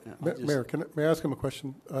 Yeah. Mayor, may I ask him a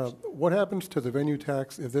question? What happens to the venue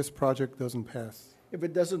tax if this project doesn't pass? If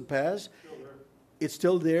it doesn't pass, it's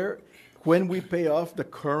still there. When we pay off the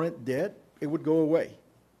current debt, it would go away.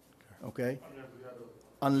 Okay?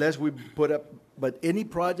 Unless we put up, but any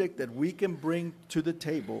project that we can bring to the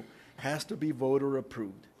table has to be voter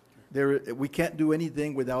approved. We can't do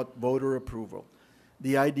anything without voter approval.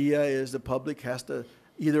 The idea is the public has to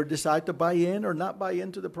either decide to buy in or not buy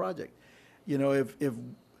into the project. You know, if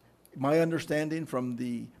my understanding from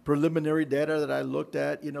the preliminary data that I looked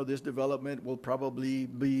at, you know, this development will probably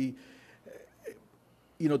be,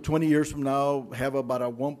 you know, 20 years from now, have about a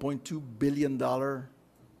 $1.2 billion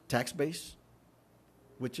tax base,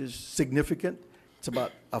 which is significant. It's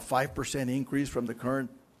about a 5% increase from the current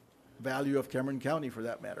value of Cameron County, for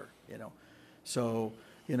that matter, you know. So,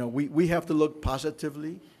 you know, we have to look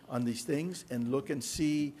positively on these things and look and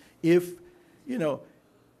see if, you know,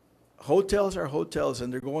 hotels are hotels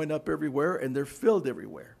and they're going up everywhere and they're filled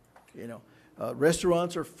everywhere, you know.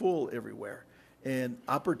 Restaurants are full everywhere. And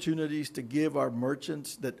opportunities to give our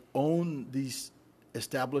merchants that own these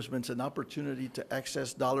establishments an opportunity to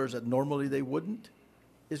access dollars that normally they wouldn't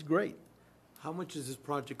is great. How much is this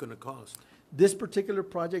project going to cost? This particular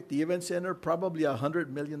project, the event center, probably $100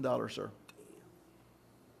 million, sir.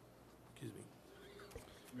 Excuse me.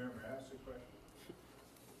 Mayor, may I ask a question?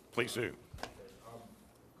 Please do.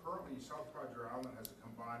 Currently, South Padre Island has a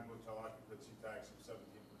combined hotel occupancy tax of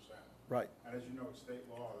 17%. Right. And as you know, it's state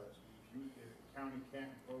law that if the county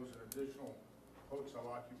can't impose an additional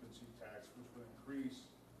hotel occupancy tax, which would increase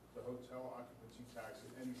the hotel occupancy tax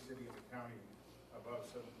in any city in the county above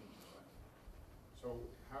 17%. So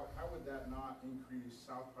how would that not increase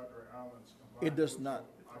South Padre Island's combined? It does not.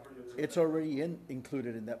 occupancy It's tax? already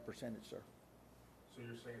included in that percentage, sir. So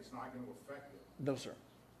you're saying it's not going to affect it? No, sir.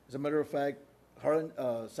 As a matter of fact,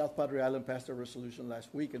 South Padre Island passed a resolution last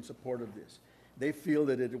week in support of this. They feel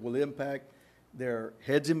that it will impact their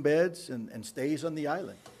heads in beds and stays on the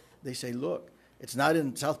island. They say, look, it's not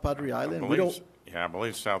in South Padre Island. We don't. Yeah, I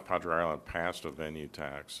believe South Padre Island passed a venue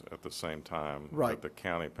tax at the same time Right. that the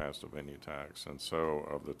county passed a venue tax. And so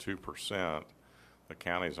of the 2%, the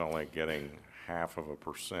county's only getting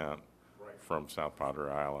 0.5% from South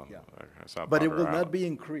Padre Island. Yeah. South But it Padre will Island. not be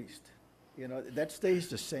increased. You know, that stays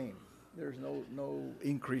the same. There's no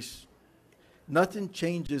increase. Nothing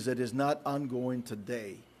changes that is not ongoing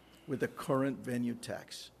today with the current venue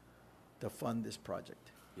tax to fund this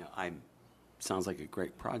project. Yeah, sounds like a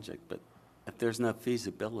great project, but if there's no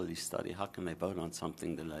feasibility study, how can they vote on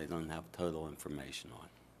something that they don't have total information on?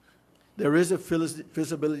 There is a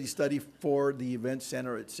feasibility study for the event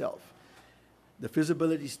center itself. The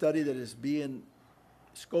feasibility study that is being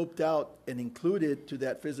scoped out and included to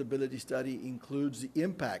that feasibility study includes the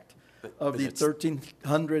impact of but the it's-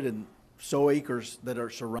 1,300 and so acres that are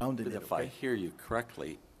surrounding But it. if I okay? hear you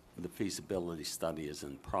correctly, the feasibility study is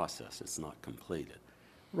in process, it's not completed.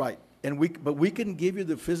 Right, but we can give you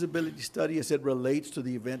the feasibility study as it relates to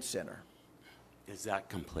the event center. Is that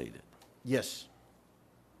completed? Yes.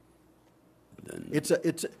 Then It's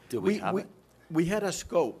Do we have it? We had a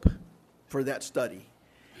scope for that study.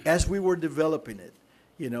 As we were developing it,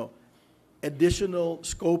 you know, additional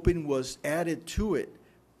scoping was added to it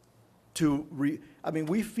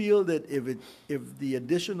we feel that if the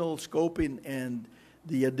additional scoping and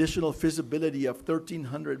the additional feasibility of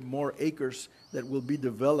 1,300 more acres that will be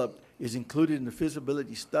developed is included in the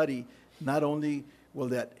feasibility study, not only will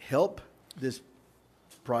that help this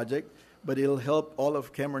project, but it'll help all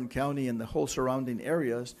of Cameron County and the whole surrounding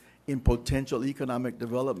areas in potential economic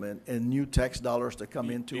development and new tax dollars to come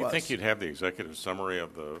into Do you us. think you'd have the executive summary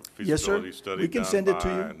of the Yes, sir. feasibility study We can done send it to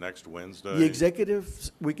by you. next Wednesday? The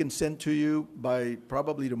executives, we can send to you by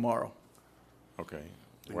probably tomorrow. Okay.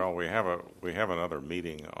 Well, we have another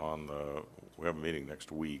meeting we have a meeting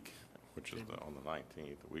next week, which is on the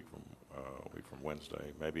 19th, a week from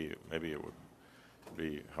Wednesday. Maybe it would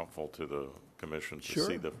be helpful to the commission to Sure.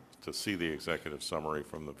 see the executive summary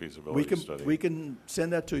from the feasibility study. We can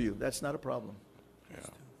send that to you. That's not a problem. Yeah,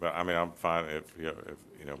 but I mean, I'm fine if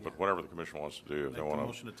but whatever the commission wants to do, if they Make the want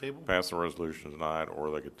motion to table? pass the resolution tonight,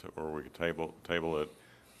 or we could table it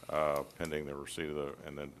pending the receipt of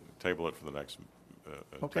and then table it for the next.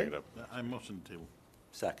 Okay. Take it up. I motion to table.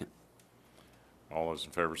 Second. All those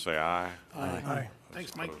in favor say aye. Aye. Aye. Those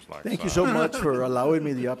Thanks, Mike. opposed, like Thank you sign. so much for allowing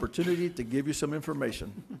me the opportunity to give you some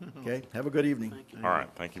information. Okay? Have a good evening. All right,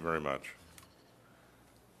 thank you very much.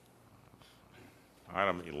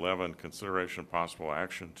 Item 11, consideration of possible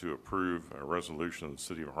action to approve a resolution of the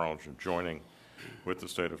City of Harlingen joining with the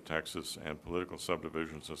state of Texas and political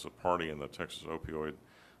subdivisions as a party in the Texas opioid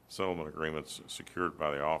settlement agreements secured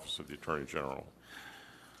by the Office of the Attorney General.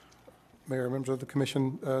 Mayor, members of the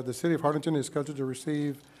commission, the city of Harlingen is scheduled to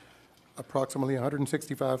receive approximately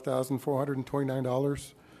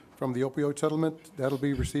 $165,429 from the opioid settlement. That'll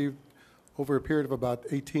be received over a period of about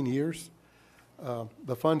 18 years.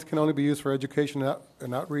 The funds can only be used for education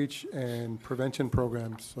and outreach and prevention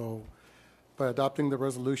programs. So by adopting the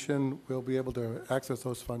resolution, we'll be able to access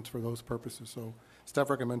those funds for those purposes. So staff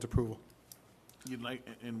recommends approval.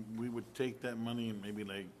 And we would take that money and maybe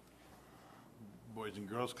like Boys and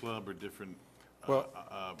Girls Club or different. Well,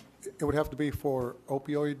 it would have to be for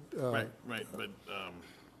opioid. Right, but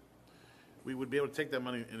we would be able to take that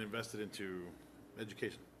money and invest it into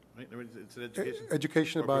education, right? It's an education.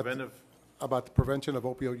 Education Or about preventive. about the prevention of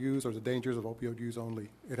opioid use or the dangers of opioid use only.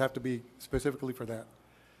 It'd have to be specifically for that.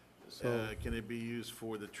 So Can it be used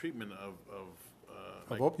for the treatment of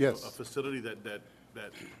yes. a facility that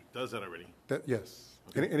does that already? that, yes.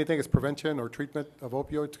 Okay. Anything that's prevention or treatment of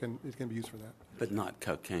opioids can be used for that. But not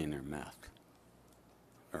cocaine or meth?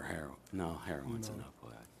 Or heroin? No, heroin's an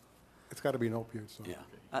opioid. It's got to be an opioid. So Yeah.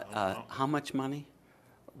 How much money?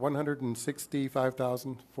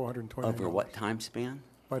 $165,420. Over what time span?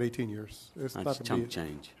 About 18 years. It's That's not gonna chunk be,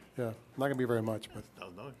 change. Yeah, not going to be very much, but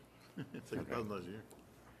 $1,000. It's like $1,000 a year.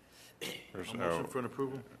 There's A motion for an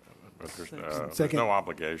approval? But there's Second. no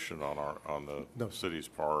obligation on the No. city's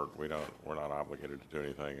part. We're not obligated to do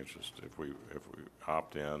anything. It's just if we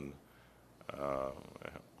opt in,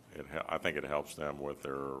 I think it helps them with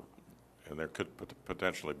and there could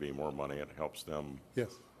potentially be more money. It helps them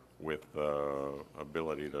yes. with the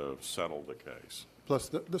ability to settle the case. Plus,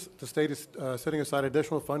 the state is setting aside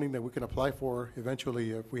additional funding that we can apply for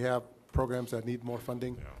eventually if we have programs that need more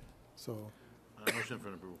funding. Yeah. So Motion for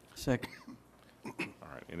an approval. Second. All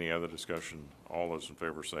right, any other discussion? All those in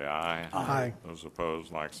favor say aye. Aye. Those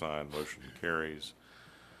opposed, like sign, motion carries.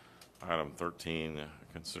 Item 13,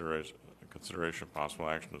 consideration of possible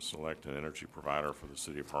action to select an energy provider for the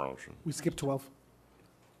city of Harlingen. We skipped 12.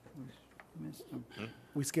 Missed them.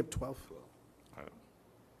 We skipped 12.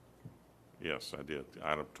 Yes, I did.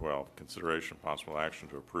 Item 12, consideration of possible action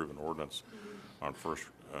to approve an ordinance on first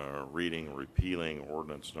reading repealing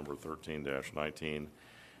ordinance number 13-19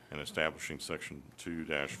 and establishing section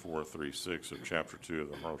 2-436 of chapter 2 of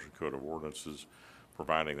the Harlingen Code of Ordinances,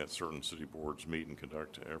 providing that certain city boards meet and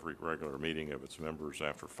conduct every regular meeting of its members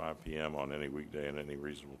after 5 p.m. on any weekday and any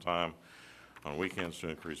reasonable time, on weekends to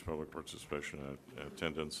increase public participation and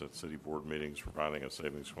attendance at city board meetings, providing a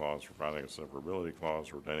savings clause, providing a severability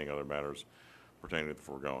clause, ordaining other matters pertaining to the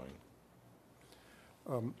foregoing.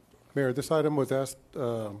 Mayor, this item was asked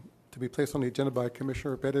to be placed on the agenda by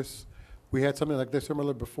Commissioner Bettis. We had something like this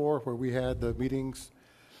similar before where we had the meetings,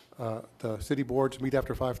 the city boards meet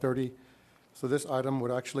after 5:30. So this item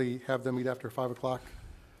would actually have them meet after 5 o'clock.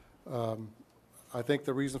 I think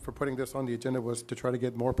the reason for putting this on the agenda was to try to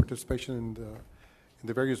get more participation in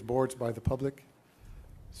the various boards by the public.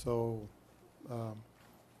 So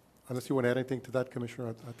unless you want to add anything to that,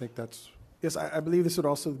 Commissioner, I think that's... Yes, I believe this would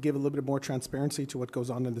also give a little bit more transparency to what goes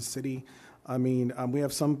on in the city. I mean, we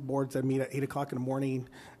have some boards that meet at 8 o'clock in the morning,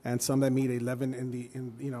 and some that meet at 11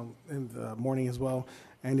 in the morning as well.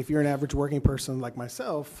 And if you're an average working person like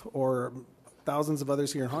myself, or thousands of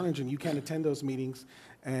others here in Harlingen, you can't attend those meetings.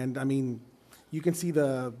 And I mean, you can see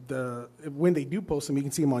when they do post them, you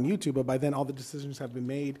can see them on YouTube. But by then, all the decisions have been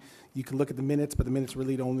made. You can look at the minutes, but the minutes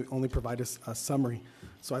really only provide us a summary.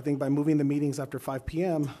 So I think by moving the meetings after 5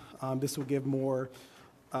 p.m., this will give more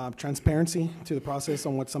transparency to the process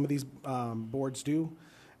on what some of these boards do,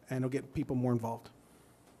 and it'll get people more involved.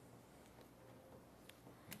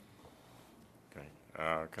 Okay.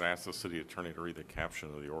 Can I ask the city attorney to read the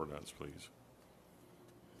caption of the ordinance, please?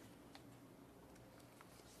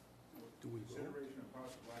 Consideration of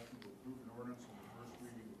possible action to approve an ordinance on the first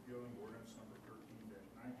reading repealing ordinance number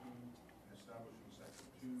 13-19 and establishing section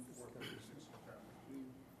 2-436 of chapter 2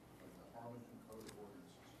 of the Harlingen Code of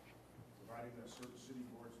Ordinances, providing that certain city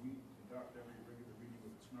boards meet and conduct every regular meeting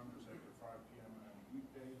with its members after 5 p.m. on any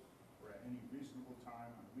weekday or at any reasonable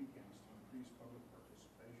time on weekends to increase public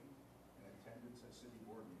participation and attendance at city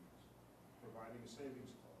board meetings, providing a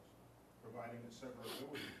savings clause, providing a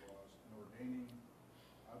severability clause, and ordaining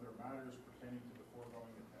other matters pertaining to the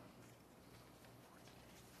foregoing attachment.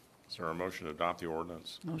 Is there a motion to adopt the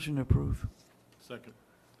ordinance? Motion to approve. Second.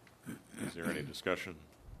 Is there any discussion?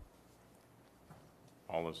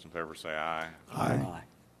 All those in favor say aye. Aye.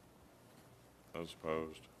 Those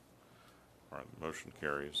opposed? All right, the motion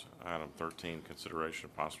carries. Item 13, consideration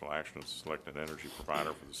of possible action to select an energy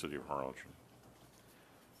provider for the city of Harlingen.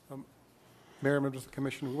 Mayor, members of the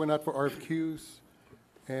commission, we went out for RFQs,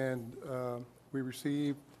 and we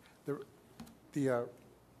received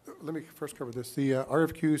let me first cover this. The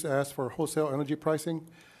RFQs asked for wholesale energy pricing,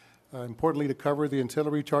 importantly to cover the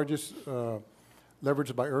ancillary charges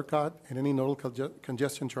leveraged by ERCOT and any nodal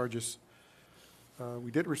congestion charges.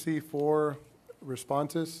 We did receive 4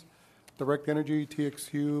 responses: Direct Energy,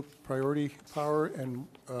 TXU, Priority Power, and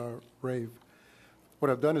RAVE.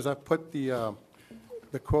 What I've done is I've put the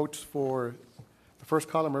quotes for the first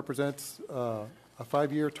column represents a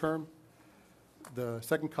 5-year term. The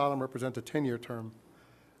second column represents a 10-year term.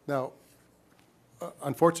 Now,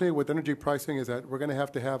 unfortunately, with energy pricing is that we're going to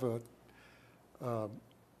have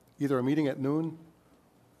either a meeting at noon,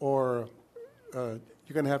 or you're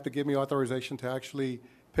going to have to give me authorization to actually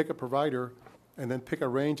pick a provider and then pick a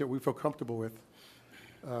range that we feel comfortable with.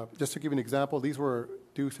 Just to give you an example, these were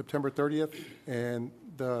due September 30th, and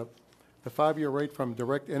the 5-year rate from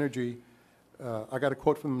Direct Energy, I got a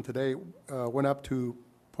quote from them today, went up to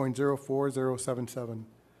 0.04077.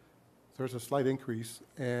 So there's a slight increase.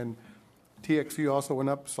 And TXU also went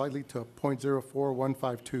up slightly to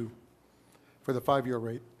 0.04152 for the 5-year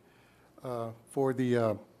rate. For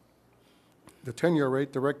the 10-year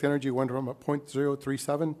rate, Direct Energy went from a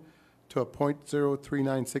 0.037 to a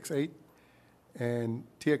 0.03968, and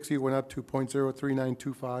TXU went up to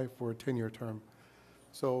 0.03925 for a 10-year term.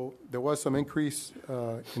 So there was some increase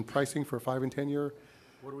in pricing for 5 and 10-year.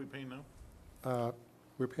 What are we paying now?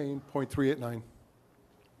 We're paying 0.389.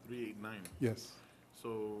 389. Yes.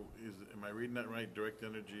 So am I reading that right? Direct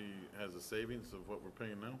Energy has a savings of what we're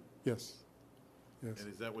paying now? Yes. Yes.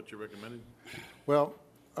 And is that what you recommended? Well,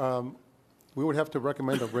 we would have to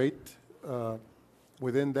recommend a rate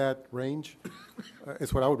within that range.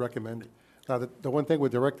 Is what I would recommend. Now, the one thing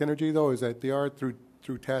with Direct Energy, though, is that they are through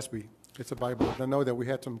TASB. It's a buy board. I know that we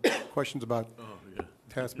had some questions about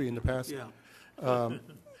TASB in the past. Yeah.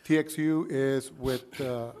 TXU is with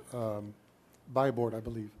buy board, I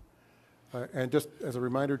believe. And just as a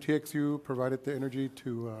reminder, TXU provided the energy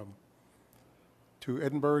to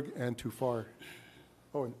Edinburgh and to FAR.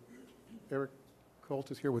 Oh, and Eric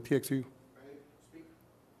Colt is here with TXU.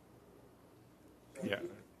 Yeah,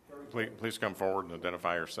 please come forward and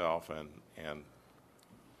identify yourself and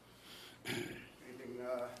Evening,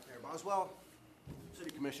 Mayor Boswell,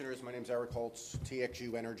 City Commissioners. My name is Eric Holtz,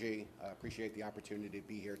 TXU Energy. I appreciate the opportunity to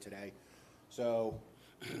be here today. So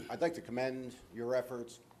I'd like to commend your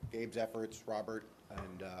efforts, Gabe's efforts, Robert,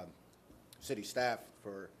 and city staff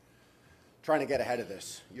for trying to get ahead of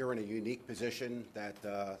this. You're in a unique position that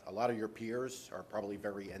a lot of your peers are probably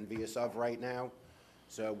very envious of right now.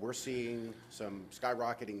 So we're seeing some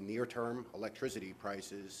skyrocketing near-term electricity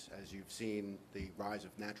prices as you've seen the rise of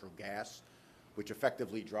natural gas, which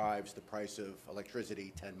effectively drives the price of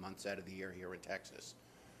electricity 10 months out of the year here in Texas.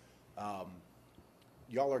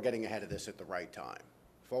 Y'all are getting ahead of this at the right time.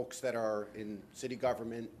 Folks that are in city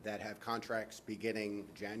government that have contracts beginning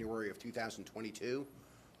January of 2022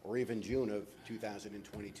 or even June of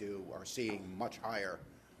 2022 are seeing much higher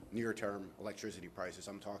near-term electricity prices.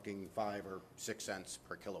 I'm talking 5 or 6 cents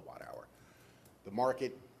per kilowatt hour. The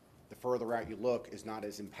market, the further out you look, is not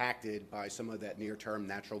as impacted by some of that near-term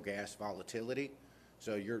natural gas volatility.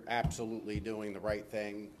 So you're absolutely doing the right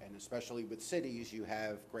thing, and especially with cities, you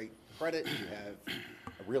have great credit, you have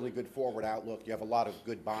a really good forward outlook, you have a lot of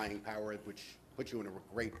good buying power, which puts you in a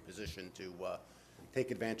great position to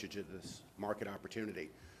take advantage of this market opportunity.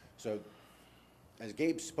 So as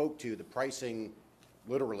Gabe spoke to, the pricing,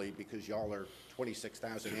 literally, because y'all are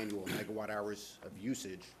 26,000 annual megawatt hours of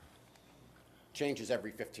usage, changes every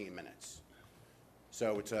 15 minutes.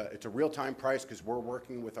 So it's a real-time price because we're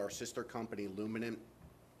working with our sister company, Luminant,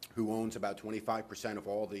 who owns about 25% of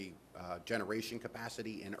all the generation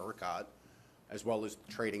capacity in ERCOT, as well as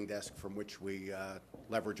the trading desk from which we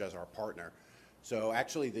leverage as our partner. So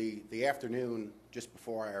actually, the afternoon, just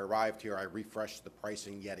before I arrived here, I refreshed the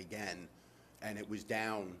pricing yet again, and it was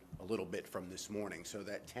down a little bit from this morning. So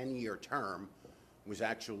that 10-year term was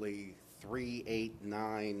actually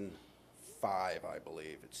 3.895, I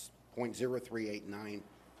believe. It's 0.0389855.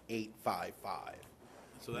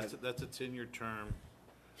 So that's a 10-year term,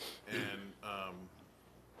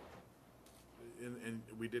 and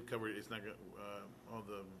we did cover it. It's not all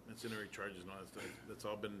the ancillary charges and all that stuff. That's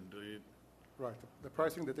all been deleted. Right. The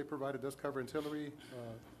pricing that they provided does cover ancillary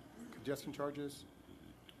congestion charges.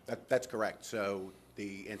 That's correct. So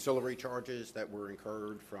the ancillary charges that were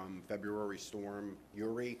incurred from February Storm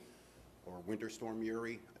Uri or Winter Storm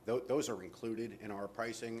Uri, those are included in our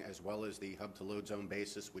pricing, as well as the hub to load zone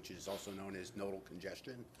basis, which is also known as nodal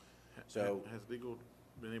congestion. So has legal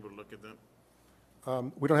been able to look at that?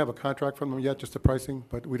 We don't have a contract from them yet, just the pricing,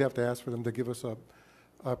 but we'd have to ask for them to give us a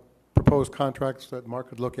proposed contract so that Mark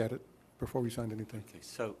could look at it before we signed anything. Okay,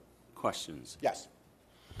 so questions? Yes.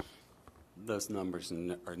 Those numbers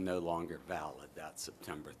are no longer valid. That's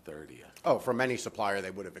September 30th. Oh, from any supplier,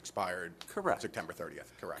 they would have expired. Correct. September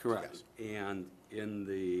 30th. Correct. Correct. Yes. And in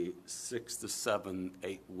the 6 to 7,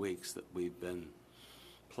 8 weeks that we've been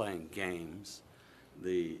playing games,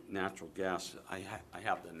 the natural gas, I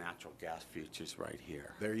have the natural gas futures right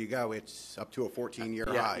here. There you go. It's up to a 14-year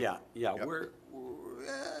Yeah, high. yeah. Yep. We're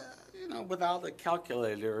without a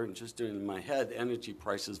calculator and just doing it in my head, energy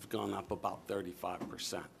prices have gone up about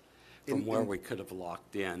 35% from where we could have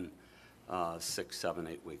locked in 6, 7,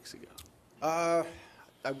 8 weeks ago. I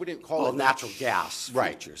wouldn't call it natural gas right.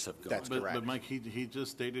 futures have gone. That's correct. But Mike, he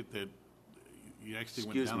just stated that you actually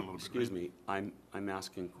went down a little bit. Excuse me. I'm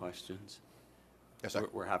asking questions. Yes, sir.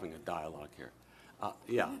 We're having a dialogue here.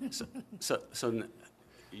 Yeah. So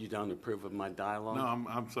you don't approve of my dialogue? No,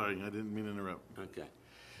 I'm sorry. I didn't mean to interrupt. Okay.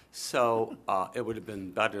 So it would have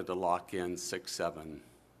been better to lock in 6, 7,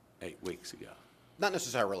 8 weeks ago. Not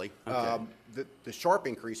necessarily. Okay. The sharp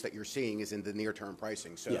increase that you're seeing is in the near-term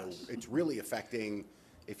pricing. So Yes. it's really affecting,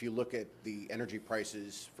 if you look at the energy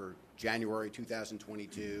prices for January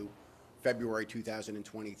 2022, February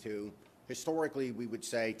 2022, historically, we would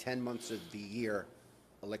say 10 months of the year,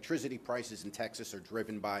 electricity prices in Texas are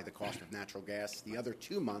driven by the cost of natural gas. The other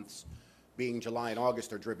 2 months, being July and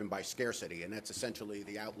August, are driven by scarcity, and that's essentially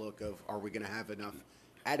the outlook of, are we going to have enough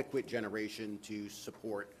adequate generation to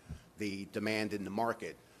support the demand in the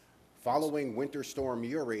market? Following Winter Storm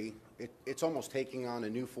Uri, it's almost taking on a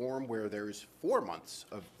new form where there's 4 months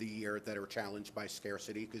of the year that are challenged by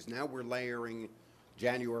scarcity, because now we're layering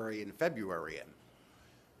January and February in.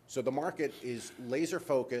 So the market is laser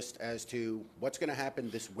focused as to what's going to happen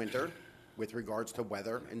this winter with regards to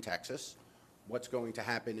weather in Texas, what's going to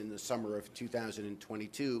happen in the summer of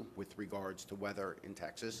 2022 with regards to weather in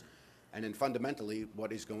Texas, and then fundamentally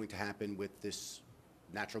what is going to happen with this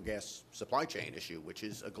natural gas supply chain issue, which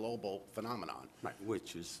is a global phenomenon. Right,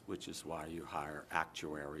 which is why you hire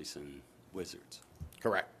actuaries and wizards.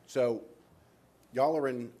 Correct. So y'all are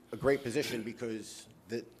in a great position because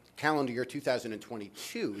the calendar year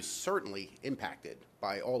 2022 is certainly impacted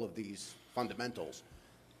by all of these fundamentals.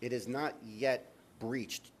 It has not yet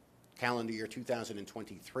breached calendar year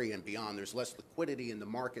 2023 and beyond. There's less liquidity in the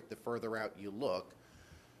market the further out you look.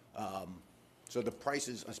 So the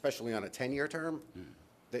prices, especially on a 10-year term,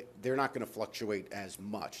 they're not going to fluctuate as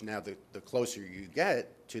much. Now, the closer you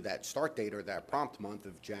get to that start date or that prompt month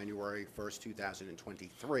of January 1st,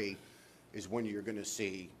 2023, is when you're going to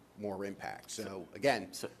see more impact. So again,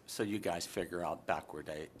 So you guys figure out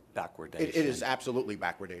backwardation. it is absolutely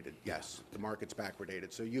backwardated. Yes, the market's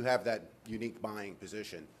backwardated. So you have that unique buying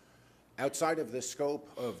position. Outside of the scope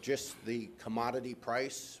of just the commodity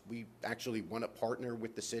price, we actually want to partner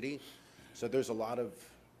with the city. So there's a lot of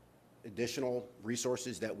additional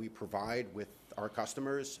resources that we provide with our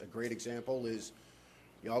customers. A great example is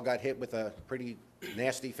y'all got hit with a pretty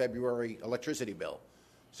nasty February electricity bill.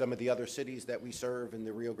 Some of the other cities that we serve in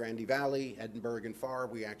the Rio Grande Valley, Edinburgh and FAR,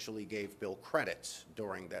 we actually gave bill credits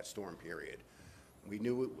during that storm period. We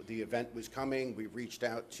knew the event was coming. We reached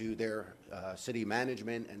out to their city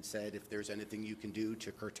management and said, if there's anything you can do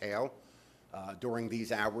to curtail during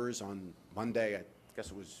these hours on Monday, I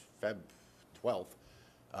guess it was Feb 12th.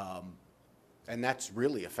 And that's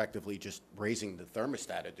really effectively just raising the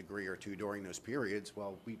thermostat a degree or two during those periods.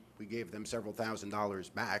 Well, we gave them several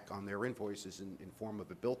 $1,000s back on their invoices in form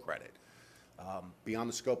of a bill credit. Beyond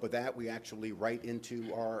the scope of that, we actually write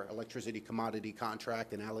into our electricity commodity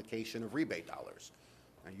contract an allocation of rebate dollars.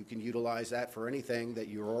 Now, you can utilize that for anything that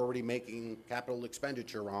you're already making capital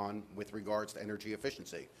expenditure on with regards to energy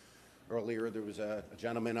efficiency. Earlier, there was a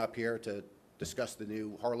gentleman up here to discuss the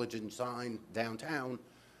new Harlingen sign downtown.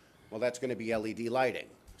 Well, that's going to be LED lighting.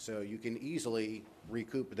 So you can easily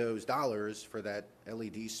recoup those dollars for that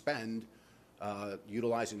LED spend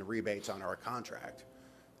utilizing the rebates on our contract.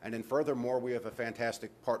 And then furthermore, we have a fantastic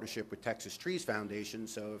partnership with Texas Trees Foundation.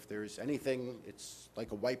 So if there's anything, it's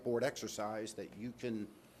like a whiteboard exercise that you can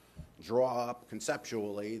draw up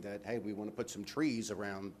conceptually that, hey, we want to put some trees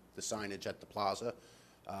around the signage at the plaza.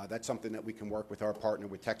 That's something that we can work with our partner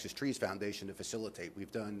with Texas Trees Foundation to facilitate.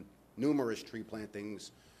 We've done numerous tree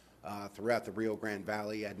plantings throughout the Rio Grande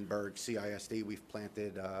Valley, Edinburgh, CISD. We've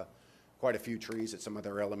planted quite a few trees at some of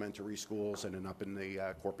their elementary schools and then up in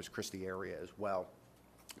the Corpus Christi area as well.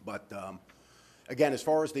 But again, as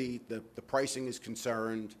far as the pricing is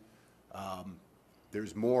concerned,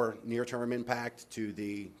 there's more near-term impact to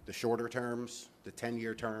the shorter terms. The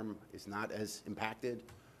 10-year term is not as impacted.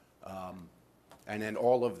 And then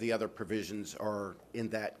all of the other provisions are in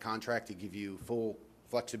that contract to give you full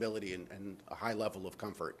flexibility and a high level of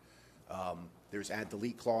comfort. There's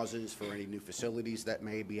add-delete clauses for any new facilities that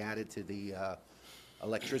may be added to the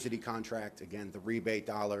electricity contract. Again, the rebate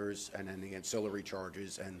dollars and then the ancillary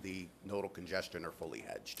charges and the nodal congestion are fully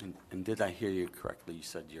hedged. And did I hear you correctly? You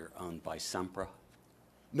said you're owned by Sempra?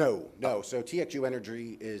 No. So TXU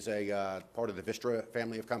Energy is a part of the Vistra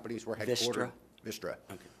family of companies. We're headquartered. Vistra.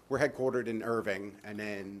 Okay. We're headquartered in Irving, and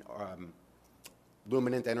then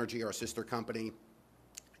Luminant Energy, our sister company,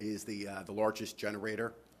 is the largest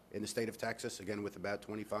generator in the state of Texas, again with about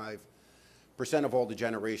 25% of all the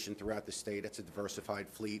generation throughout the state. It's a diversified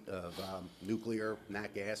fleet of nuclear,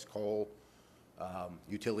 nat gas, coal,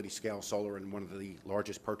 utility scale solar, and one of the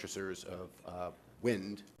largest purchasers of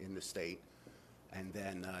wind in the state. And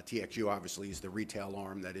then TXU obviously is the retail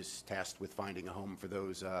arm that is tasked with finding a home for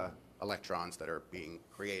those electrons that are being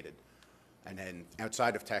created. And then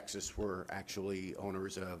outside of Texas, we're actually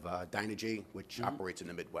owners of Dynegy, which operates in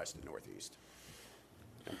the Midwest and Northeast.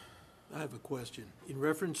 I have a question. In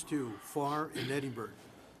reference to FAR and Edinburgh,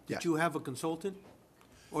 did Yes. you have a consultant?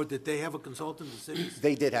 Or did they have a consultant, the cities?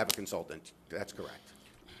 They did have a consultant. That's correct.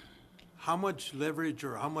 How much leverage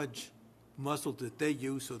or how much muscle did they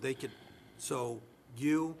use so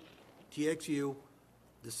you, TXU,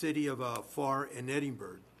 the city of FAR and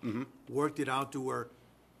Edinburgh, worked it out to where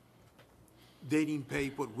they didn't pay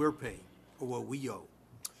what we're paying or what we owe?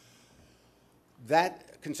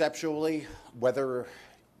 That conceptually, whether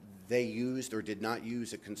they used or did not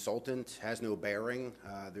use a consultant has no bearing.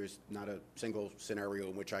 There's not a single scenario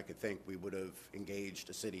in which I could think we would have engaged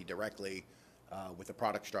a city directly with a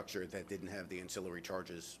product structure that didn't have the ancillary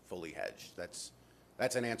charges fully hedged. That's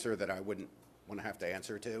an answer that I wouldn't want to have to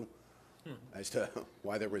answer to as to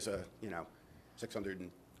why there was a, $640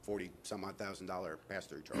 some odd thousand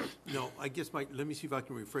pass-through charge. No, I guess let me see if I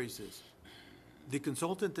can rephrase this. The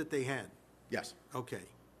consultant that they had. Yes. Okay.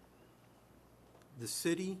 The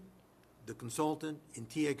city the consultant, and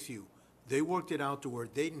TXU. They worked it out to where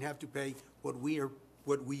they didn't have to pay what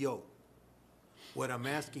we owe. What I'm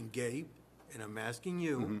asking Gabe, and I'm asking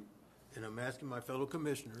you, and I'm asking my fellow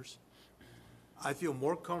commissioners, I feel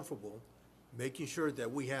more comfortable making sure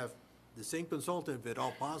that we have the same consultant, if at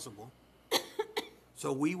all possible,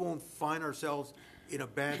 so we won't find ourselves in a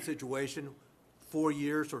bad situation 4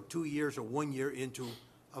 years or 2 years or 1 year into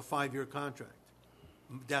a 5-year contract.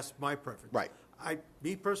 That's my preference. Right.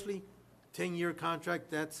 Me personally, 10-year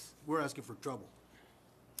contract, we're asking for trouble.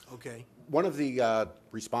 Okay. One of the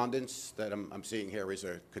respondents that I'm seeing here is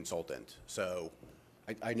a consultant. So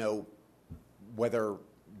I know whether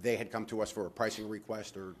they had come to us for a pricing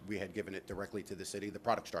request or we had given it directly to the city, the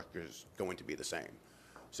product structure is going to be the same.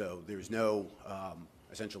 So there's no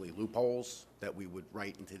essentially loopholes that we would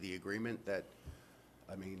write into the agreement that,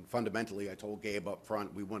 I mean, fundamentally, I told Gabe up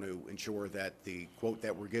front, we want to ensure that the quote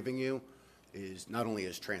that we're giving you is not only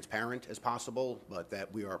as transparent as possible, but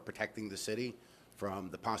that we are protecting the city from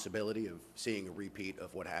the possibility of seeing a repeat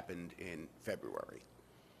of what happened in February.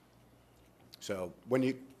 So when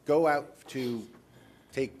you go out to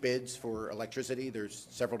take bids for electricity, there's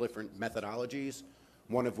several different methodologies,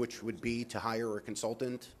 one of which would be to hire a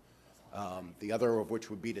consultant, the other of which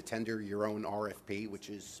would be to tender your own RFP, which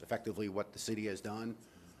is effectively what the city has done.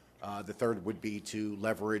 The third would be to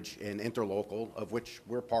leverage an interlocal, of which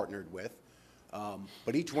we're partnered with.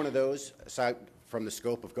 But each one of those, aside from the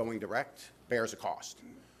scope of going direct, bears a cost.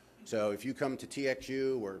 So if you come to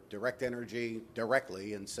TXU or Direct Energy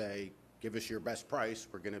directly and say, give us your best price,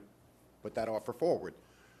 we're going to put that offer forward.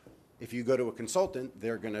 If you go to a consultant,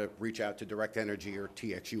 they're going to reach out to Direct Energy or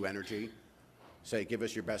TXU Energy, say, give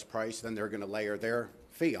us your best price, then they're going to layer their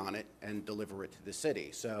fee on it and deliver it to the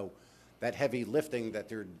city. So that heavy lifting that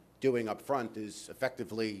they're doing up front is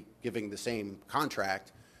effectively giving the same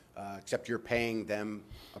contract, except you're paying them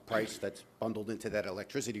a price that's bundled into that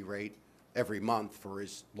electricity rate every month for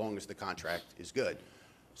as long as the contract is good.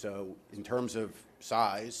 So in terms of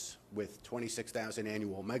size, with 26,000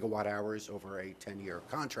 annual megawatt hours over a 10-year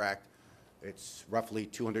contract, it's roughly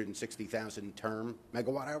 260,000 term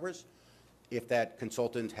megawatt hours. If that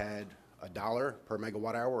consultant had $1 per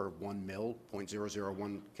megawatt hour or 1 mil,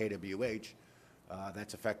 0.001 kWh,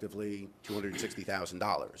 that's effectively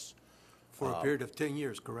 $260,000. For a period of 10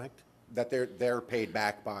 years, correct? That they're paid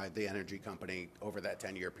back by the energy company over that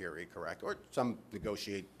 10-year period, correct? Or some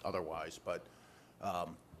negotiate otherwise, but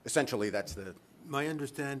essentially that's the... My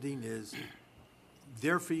understanding is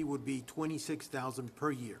their fee would be $26,000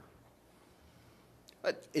 per year.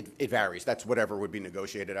 It varies. That's whatever would be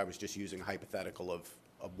negotiated. I was just using a hypothetical of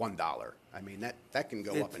 $1. I mean, that can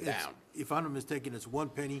go up and down. If I'm not mistaken, it's 1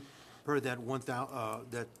 penny per that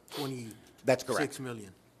 26 That's correct.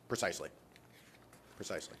 million. Precisely.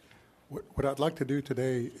 Precisely. What I'd like to do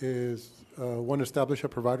today is, one, establish a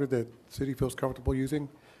provider that the city feels comfortable using,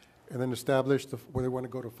 and then establish whether they want to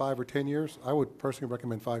go to 5 or 10 years. I would personally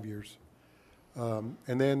recommend 5 years. And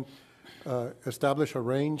then establish a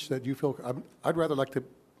range that you feel, I'd rather like to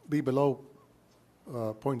be below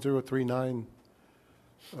 0.039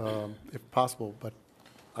 if possible, but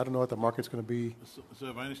I don't know what the market's going to be. So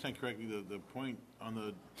if I understand correctly, the point on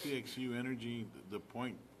the TXU Energy, the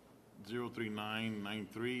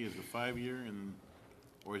 0.03993 is the 5-year, and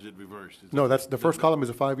or is it reversed? No, that's the first column is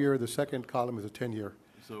a 5-year. The second column is a 10-year.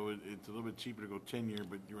 So it's a little bit cheaper to go 10-year,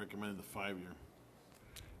 but you recommended the 5-year,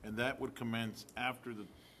 and that would commence after the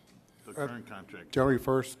current contract. January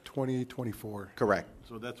 1st, 2024. Correct.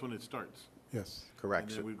 So that's when it starts. Yes. Correct.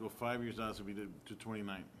 And then we'd go 5 years out, so we did to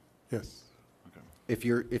 29. Yes. Okay. If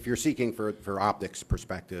you're seeking for optics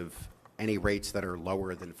perspective, any rates that are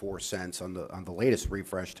lower than 4 cents on the latest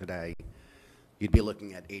refresh today, you'd be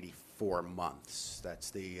looking at 84 months.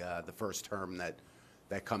 That's the first term that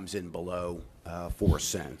comes in below 4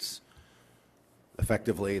 cents.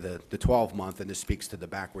 Effectively, the 12-month, and this speaks to the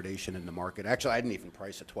backwardation in the market. Actually, I didn't even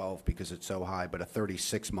price a 12 because it's so high, but a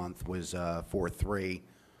 36-month was 4.3,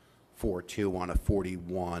 4.2 on a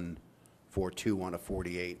 41, 4.2 on a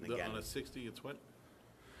 48. And again, on a 60, it's what?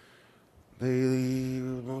 The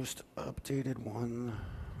most updated one.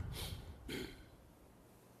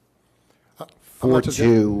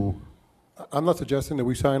 4.2. I'm not suggesting that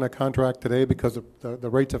we sign a contract today because the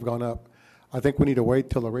rates have gone up. I think we need to wait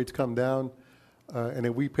till the rates come down. And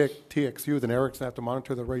if we pick TXU, then Eric's going to have to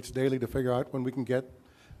monitor the rates daily to figure out when we can get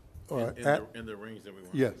in the range that we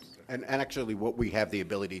want. Yes. And actually what we have the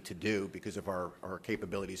ability to do because of our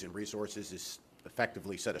capabilities and resources is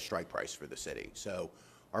effectively set a strike price for the city. So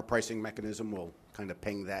our pricing mechanism will kind of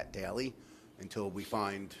ping that daily until we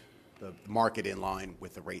find the market in line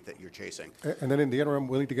with the rate that you're chasing. And then in the interim,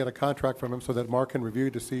 we'll need to get a contract from him so that Mark can review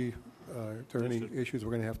to see if there are any issues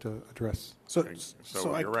we're going to have to address. So, Okay,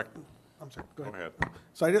 so I, you're I'm sorry, Go ahead.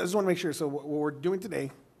 So I just want to make sure, so what we're doing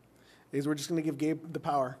today is we're just going to give Gabe the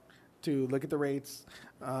power to look at the rates,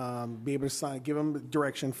 be able to sign, give him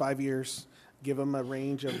direction, 5 years, give him a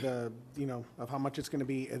range of the, of how much it's going to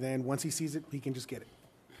be, and then once he sees it, he can just get it,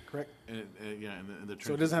 correct? And, yeah, and the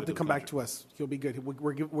So it doesn't have to come back to us. He'll be good.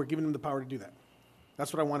 We're giving him the power to do that.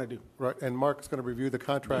 That's what I want to do. Right, and Mark's going to review the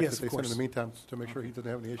contract Yes, that they of send in the course. meantime to make sure he doesn't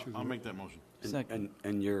have any issues. I'll with make it. that motion.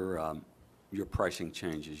 And your pricing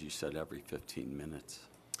changes, you said every 15 minutes.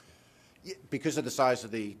 Yeah, because of the size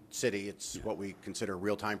of the city, it's what we consider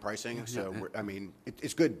real-time pricing. So, I mean,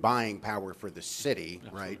 it's good buying power for the city,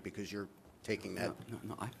 right? Because you're taking that.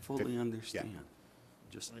 No, I fully understand.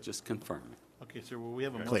 Just confirm it. Okay, sir, well, we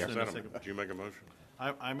have a Okay. motion and a second. Did you make a motion?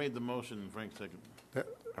 I made the motion, and Frank second.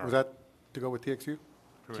 Was that to go with TXU?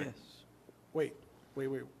 Correct. Wait.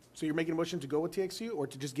 So you're making a motion to go with TXU or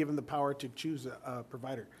to just give him the power to choose a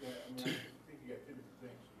provider? Yeah, I mean, I think you got two different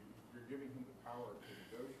things. You're giving him the power to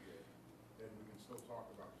negotiate, then we can still talk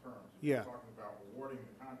about terms. If Yeah. you're talking about awarding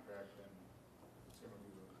the contract, then it's going to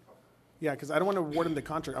be a little tough. Yeah, because I don't want to award him the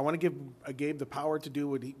contract. I want to give Gabe the power to do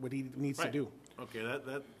what he needs to Right. do. Okay,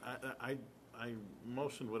 I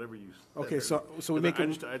motioned whatever you said. Okay, so we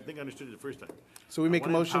Because make I think I understood it the first time. So we make a I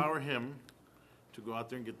wanna motion- empower him to go out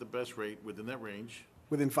there and get the best rate within that range.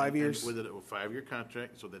 Within 5 years? With a 5-year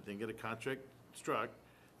contract, so that they can get a contract struck,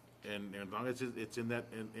 and as long as it's in that,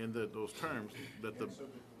 in those terms, that the,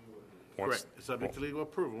 correct, subject to legal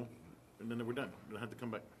approval, and then we're done. We don't have to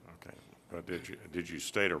come back. Okay, but did you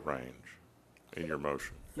state a range in your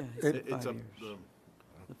motion? Yeah, It's up,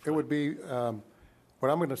 It would be, what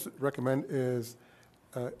I'm going to recommend is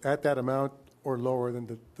at that amount or lower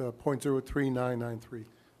than the .03993.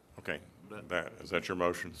 Okay, is that your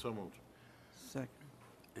motion? So moved. Second.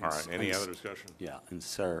 All right, any other discussion? Yeah, and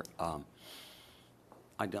sir,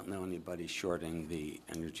 I don't know anybody shorting the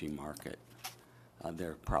energy market.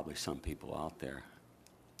 There are probably some people out there.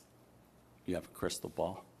 You have a crystal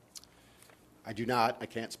ball? I do not. I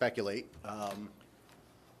can't speculate.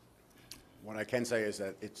 What I can say is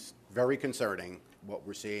that it's very concerning what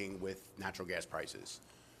we're seeing with natural gas prices.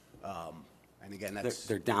 And again, that's...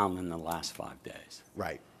 They're down in the last 5 days.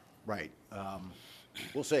 Right.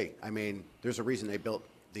 We'll see. I mean, there's a reason they built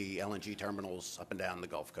the LNG terminals up and down the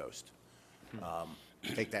Gulf Coast.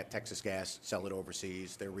 Take that Texas gas, sell it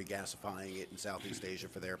overseas. They're regasifying it in Southeast Asia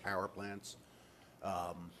for their power plants.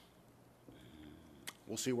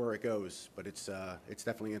 We'll see where it goes, but it's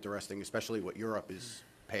definitely interesting, especially what Europe is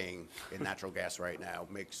paying in natural gas right now.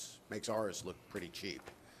 Makes ours look pretty cheap.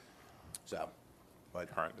 So, but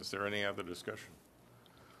All right, is there any other discussion?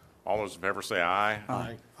 All those in favor say aye.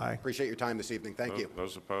 Aye. Appreciate your time this evening. Thank you.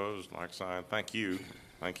 Those opposed, like sign. Thank you.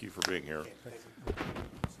 Thank you for being here.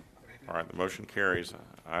 All right, the motion carries.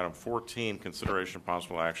 Item 14, consideration of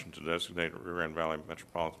possible action to designate Rio Grande Valley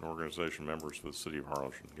Metropolitan Organization members for the city of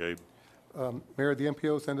Harlingen. Gabe? Mayor, the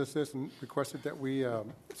MPO sent us this and requested that we,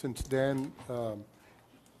 since Dan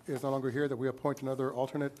is no longer here, that we appoint another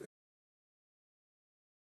alternate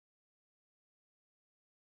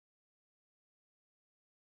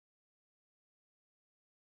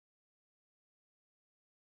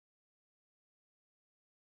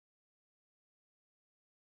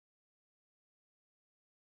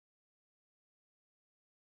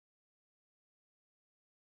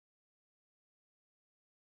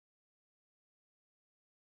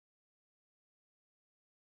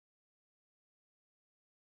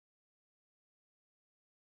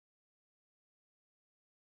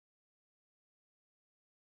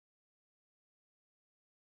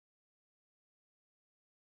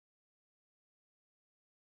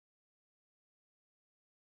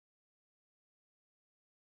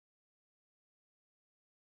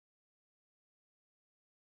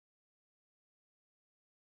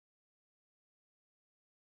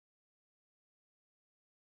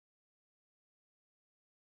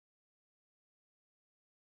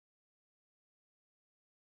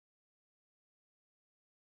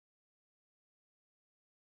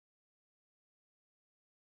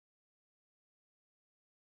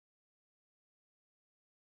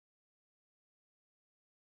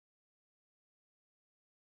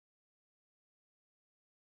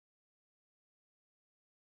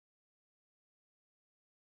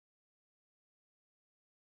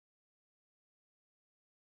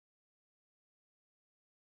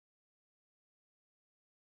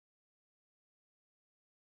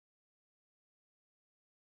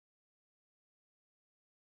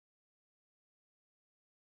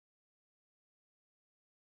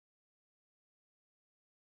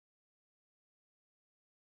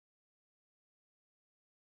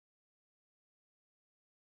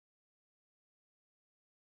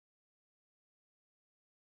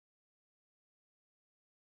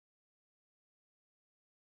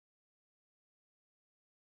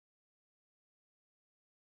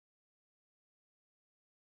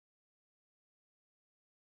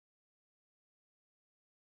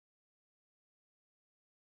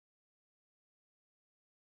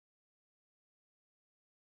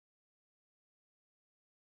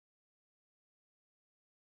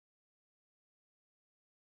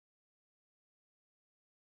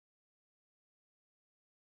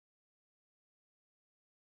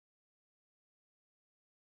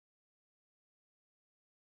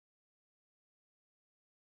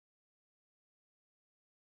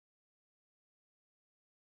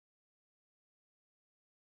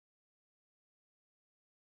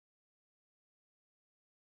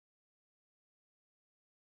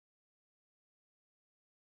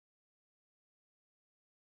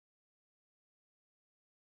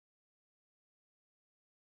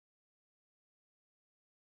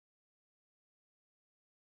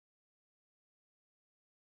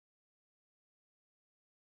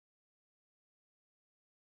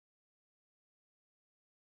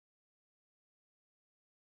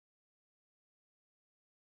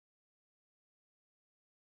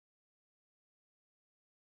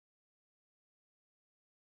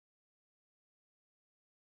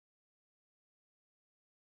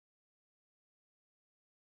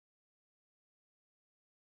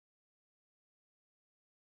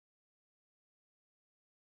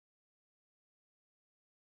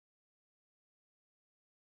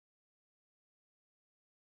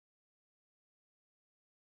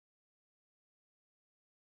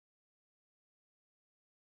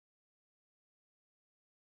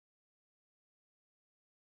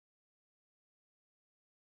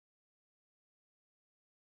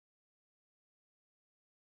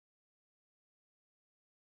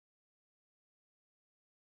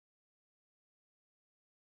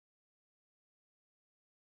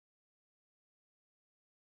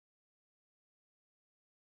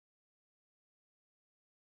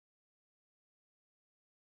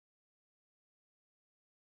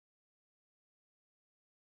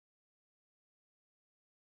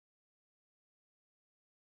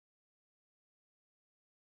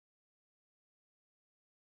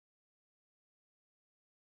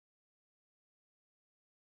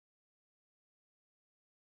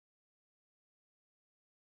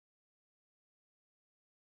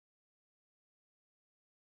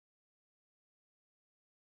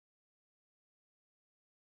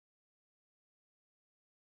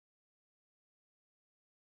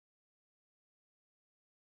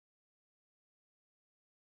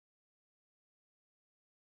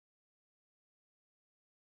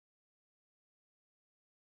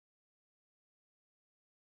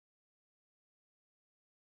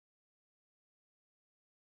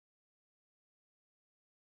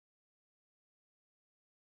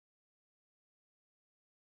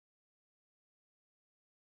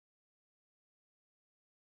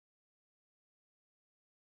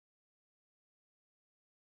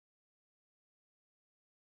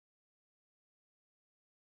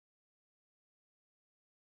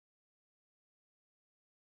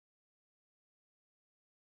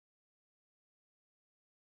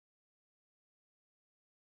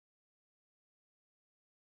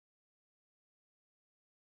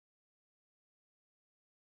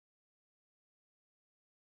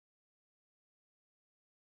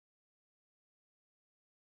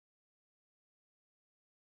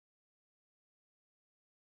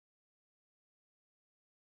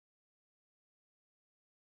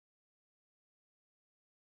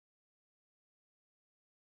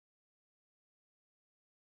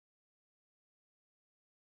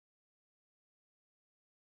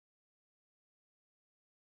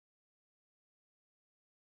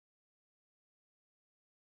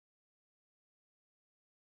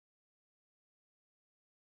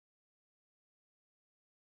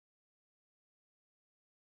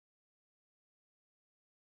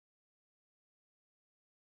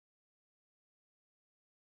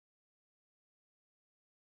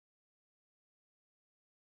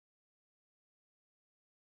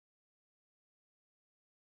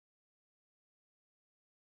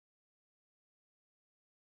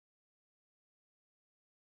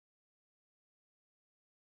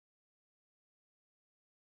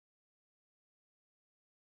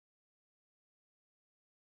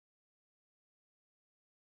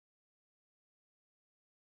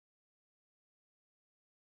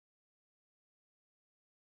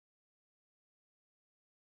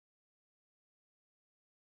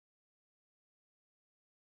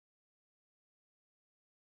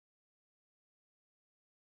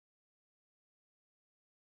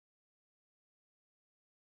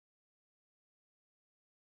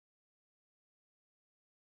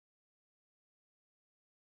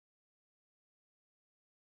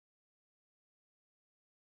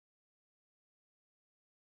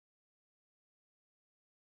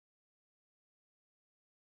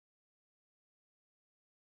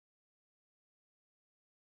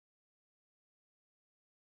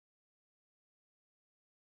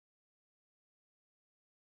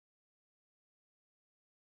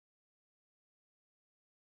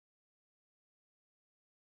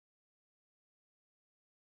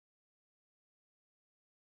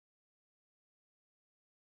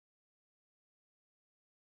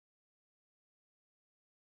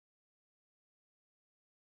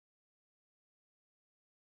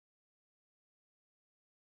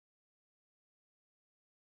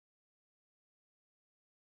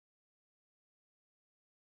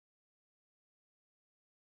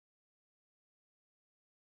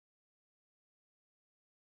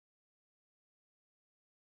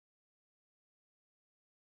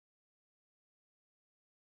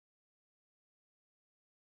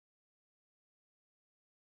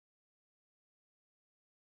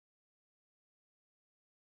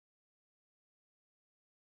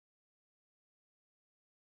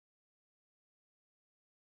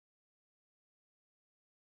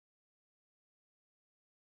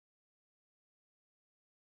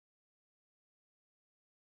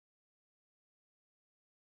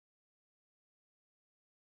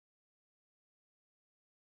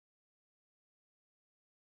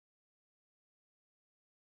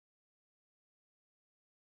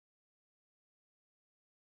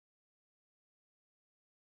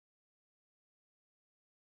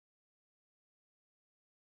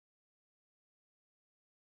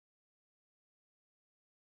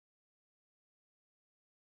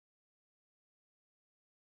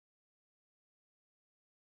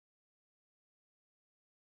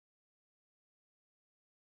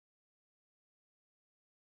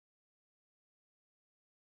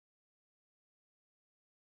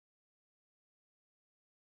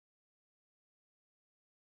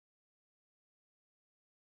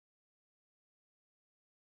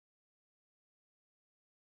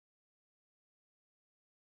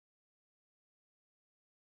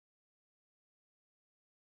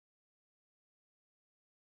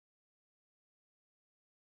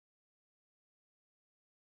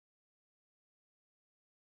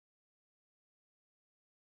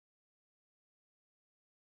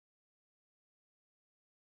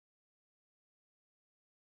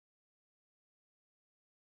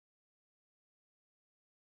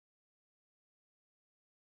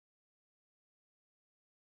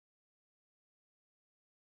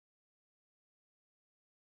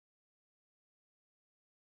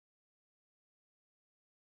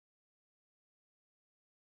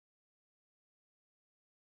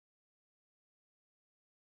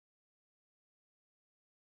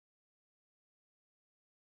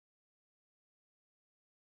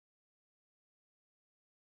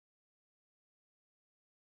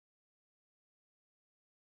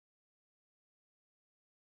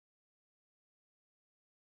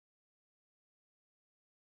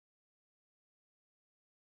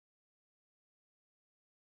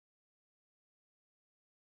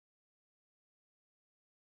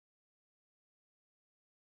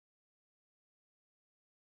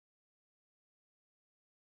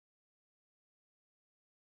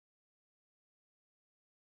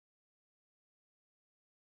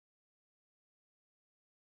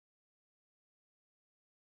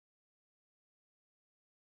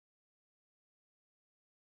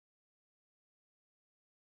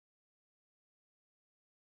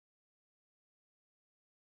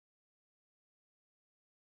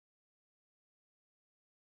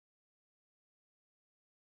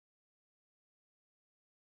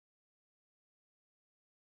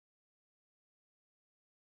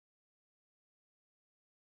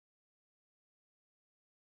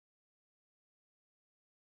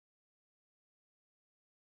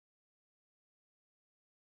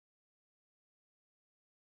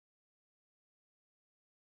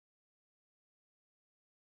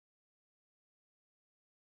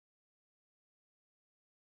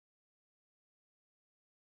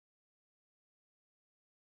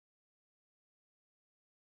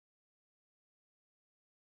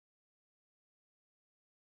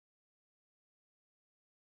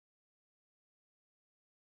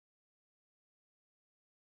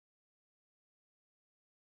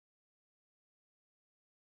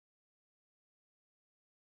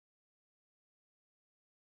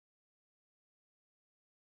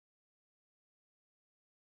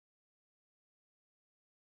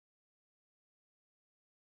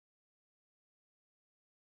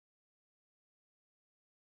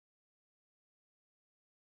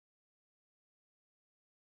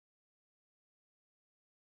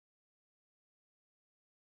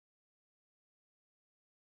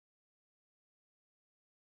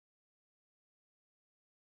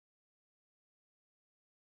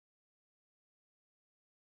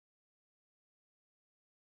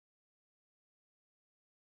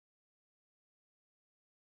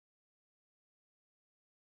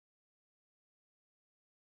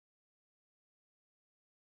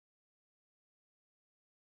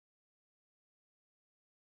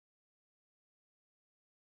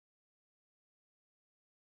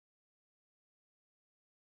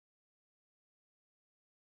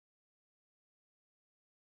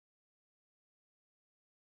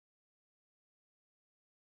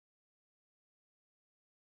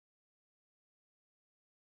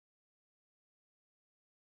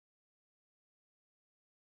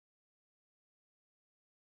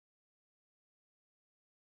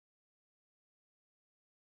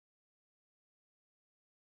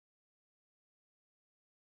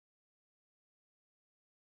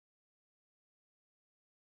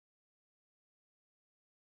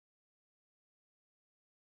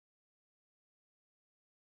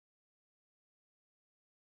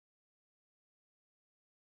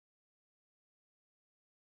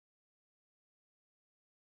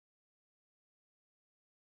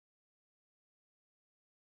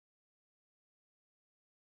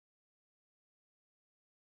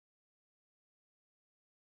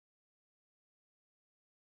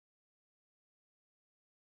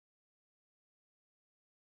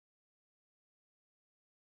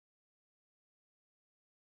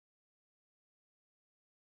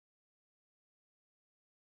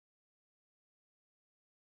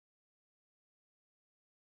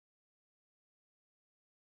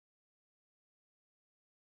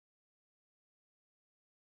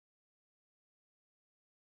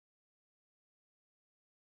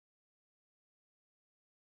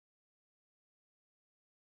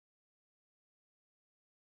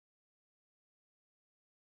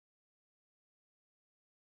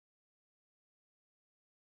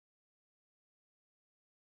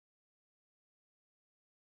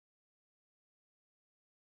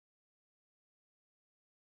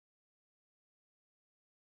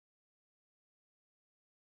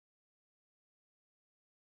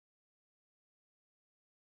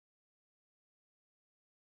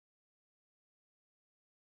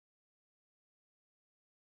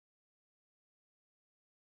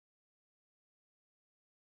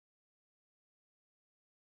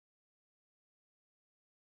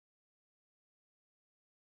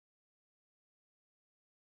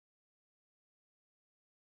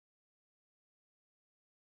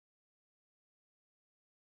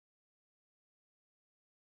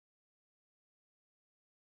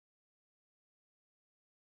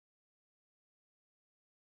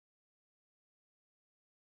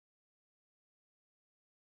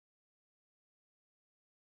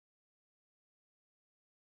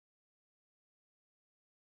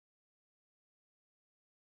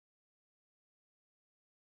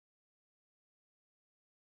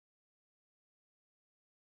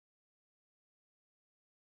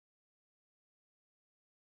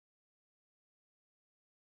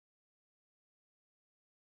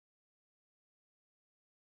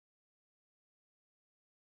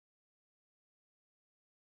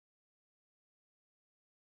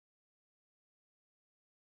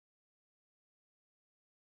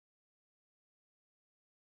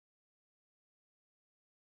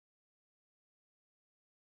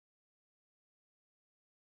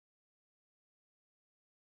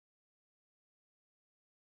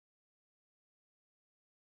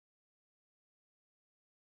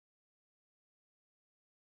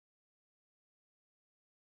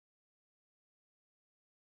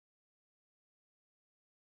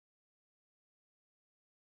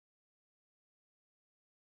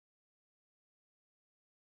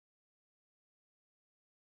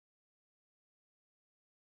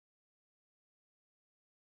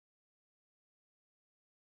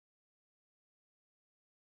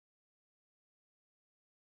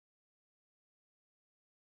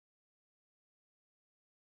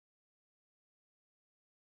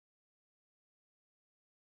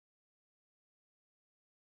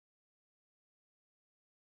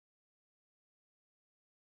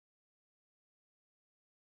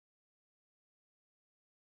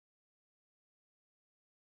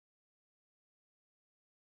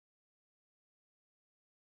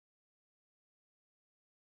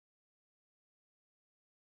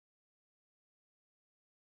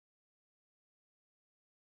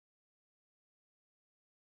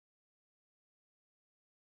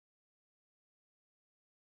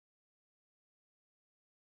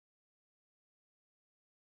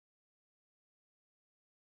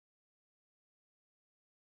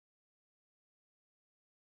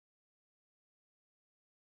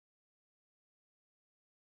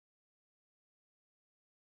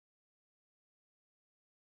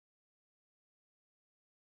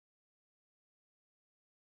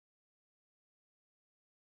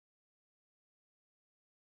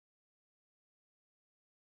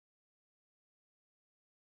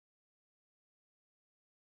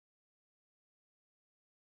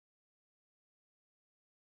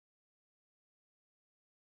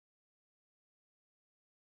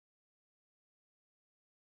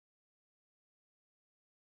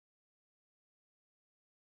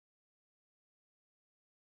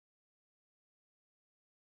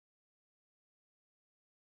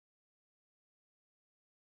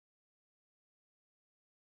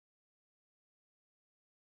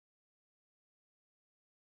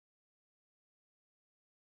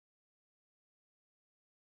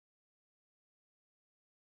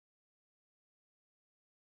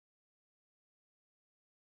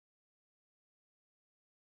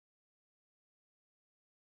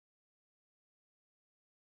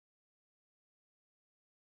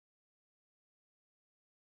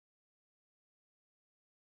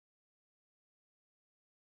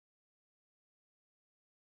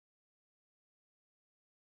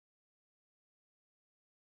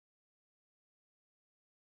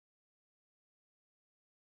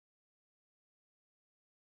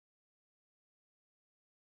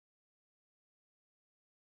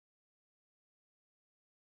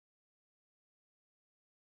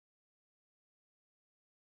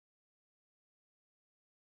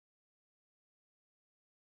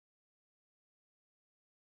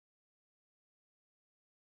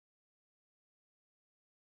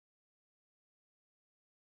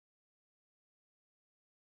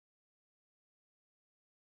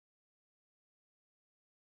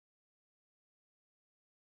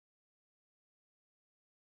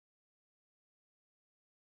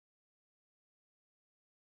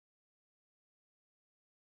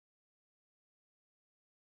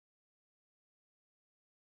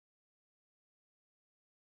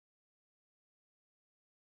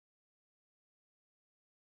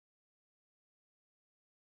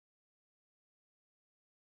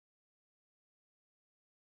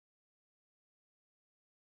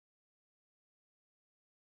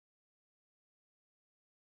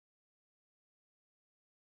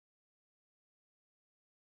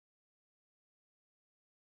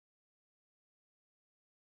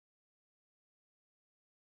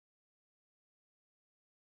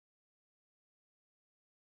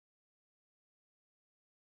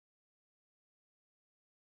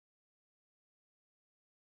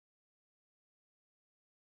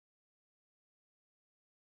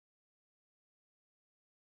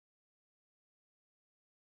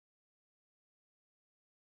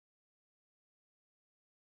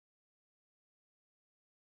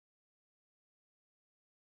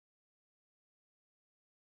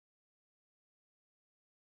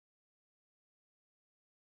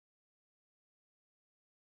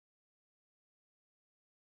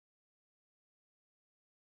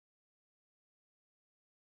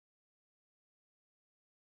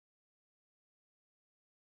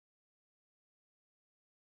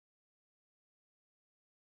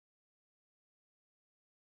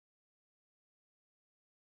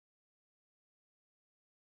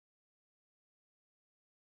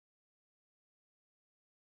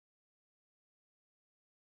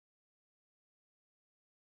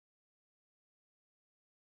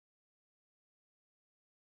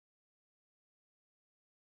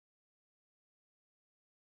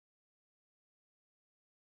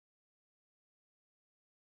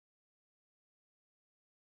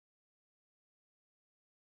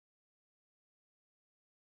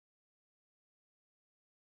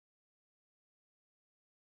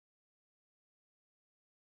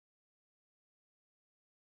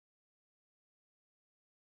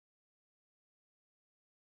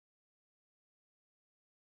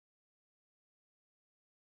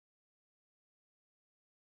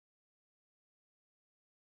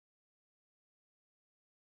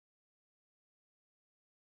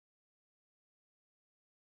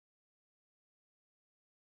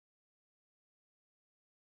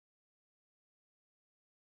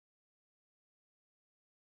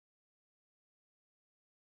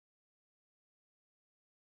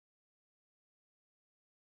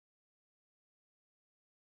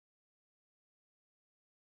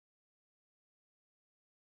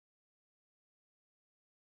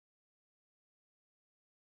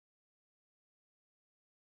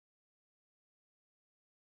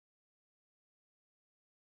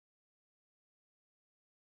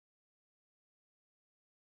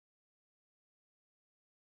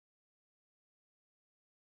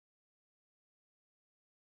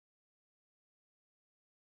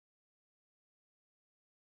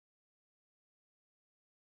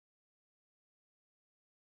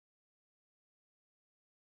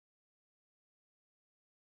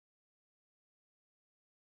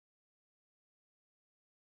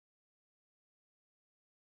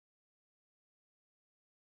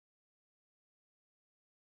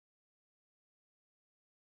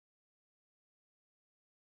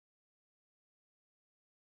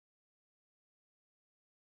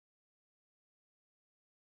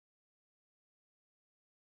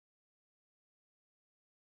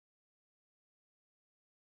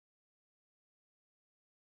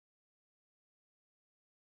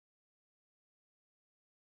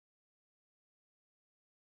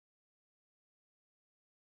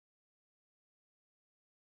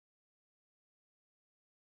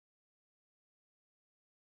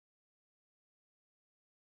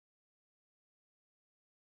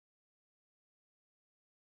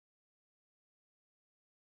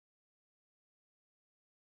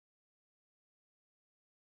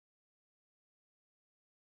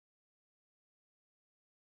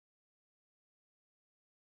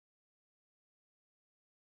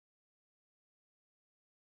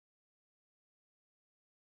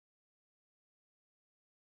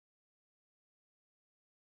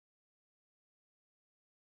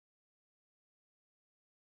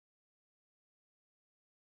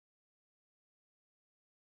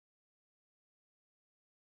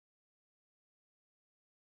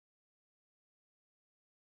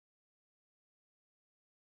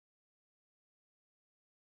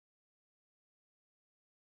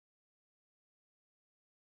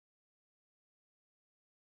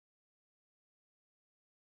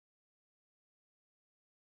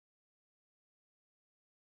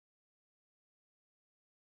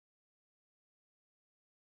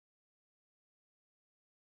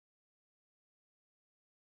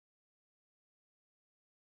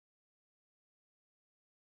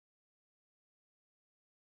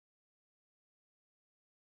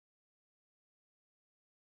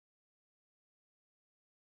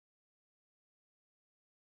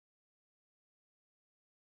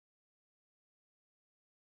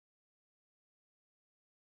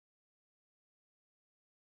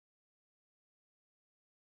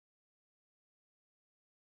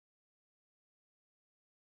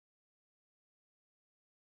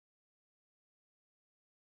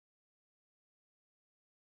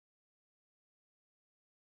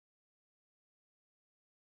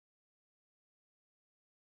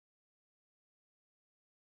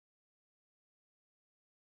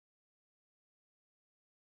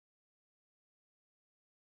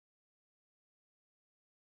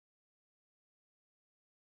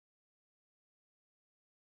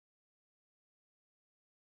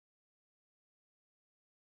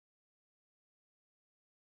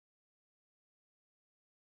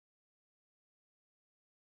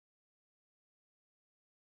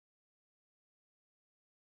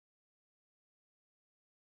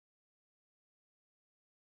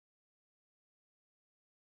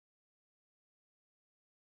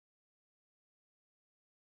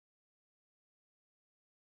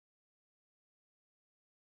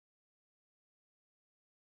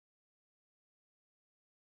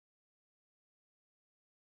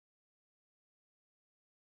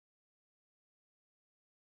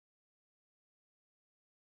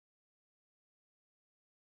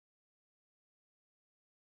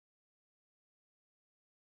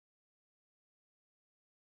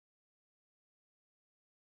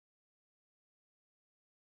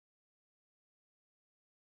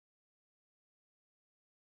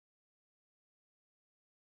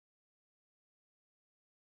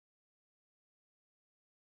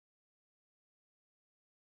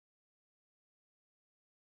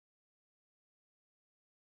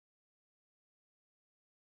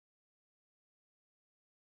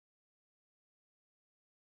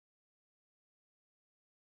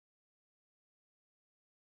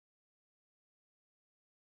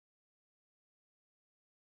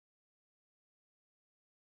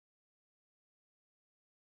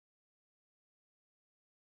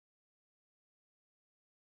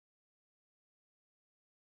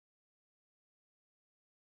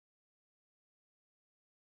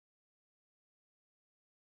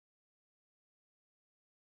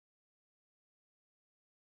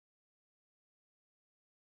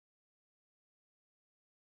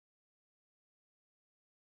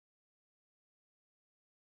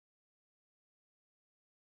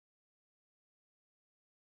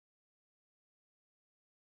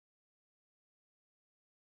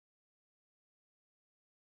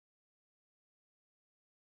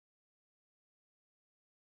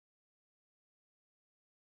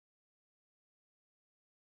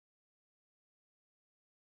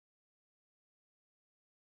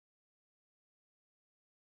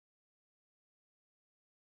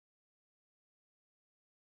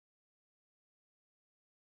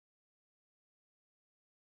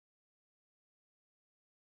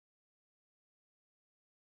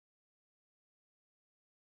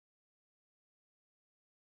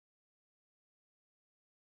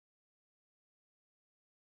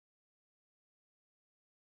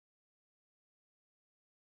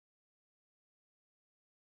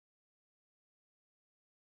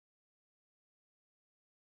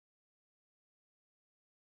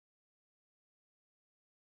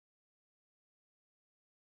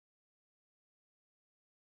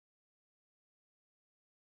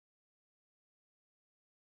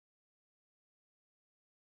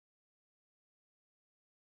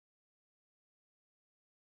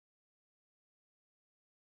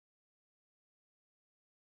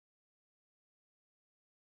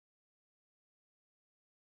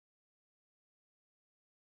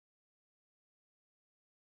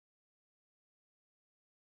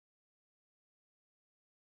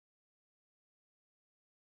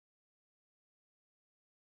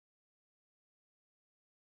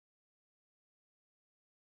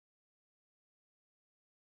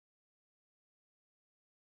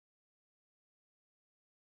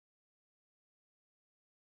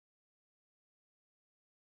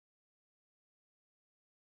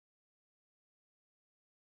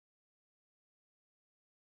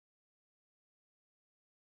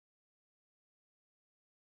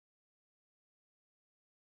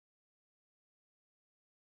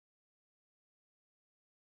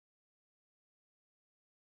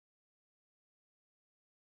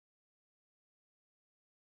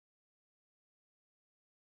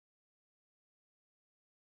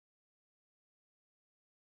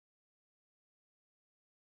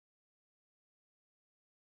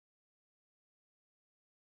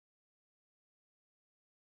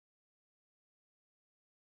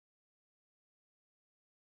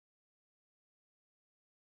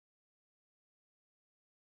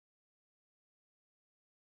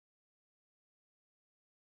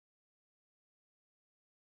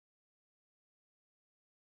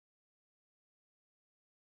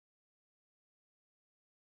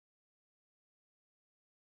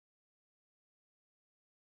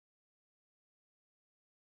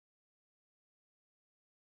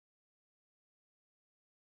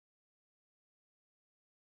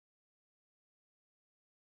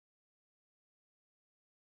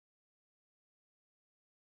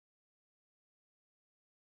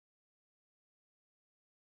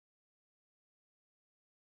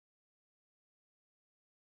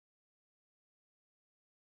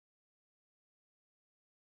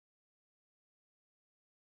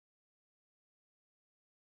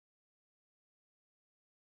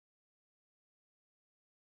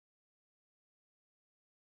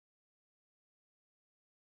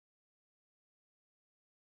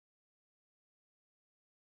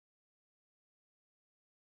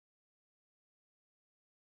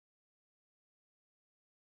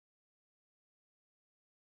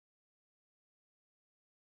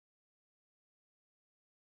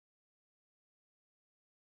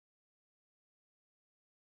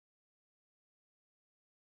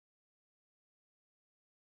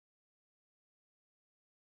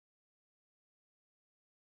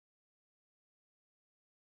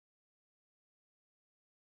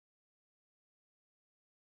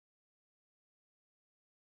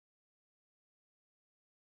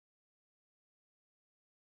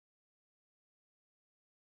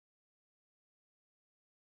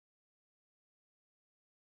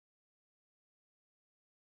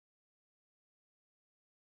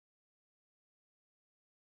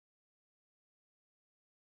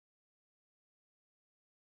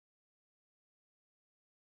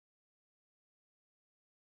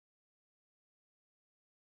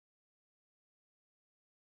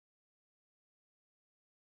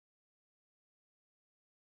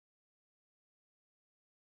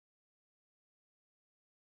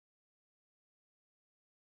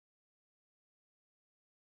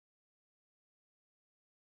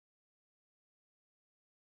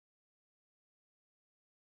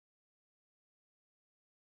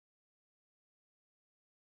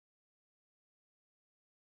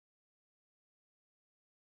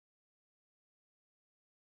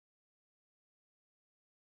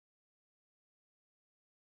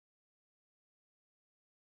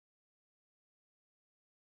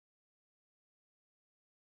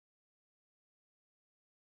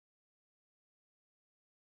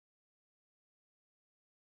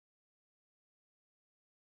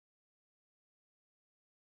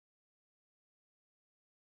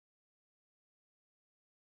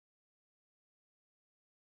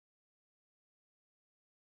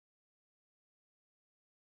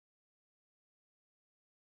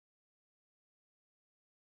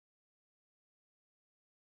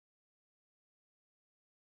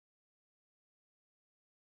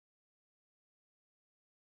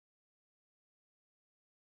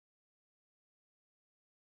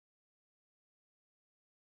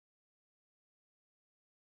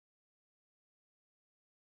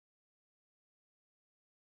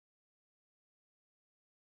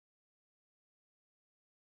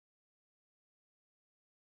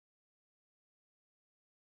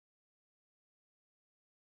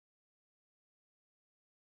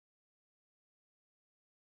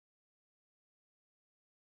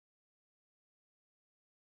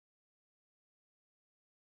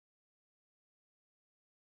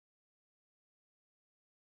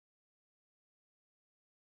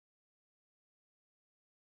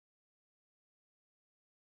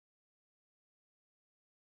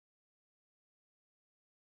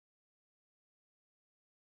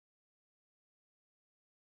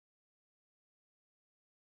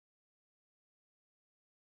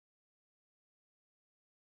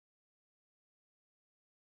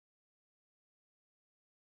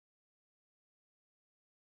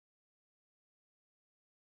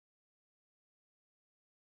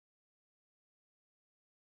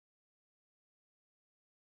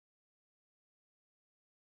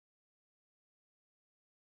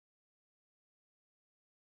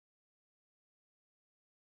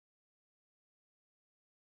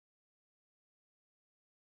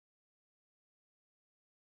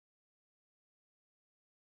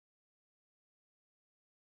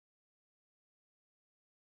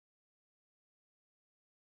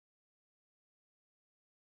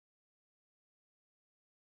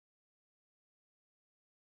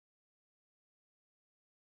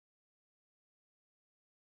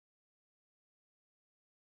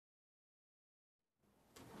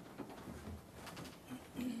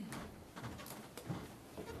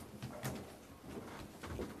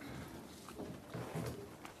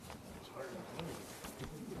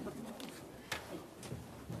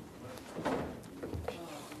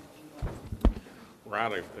We're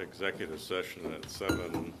out of executive session at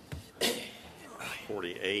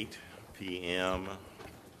 7:48 p.m.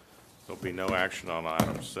 There'll be no action on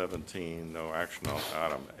item 17, no action on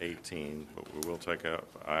item 18, but we will take up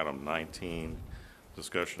item 19,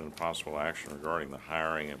 discussion and possible action regarding the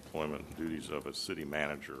hiring, employment, and duties of a city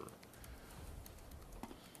manager.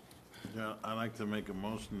 Yeah, I'd like to make a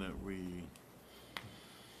motion that we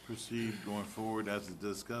proceed going forward as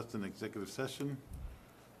discussed in executive session,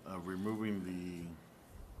 removing the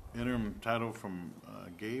interim title from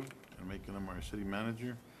Gabe and making him our city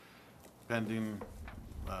manager, pending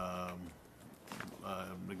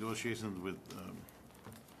negotiations with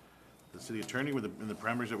the city attorney in the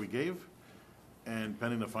parameters that we gave, and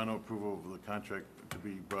pending the final approval of the contract to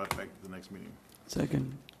be brought back to the next meeting.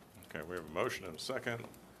 Second. Okay, we have a motion and a second.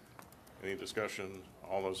 Any discussion?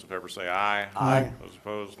 All those in favor say aye. Aye. Those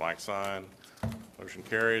opposed, like sign. Motion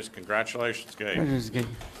carries. Congratulations, Gabe. Congratulations, Gabe.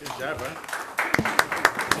 Good job, man.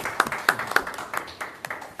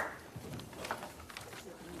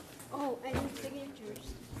 Oh, I need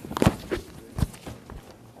signatures. I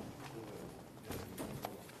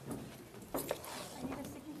need a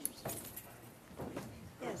signature.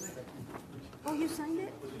 Yes. Oh, you signed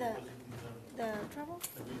it? The trouble?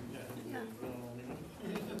 Yeah.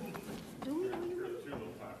 Do we? Where is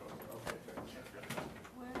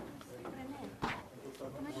René?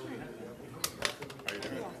 Commissioner?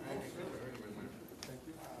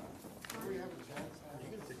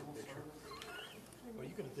 Well,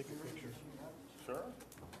 you gonna take a picture? Sure.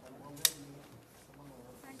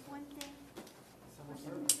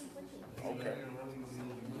 Okay.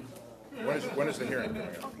 When is the hearing coming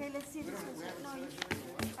up? Okay, let's see this one. No, I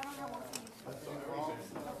don't have one.